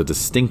 it is the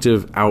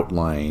distinctive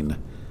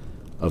outline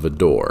of a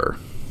door.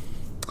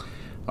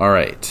 All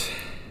right,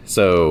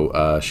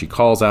 so she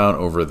calls out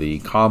over the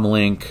comm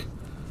link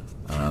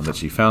that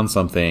she found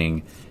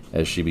something,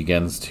 as she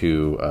begins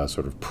to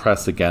sort of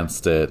press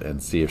against it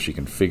and see if she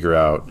can figure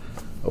out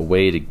a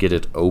way to get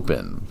it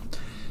open.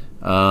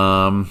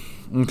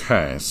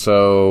 Okay,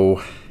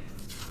 so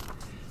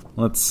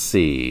let's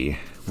see.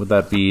 Would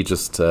that be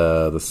just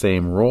the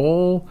same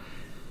roll?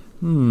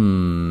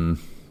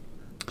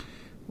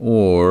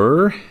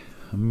 Or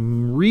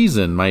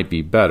reason might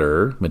be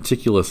better.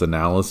 Meticulous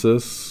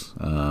analysis,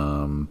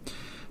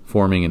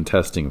 forming and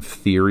testing of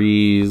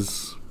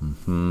theories.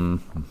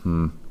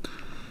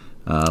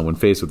 When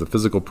faced with a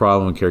physical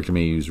problem, a character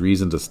may use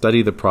reason to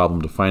study the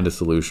problem, to find a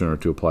solution, or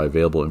to apply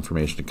available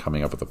information to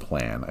coming up with a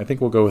plan. I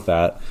think we'll go with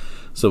that.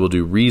 So we'll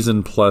do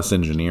reason plus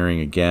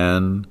engineering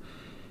again,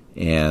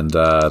 and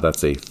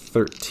that's a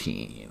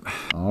 13.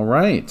 All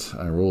right,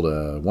 I rolled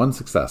a 1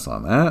 success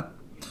on that.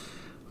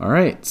 All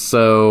right,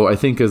 so I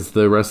think as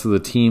the rest of the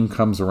team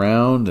comes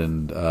around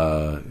and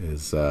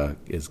is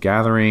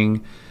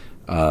gathering,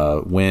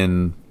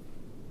 when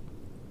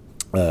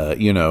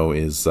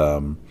is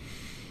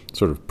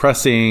sort of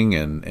pressing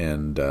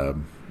and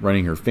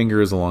running her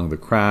fingers along the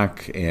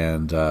crack,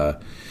 and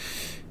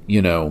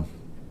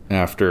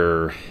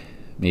after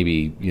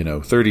maybe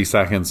 30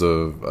 seconds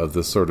of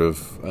this sort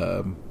of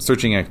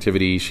searching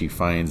activity, she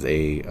finds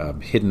a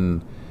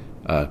hidden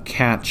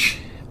catch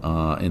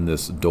in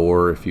this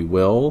door, if you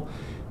will,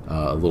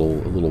 a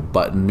little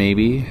button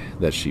maybe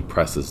that she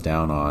presses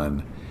down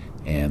on,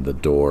 and the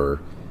door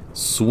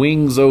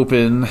swings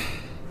open,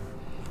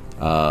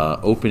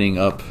 opening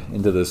up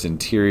into this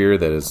interior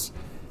that has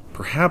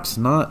perhaps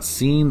not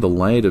seen the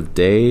light of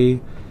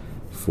day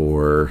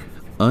for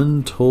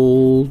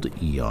untold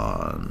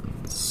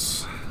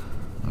eons.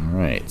 All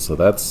right, so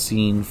that's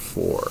scene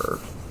 4.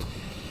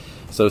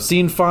 So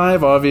scene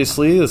 5,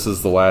 obviously, this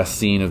is the last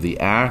scene of the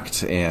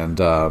act, and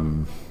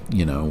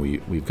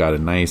we've got a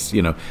nice,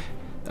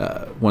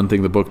 one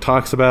thing the book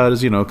talks about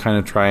is kind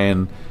of try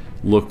and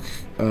look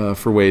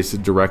for ways to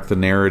direct the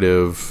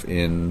narrative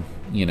in,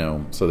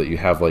 so that you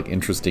have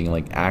interesting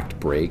act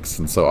breaks.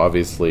 And so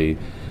obviously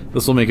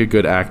this will make a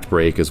good act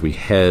break as we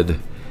head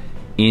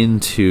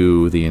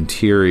into the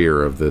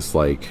interior of this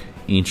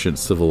ancient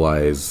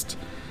civilized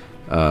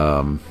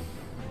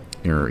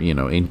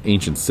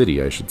ancient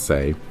city, I should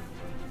say,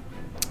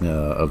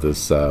 of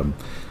this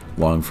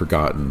long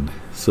forgotten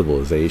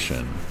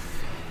civilization.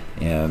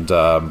 And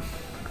who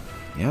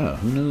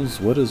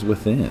knows what is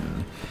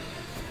within.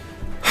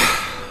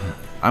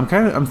 I'm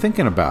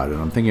thinking about it.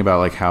 I'm thinking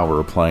about how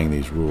we're applying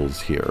these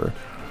rules here.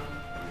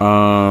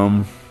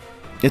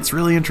 It's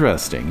really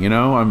interesting,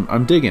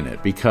 I'm digging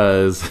it,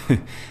 because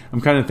I'm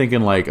kind of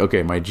thinking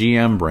okay, my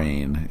GM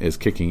brain is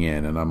kicking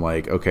in, and I'm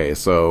okay,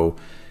 so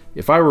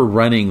if I were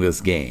running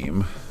this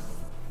game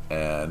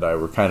and I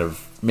were kind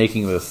of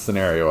making this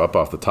scenario up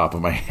off the top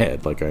of my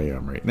head like I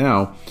am right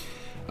now,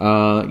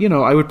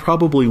 I would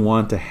probably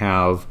want to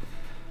have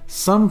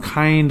some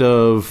kind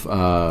of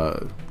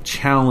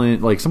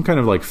challenge, some kind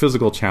of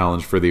physical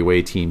challenge for the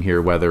away team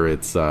here, whether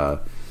it's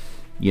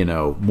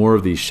more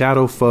of these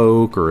shadow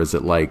folk, or is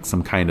it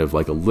some kind of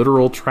a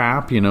literal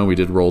trap. We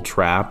did roll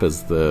trap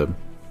as the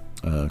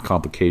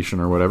complication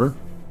or whatever.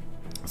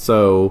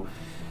 So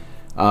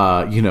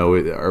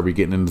are we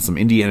getting into some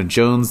Indiana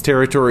Jones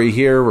territory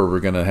here, where we're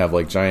gonna have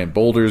giant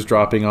boulders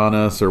dropping on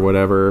us or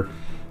whatever,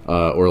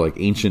 or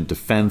ancient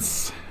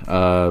defense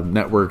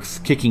networks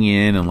kicking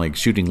in and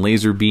shooting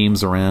laser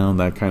beams around,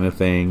 that kind of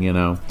thing,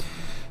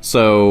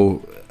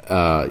 So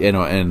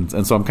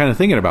and so I'm kind of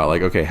thinking about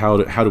okay, how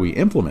do we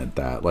implement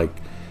that?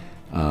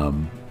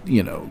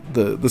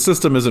 The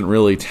system isn't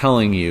really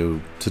telling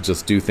you to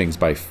just do things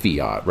by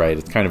fiat, right?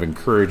 It's kind of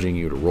encouraging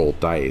you to roll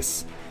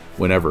dice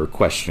whenever a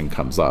question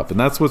comes up, and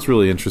that's what's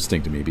really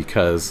interesting to me,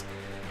 because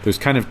there's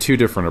kind of two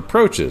different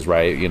approaches,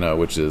 right?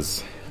 Which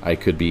is, I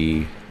could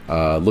be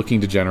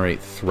looking to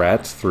generate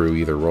threat through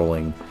either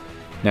rolling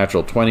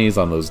natural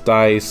 20s on those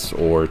dice,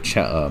 or what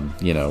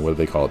do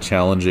they call it,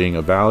 challenging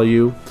a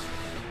value,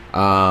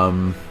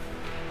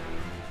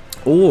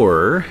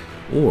 or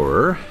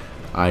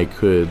I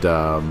could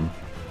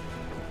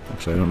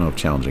actually, I don't know if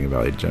challenging a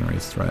value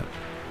generates threat.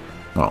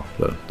 Well,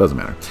 it doesn't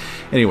matter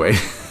anyway.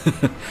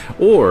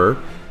 Or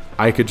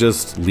I could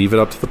just leave it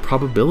up to the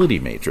probability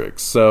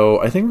matrix. So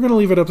I think we're going to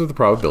leave it up to the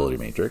probability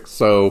matrix.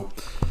 So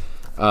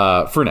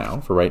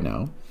for right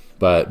now,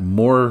 but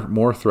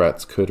more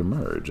threats could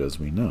emerge, as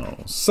we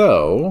know.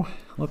 So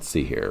let's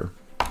see here.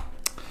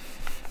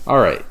 All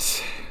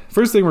right.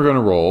 First thing we're going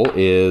to roll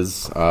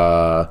is,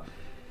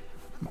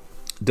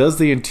 does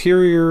the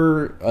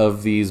interior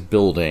of these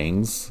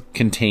buildings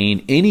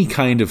contain any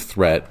kind of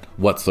threat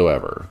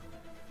whatsoever?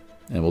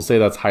 And we'll say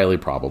that's highly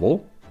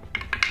probable.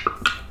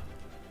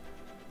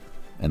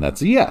 And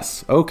that's a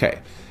yes. Okay.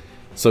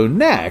 So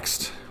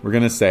next, we're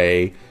going to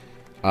say,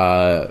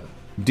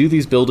 do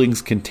these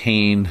buildings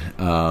contain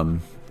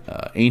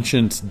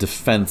ancient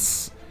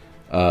defense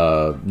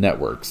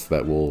networks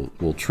that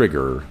will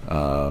trigger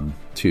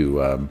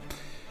to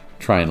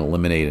try and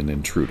eliminate an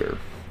intruder?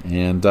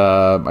 And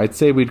I'd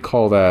say we'd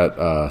call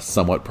that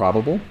somewhat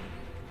probable.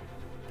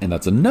 And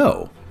that's a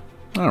no.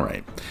 All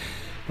right.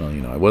 Well,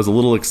 I was a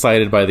little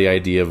excited by the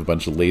idea of a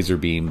bunch of laser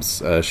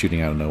beams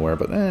shooting out of nowhere,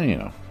 but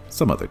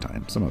some other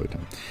time.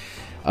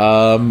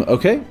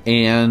 Okay,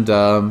 and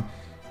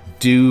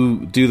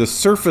do the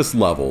surface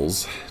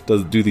levels,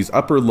 do these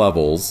upper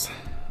levels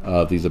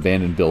of these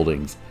abandoned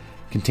buildings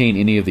contain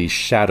any of these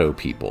shadow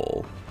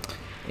people?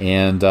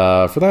 And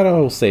for that, I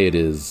will say it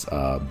is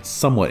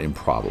somewhat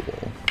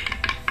improbable.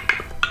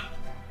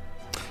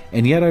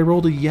 And yet I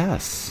rolled a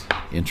yes.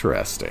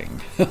 Interesting.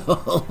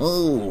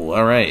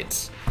 All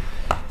right.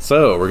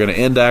 So we're going to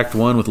end Act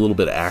 1 with a little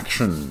bit of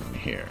action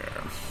here.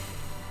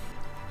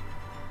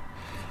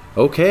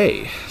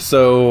 Okay,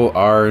 so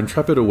our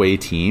intrepid away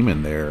team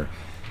and their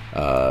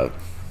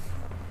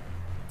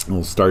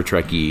little Star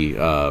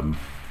Trek-y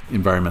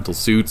environmental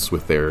suits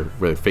with their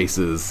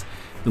faces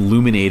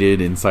illuminated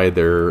inside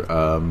their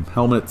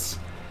helmets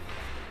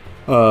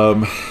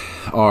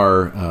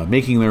are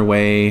making their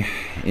way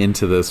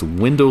into this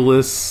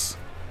windowless,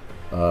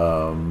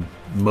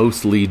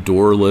 mostly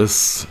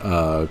doorless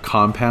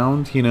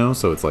compound,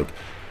 so it's like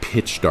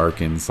pitch dark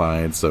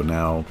inside. So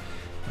now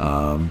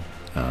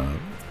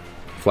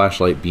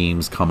flashlight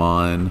beams come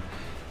on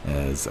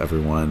as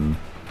everyone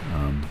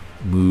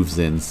moves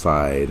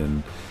inside,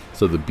 and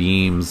so the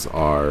beams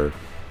are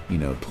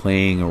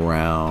playing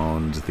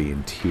around the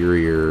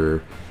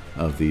interior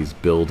of these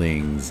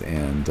buildings,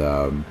 and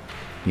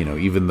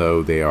even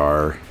though they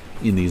are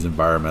in these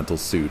environmental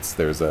suits,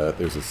 there's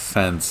a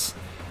sense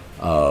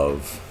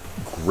of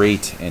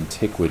great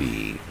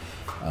antiquity,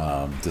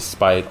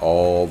 despite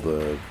all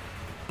the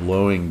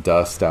blowing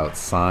dust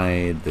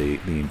outside. The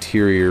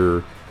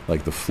interior,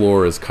 like the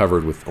floor, is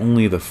covered with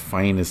only the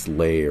finest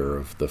layer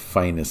of the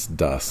finest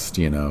dust,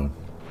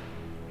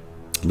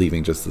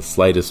 leaving just the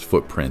slightest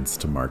footprints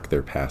to mark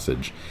their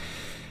passage.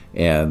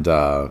 And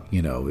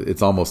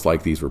it's almost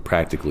like these were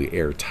practically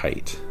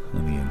airtight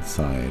on the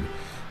inside,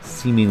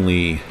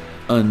 seemingly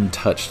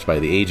untouched by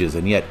the ages,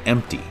 and yet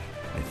empty,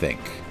 I think.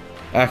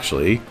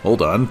 Actually,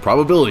 hold on,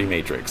 probability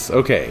matrix.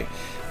 Okay.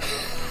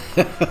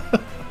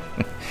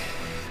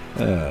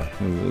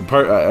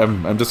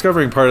 I'm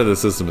discovering part of the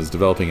system is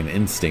developing an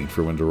instinct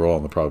for when to roll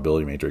on the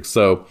probability matrix.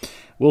 So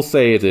we'll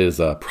say it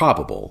is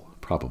probable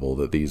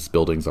that these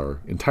buildings are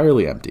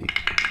entirely empty.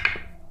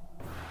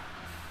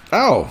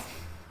 Oh!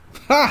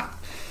 Ha!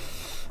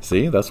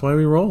 See, that's why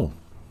we roll.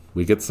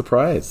 We get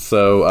surprised.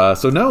 So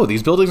no,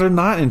 these buildings are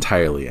not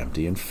entirely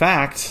empty. In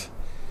fact,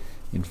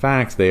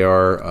 they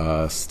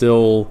are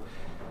still.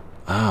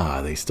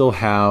 They still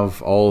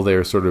have all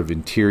their sort of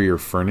interior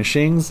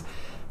furnishings.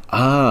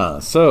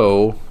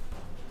 So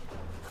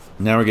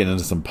now we're getting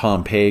into some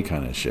Pompeii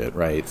kind of shit,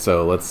 right?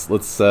 So let's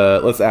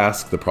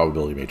ask the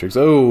probability matrix.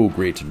 Oh,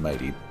 great and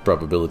mighty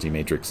probability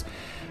matrix.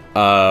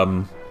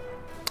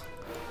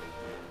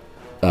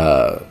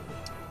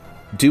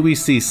 Do we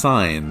see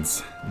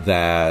signs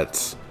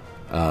that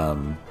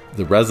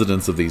the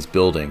residents of these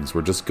buildings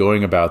were just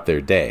going about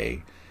their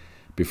day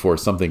before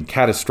something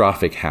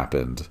catastrophic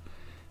happened?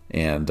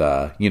 And,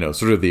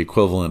 sort of the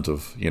equivalent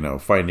of,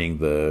 finding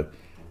the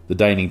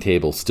dining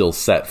table still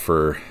set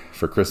for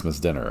Christmas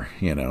dinner,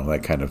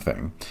 that kind of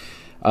thing.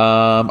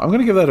 I'm going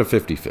to give that a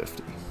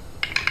 50-50.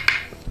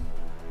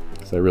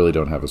 Because I really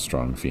don't have a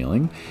strong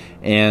feeling.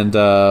 And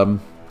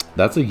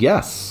that's a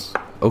yes.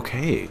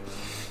 Okay.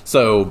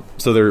 So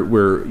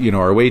we're,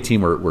 our away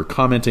team, we're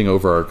commenting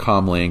over our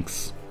comm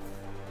links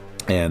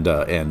and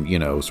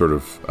sort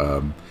of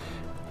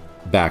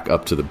back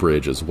up to the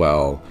bridge as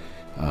well.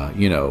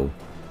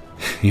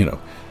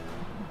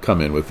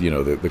 Come in with,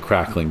 the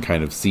crackling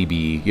kind of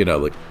CB,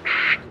 like,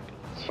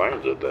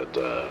 find it that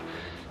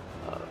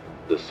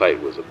the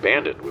site was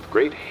abandoned with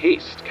great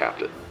haste,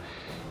 Captain.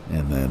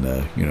 And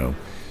then,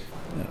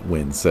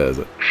 Wynn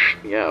says,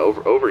 yeah,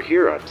 over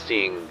here I'm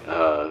seeing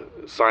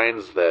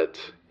signs that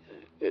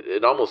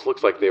it almost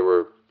looks like they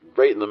were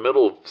right in the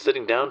middle of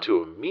sitting down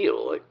to a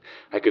meal.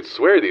 I could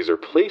swear these are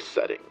place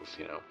settings,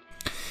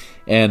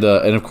 And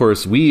of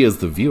course, we as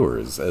the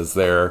viewers, as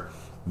they're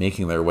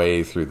making their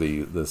way through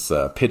this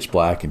pitch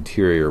black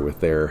interior with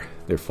their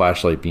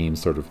flashlight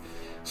beams sort of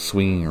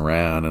swinging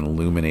around and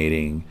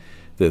illuminating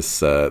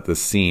this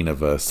scene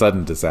of a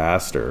sudden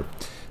disaster,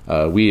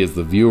 we as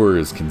the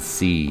viewers can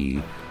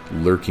see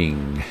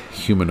lurking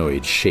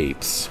humanoid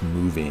shapes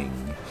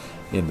moving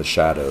in the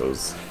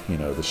shadows.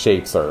 The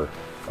shapes are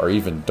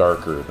even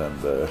darker than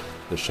the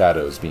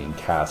shadows being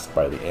cast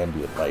by the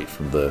ambient light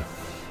from the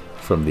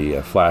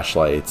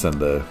flashlights and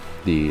the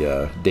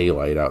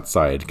daylight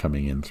outside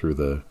coming in through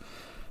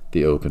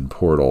the open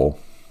portal.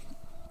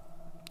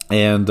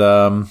 And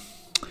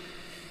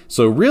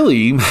so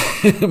really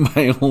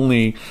my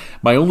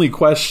only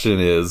question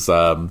is,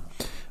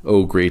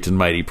 oh great and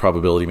mighty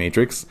probability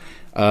matrix.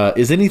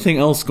 Is anything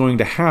else going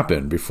to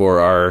happen before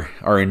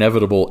our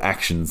inevitable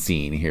action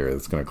scene here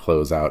that's going to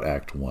close out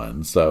Act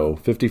 1? So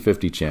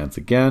 50-50 chance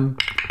again.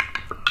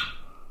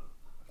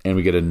 And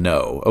we get a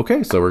no.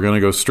 Okay, so we're going to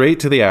go straight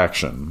to the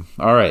action.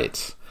 All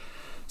right.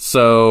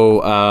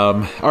 So,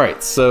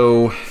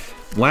 So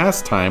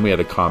last time we had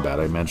a combat,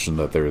 I mentioned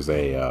that there's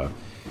a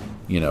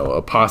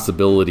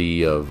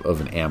possibility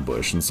of an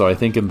ambush. And so I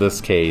think in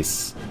this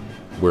case,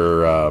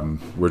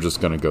 we're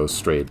just going to go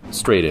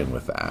straight in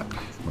with that.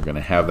 We're going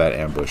to have that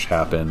ambush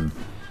happen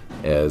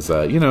as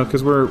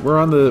because we're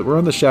on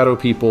the Shadow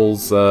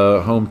People's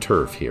home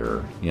turf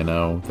here.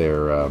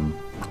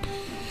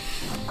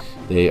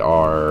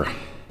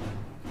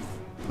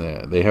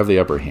 They have the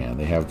upper hand.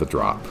 They have the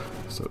drop,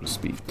 so to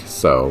speak.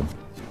 So,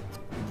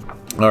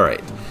 all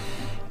right.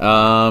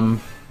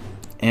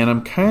 And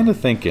I'm kind of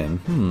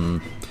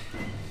thinking,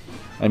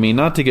 I mean,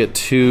 not to get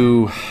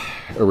too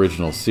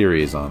original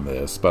series on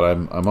this, but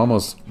I'm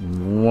almost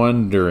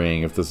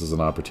wondering if this is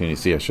an opportunity.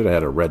 See, I should have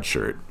had a red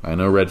shirt. I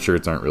know red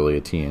shirts aren't really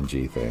a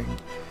TNG thing,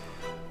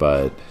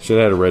 but should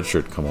have had a red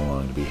shirt come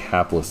along to be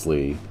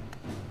haplessly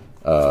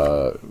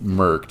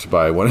murked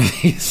by one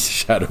of these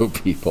Shadow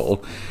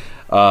People.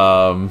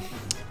 As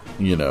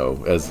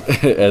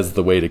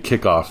the way to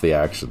kick off the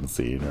action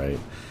scene, right?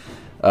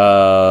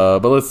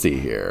 But let's see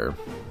here.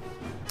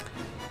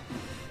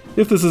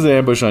 If this is an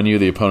ambush on you,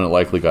 the opponent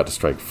likely got to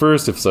strike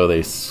first. If so,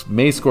 they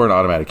may score an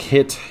automatic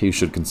hit. You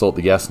should consult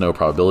the yes-no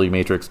probability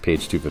matrix,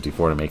 page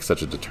 254, to make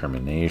such a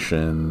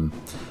determination.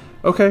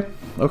 Okay.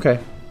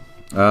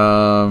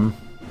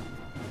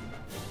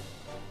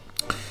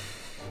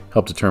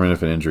 Help determine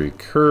if an injury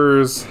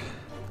occurs.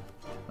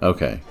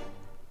 Okay.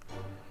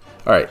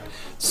 All right.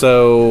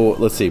 So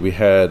let's see. We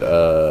had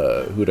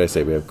who did I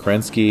say? We have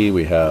Kerensky.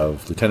 We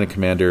have Lieutenant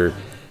Commander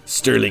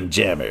Sterling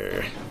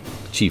Jammer,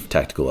 Chief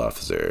Tactical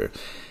Officer,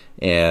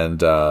 and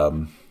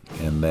then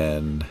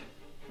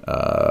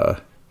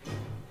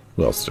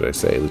who else did I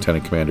say?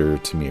 Lieutenant Commander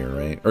Tamir,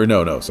 right? Or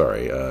no,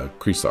 sorry,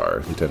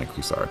 Krisar, Lieutenant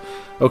Krisar.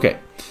 Okay,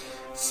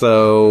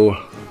 so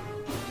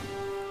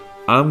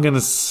I'm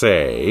gonna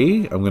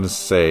say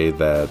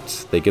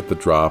that they get the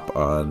drop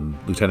on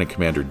Lieutenant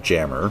Commander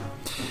Jammer.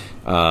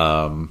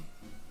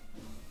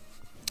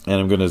 And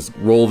I'm going to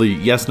roll the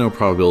yes-no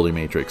probability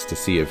matrix to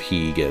see if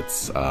he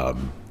gets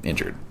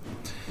injured.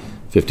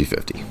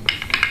 50-50.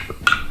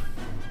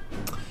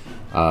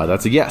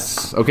 That's a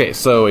yes. Okay,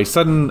 so a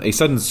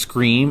sudden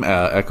scream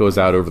echoes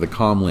out over the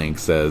comm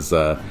links as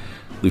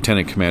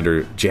Lieutenant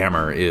Commander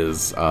Jammer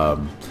is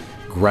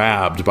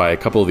grabbed by a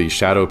couple of these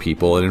Shadow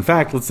People. And in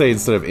fact, let's say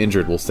instead of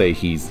injured, we'll say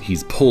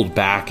he's pulled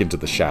back into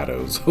the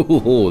shadows.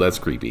 Oh, that's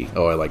creepy.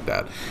 Oh, I like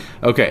that.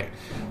 Okay,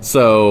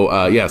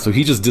 so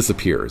he just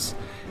disappears.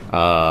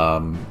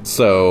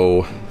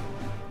 So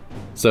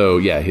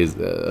his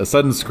a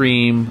sudden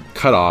scream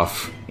cut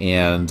off,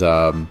 and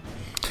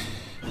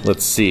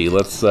let's see,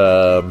 let's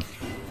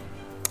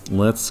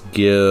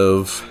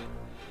give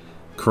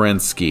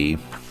Kerensky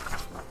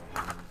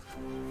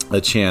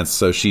a chance.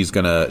 So she's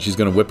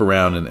gonna whip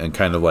around and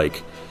kind of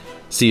like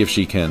see if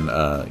she can,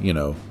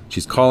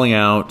 she's calling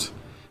out,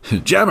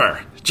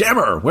 Jammer,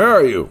 where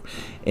are you?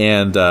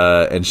 And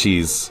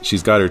she's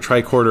got her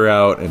tricorder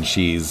out, and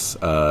she's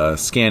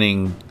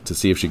scanning to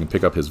see if she can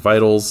pick up his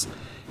vitals.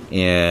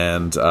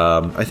 And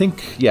I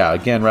think,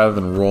 again, rather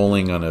than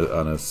rolling on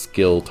a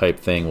skill type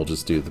thing, we'll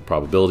just do the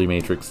probability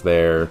matrix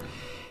there.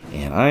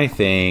 And I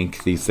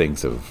think these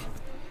things have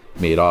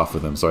made off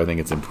with him, so I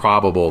think it's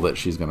improbable that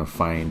she's going to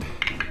find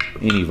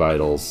any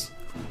vitals.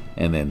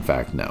 And then, in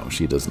fact, no,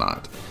 she does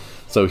not.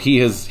 So he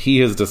has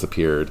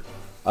disappeared.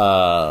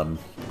 So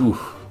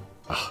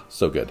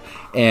good.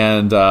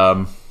 And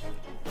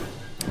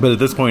but at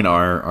this point,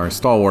 our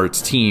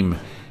stalwarts team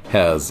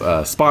has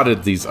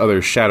spotted these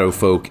other shadow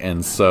folk,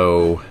 and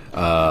so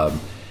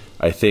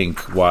I think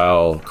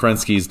while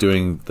Kerensky's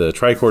doing the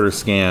tricorder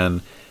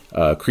scan,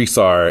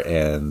 Krisar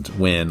and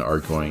Wynn are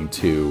going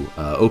to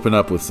open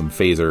up with some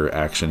phaser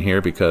action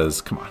here,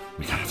 because come on,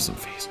 we gotta have some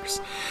phasers.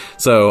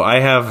 So I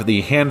have the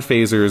hand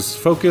phasers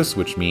focus,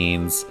 which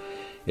means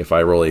if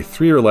I roll a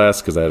 3 or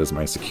less, because that is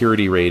my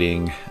security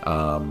rating,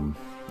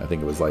 I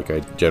think it was like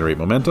I generate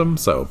momentum,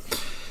 so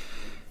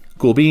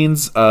cool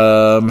beans.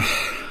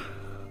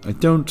 I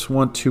don't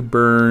want to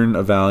burn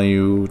a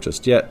value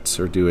just yet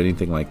or do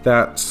anything like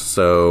that,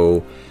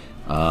 so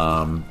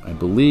I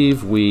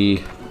believe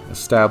we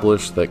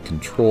established that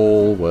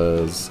control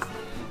was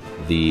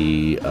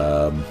the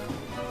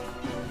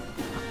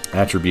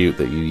attribute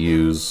that you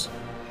use.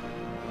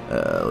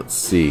 Let's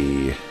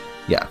see.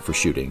 Yeah, for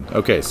shooting.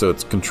 Okay, so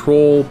it's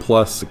control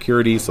plus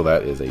security, so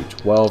that is a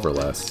 12 or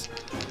less.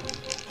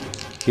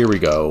 Here we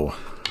go.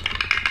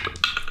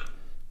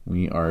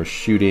 We are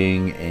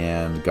shooting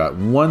and got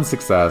 1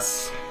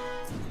 success.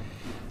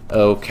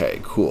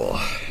 Okay, cool.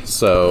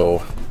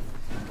 So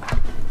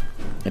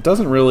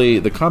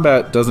the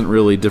combat doesn't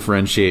really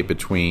differentiate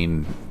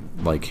between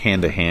like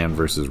hand-to-hand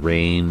versus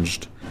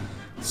ranged.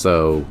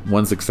 So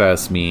 1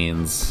 success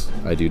means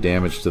I do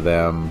damage to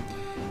them.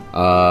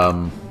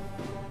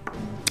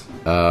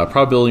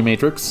 Probability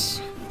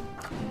matrix.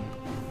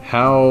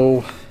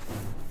 How...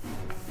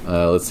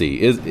 let's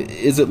see.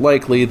 Is it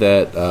likely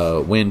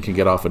that Wynn can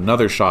get off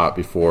another shot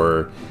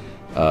before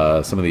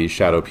some of these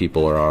shadow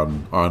people are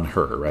on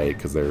her, right?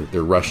 Because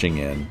they're rushing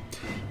in.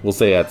 We'll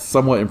say that's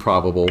somewhat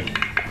improbable,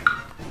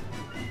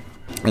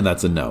 and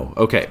that's a no.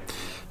 Okay,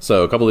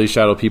 so a couple of these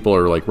shadow people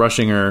are like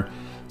rushing her,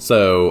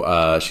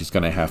 so she's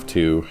going to have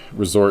to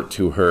resort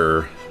to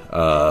her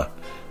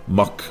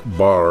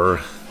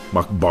Makbara.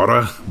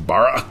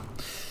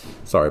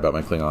 Sorry about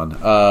my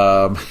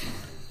Klingon.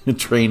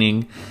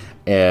 Training.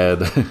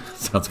 And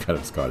sounds kind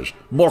of Scottish.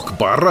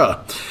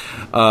 Mokbara.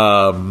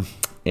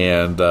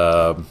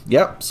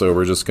 So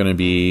we're just going to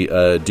be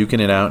duking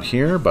it out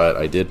here, but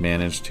I did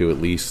manage to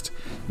at least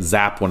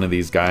zap one of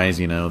these guys.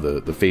 You know,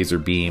 the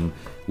phaser beam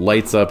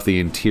lights up the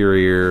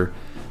interior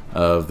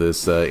of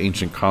this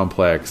ancient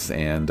complex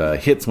and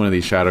hits one of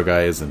these shadow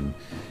guys, and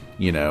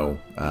you know,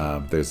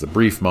 there's a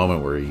brief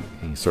moment where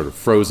he's sort of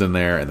frozen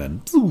there, and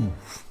then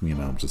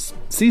just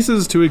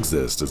ceases to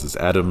exist as his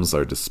atoms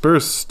are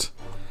dispersed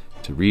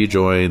to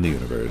rejoin the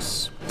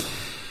universe.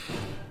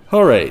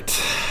 All right.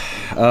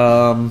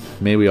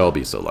 May we all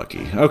be so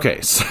lucky. Okay,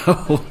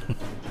 so...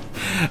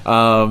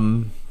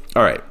 all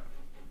right.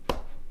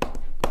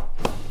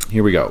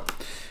 Here we go.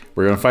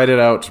 We're going to fight it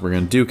out. We're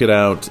going to duke it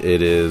out.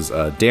 It is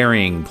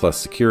daring plus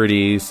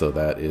security, so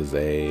that is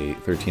a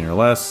 13 or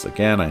less.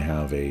 Again, I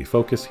have a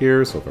focus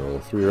here, so if I roll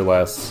a 3 or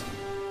less,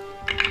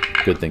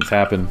 good things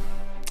happen.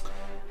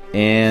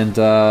 And,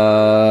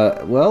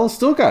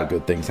 still got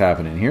good things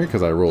happening here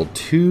because I rolled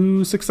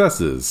 2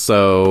 successes.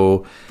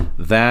 So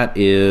that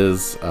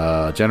is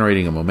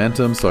generating a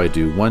momentum. So I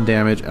do 1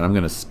 damage, and I'm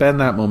going to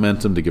spend that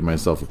momentum to give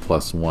myself a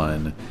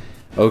 +1.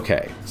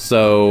 Okay,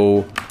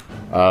 so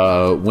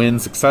Wynn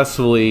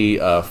successfully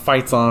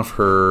fights off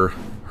her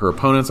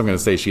opponents. I'm going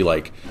to say she,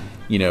 uses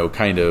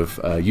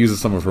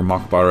some of her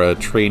Makbara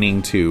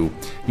training to,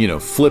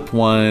 flip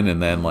one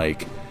and then,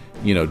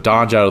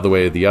 dodge out of the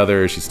way of the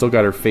other. She's still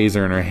got her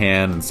phaser in her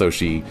hand, and so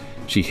she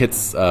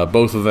hits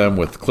both of them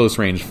with close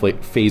range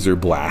phaser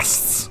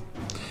blasts.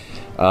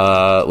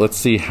 Let's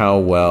see how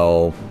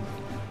well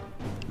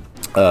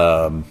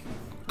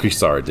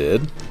Grisar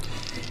did.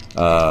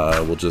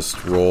 We'll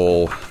just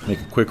make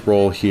a quick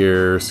roll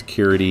here.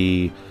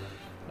 Security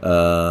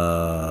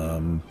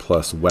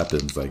plus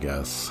weapons, I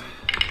guess.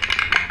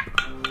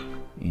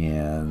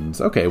 And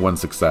okay, 1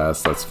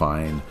 success. That's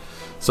fine.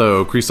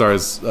 So Grisar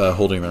is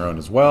holding their own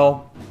as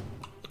well.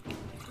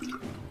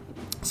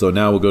 So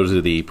now we'll go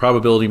to the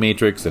probability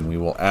matrix, and we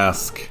will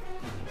ask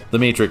the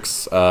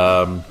matrix.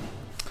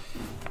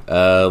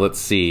 Let's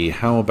see.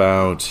 How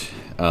about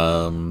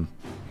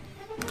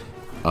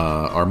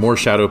are more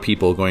shadow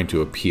people going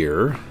to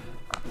appear?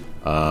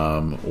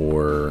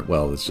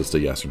 It's just a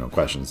yes or no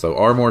question. So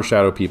are more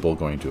shadow people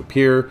going to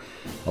appear?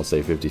 I'll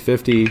say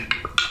 50-50.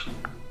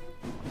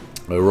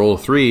 I roll a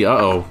 3.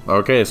 Uh-oh.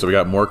 Okay, so we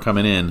got more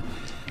coming in.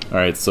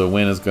 Alright, so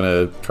Wynn is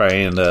going to try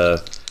and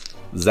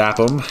zap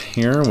him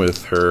here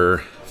with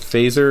her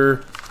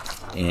phaser.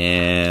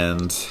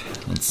 And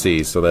let's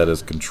see, so that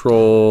is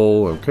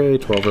control. Okay,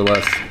 12 or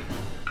less.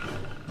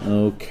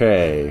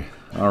 Okay.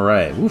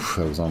 Alright, oof,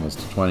 that was almost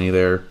a 20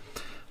 there.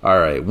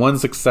 Alright, 1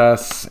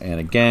 success. And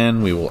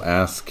again, we will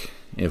ask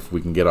if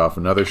we can get off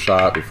another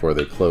shot before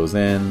they close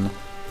in.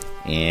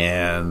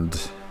 And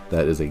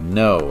that is a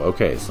no.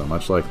 Okay, so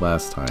much like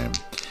last time.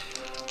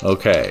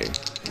 Okay,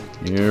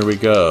 here we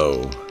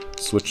go.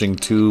 Switching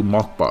to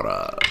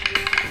Mokbara.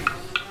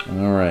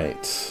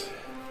 Alright.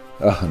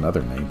 Oh,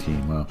 another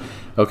 19. Wow.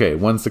 Okay,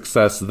 1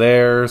 success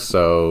there.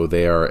 So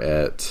they are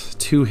at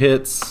 2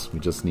 hits. We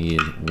just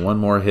need 1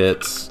 more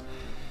hit.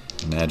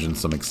 Imagine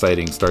some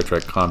exciting Star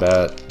Trek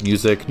combat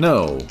music.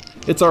 No,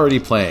 it's already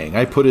playing.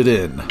 I put it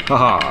in.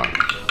 Haha.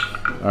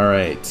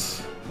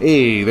 Alright.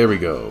 Hey, there we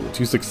go.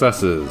 2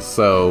 successes.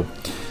 So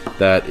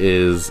that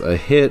is a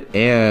hit,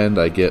 and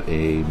I get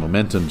a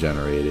momentum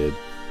generated,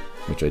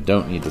 which I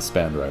don't need to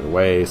spend right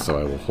away, so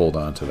I will hold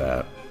on to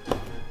that.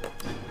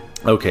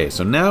 Okay,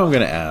 so now I'm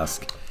going to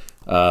ask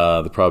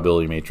the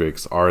probability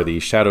matrix, are the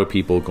shadow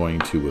people going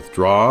to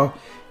withdraw?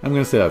 I'm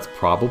going to say that's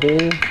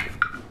probable,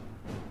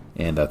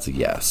 and that's a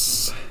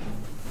yes.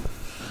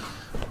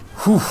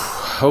 Whew.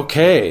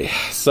 Okay,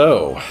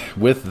 so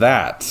with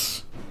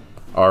that,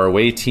 our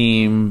away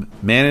team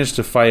managed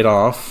to fight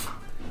off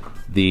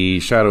the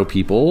shadow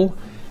people.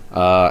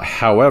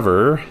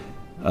 However,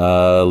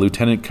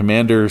 Lieutenant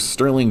Commander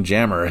Sterling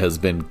Jammer has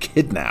been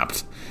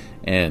kidnapped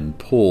and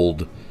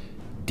pulled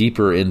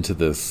deeper into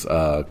this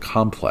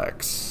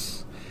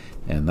complex.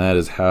 And that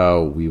is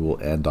how we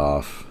will end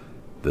off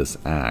this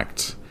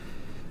act.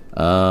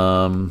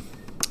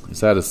 Is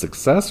that a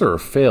success or a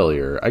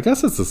failure? I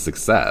guess it's a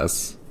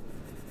success,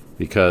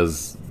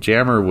 because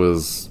Jammer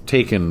was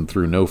taken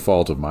through no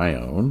fault of my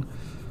own.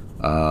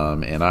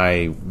 And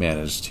I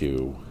managed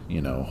to,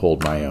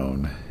 hold my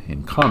own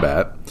in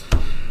combat.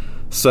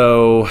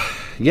 So,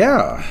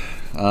 yeah.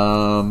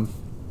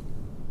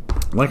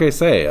 Like I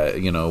say,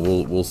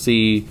 we'll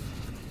see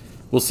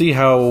we'll see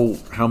how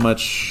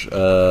much we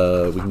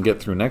can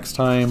get through next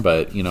time.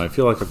 But I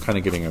feel like I'm kind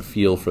of getting a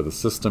feel for the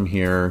system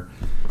here,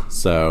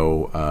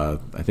 so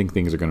I think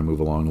things are going to move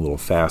along a little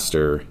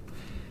faster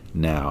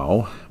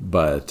now.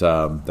 But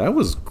that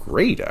was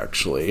great,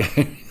 actually.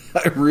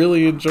 I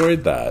really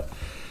enjoyed that.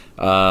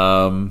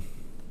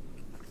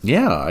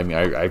 Yeah, I mean,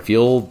 I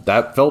feel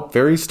that felt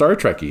very Star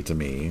Trek-y to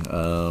me,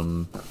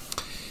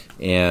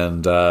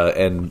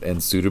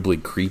 and suitably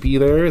creepy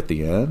there at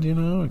the end.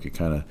 I could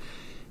kind of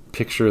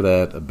picture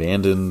that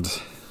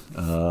abandoned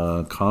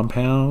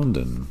compound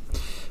and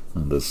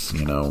this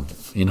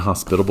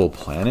inhospitable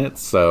planet.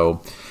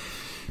 So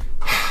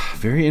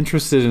very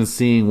interested in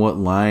seeing what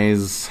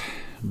lies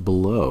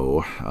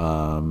below,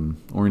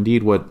 or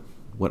indeed what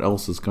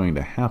else is going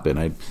to happen.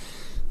 I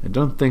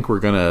don't think we're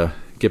gonna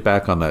get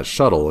back on that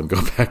shuttle and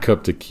go back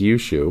up to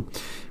Kyushu.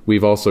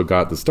 We've also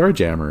got the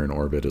Starjammer in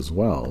orbit as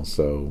well,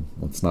 so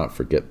let's not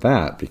forget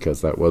that,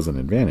 because that was an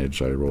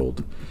advantage I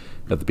rolled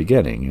at the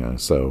beginning,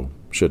 so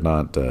should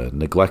not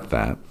neglect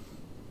that.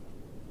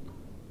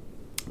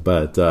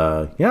 But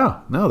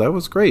yeah, no, that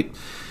was great.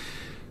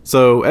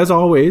 So as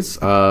always,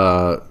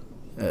 head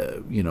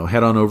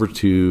on over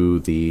to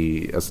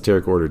the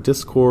Esoteric Order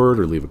Discord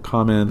or leave a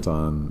comment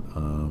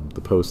on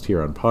the post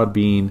here on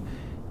Podbean.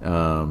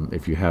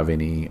 If you have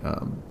any,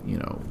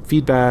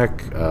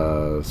 feedback,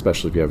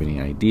 especially if you have any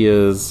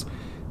ideas,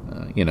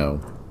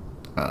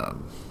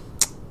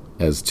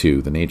 as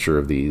to the nature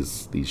of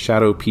these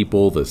shadow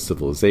people, this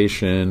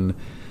civilization,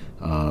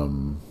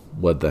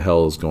 what the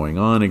hell is going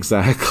on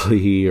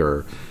exactly,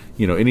 or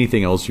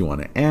anything else you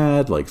want to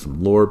add, like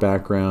some lore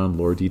background,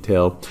 lore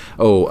detail.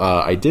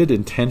 I did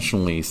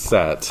intentionally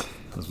set,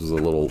 this was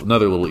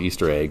another little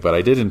Easter egg, but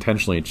I did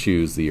intentionally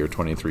choose the year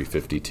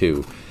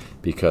 2352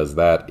 because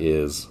that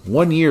is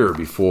 1 year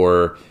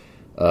before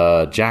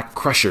Jack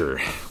Crusher,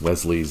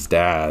 Wesley's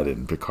dad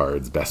and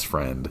Picard's best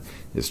friend,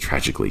 is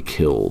tragically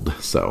killed.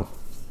 So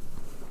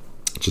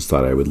just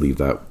thought I would leave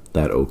that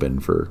open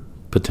for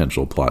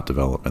potential plot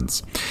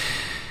developments.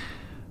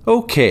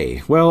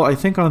 Okay, well, I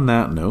think on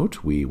that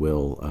note, we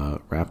will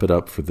wrap it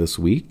up for this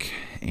week.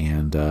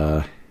 And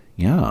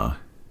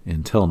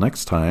until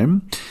next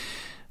time,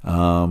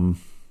 I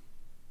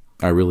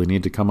really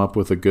need to come up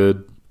with a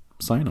good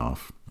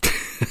sign-off.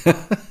 All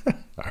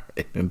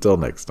right, until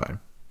next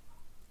time.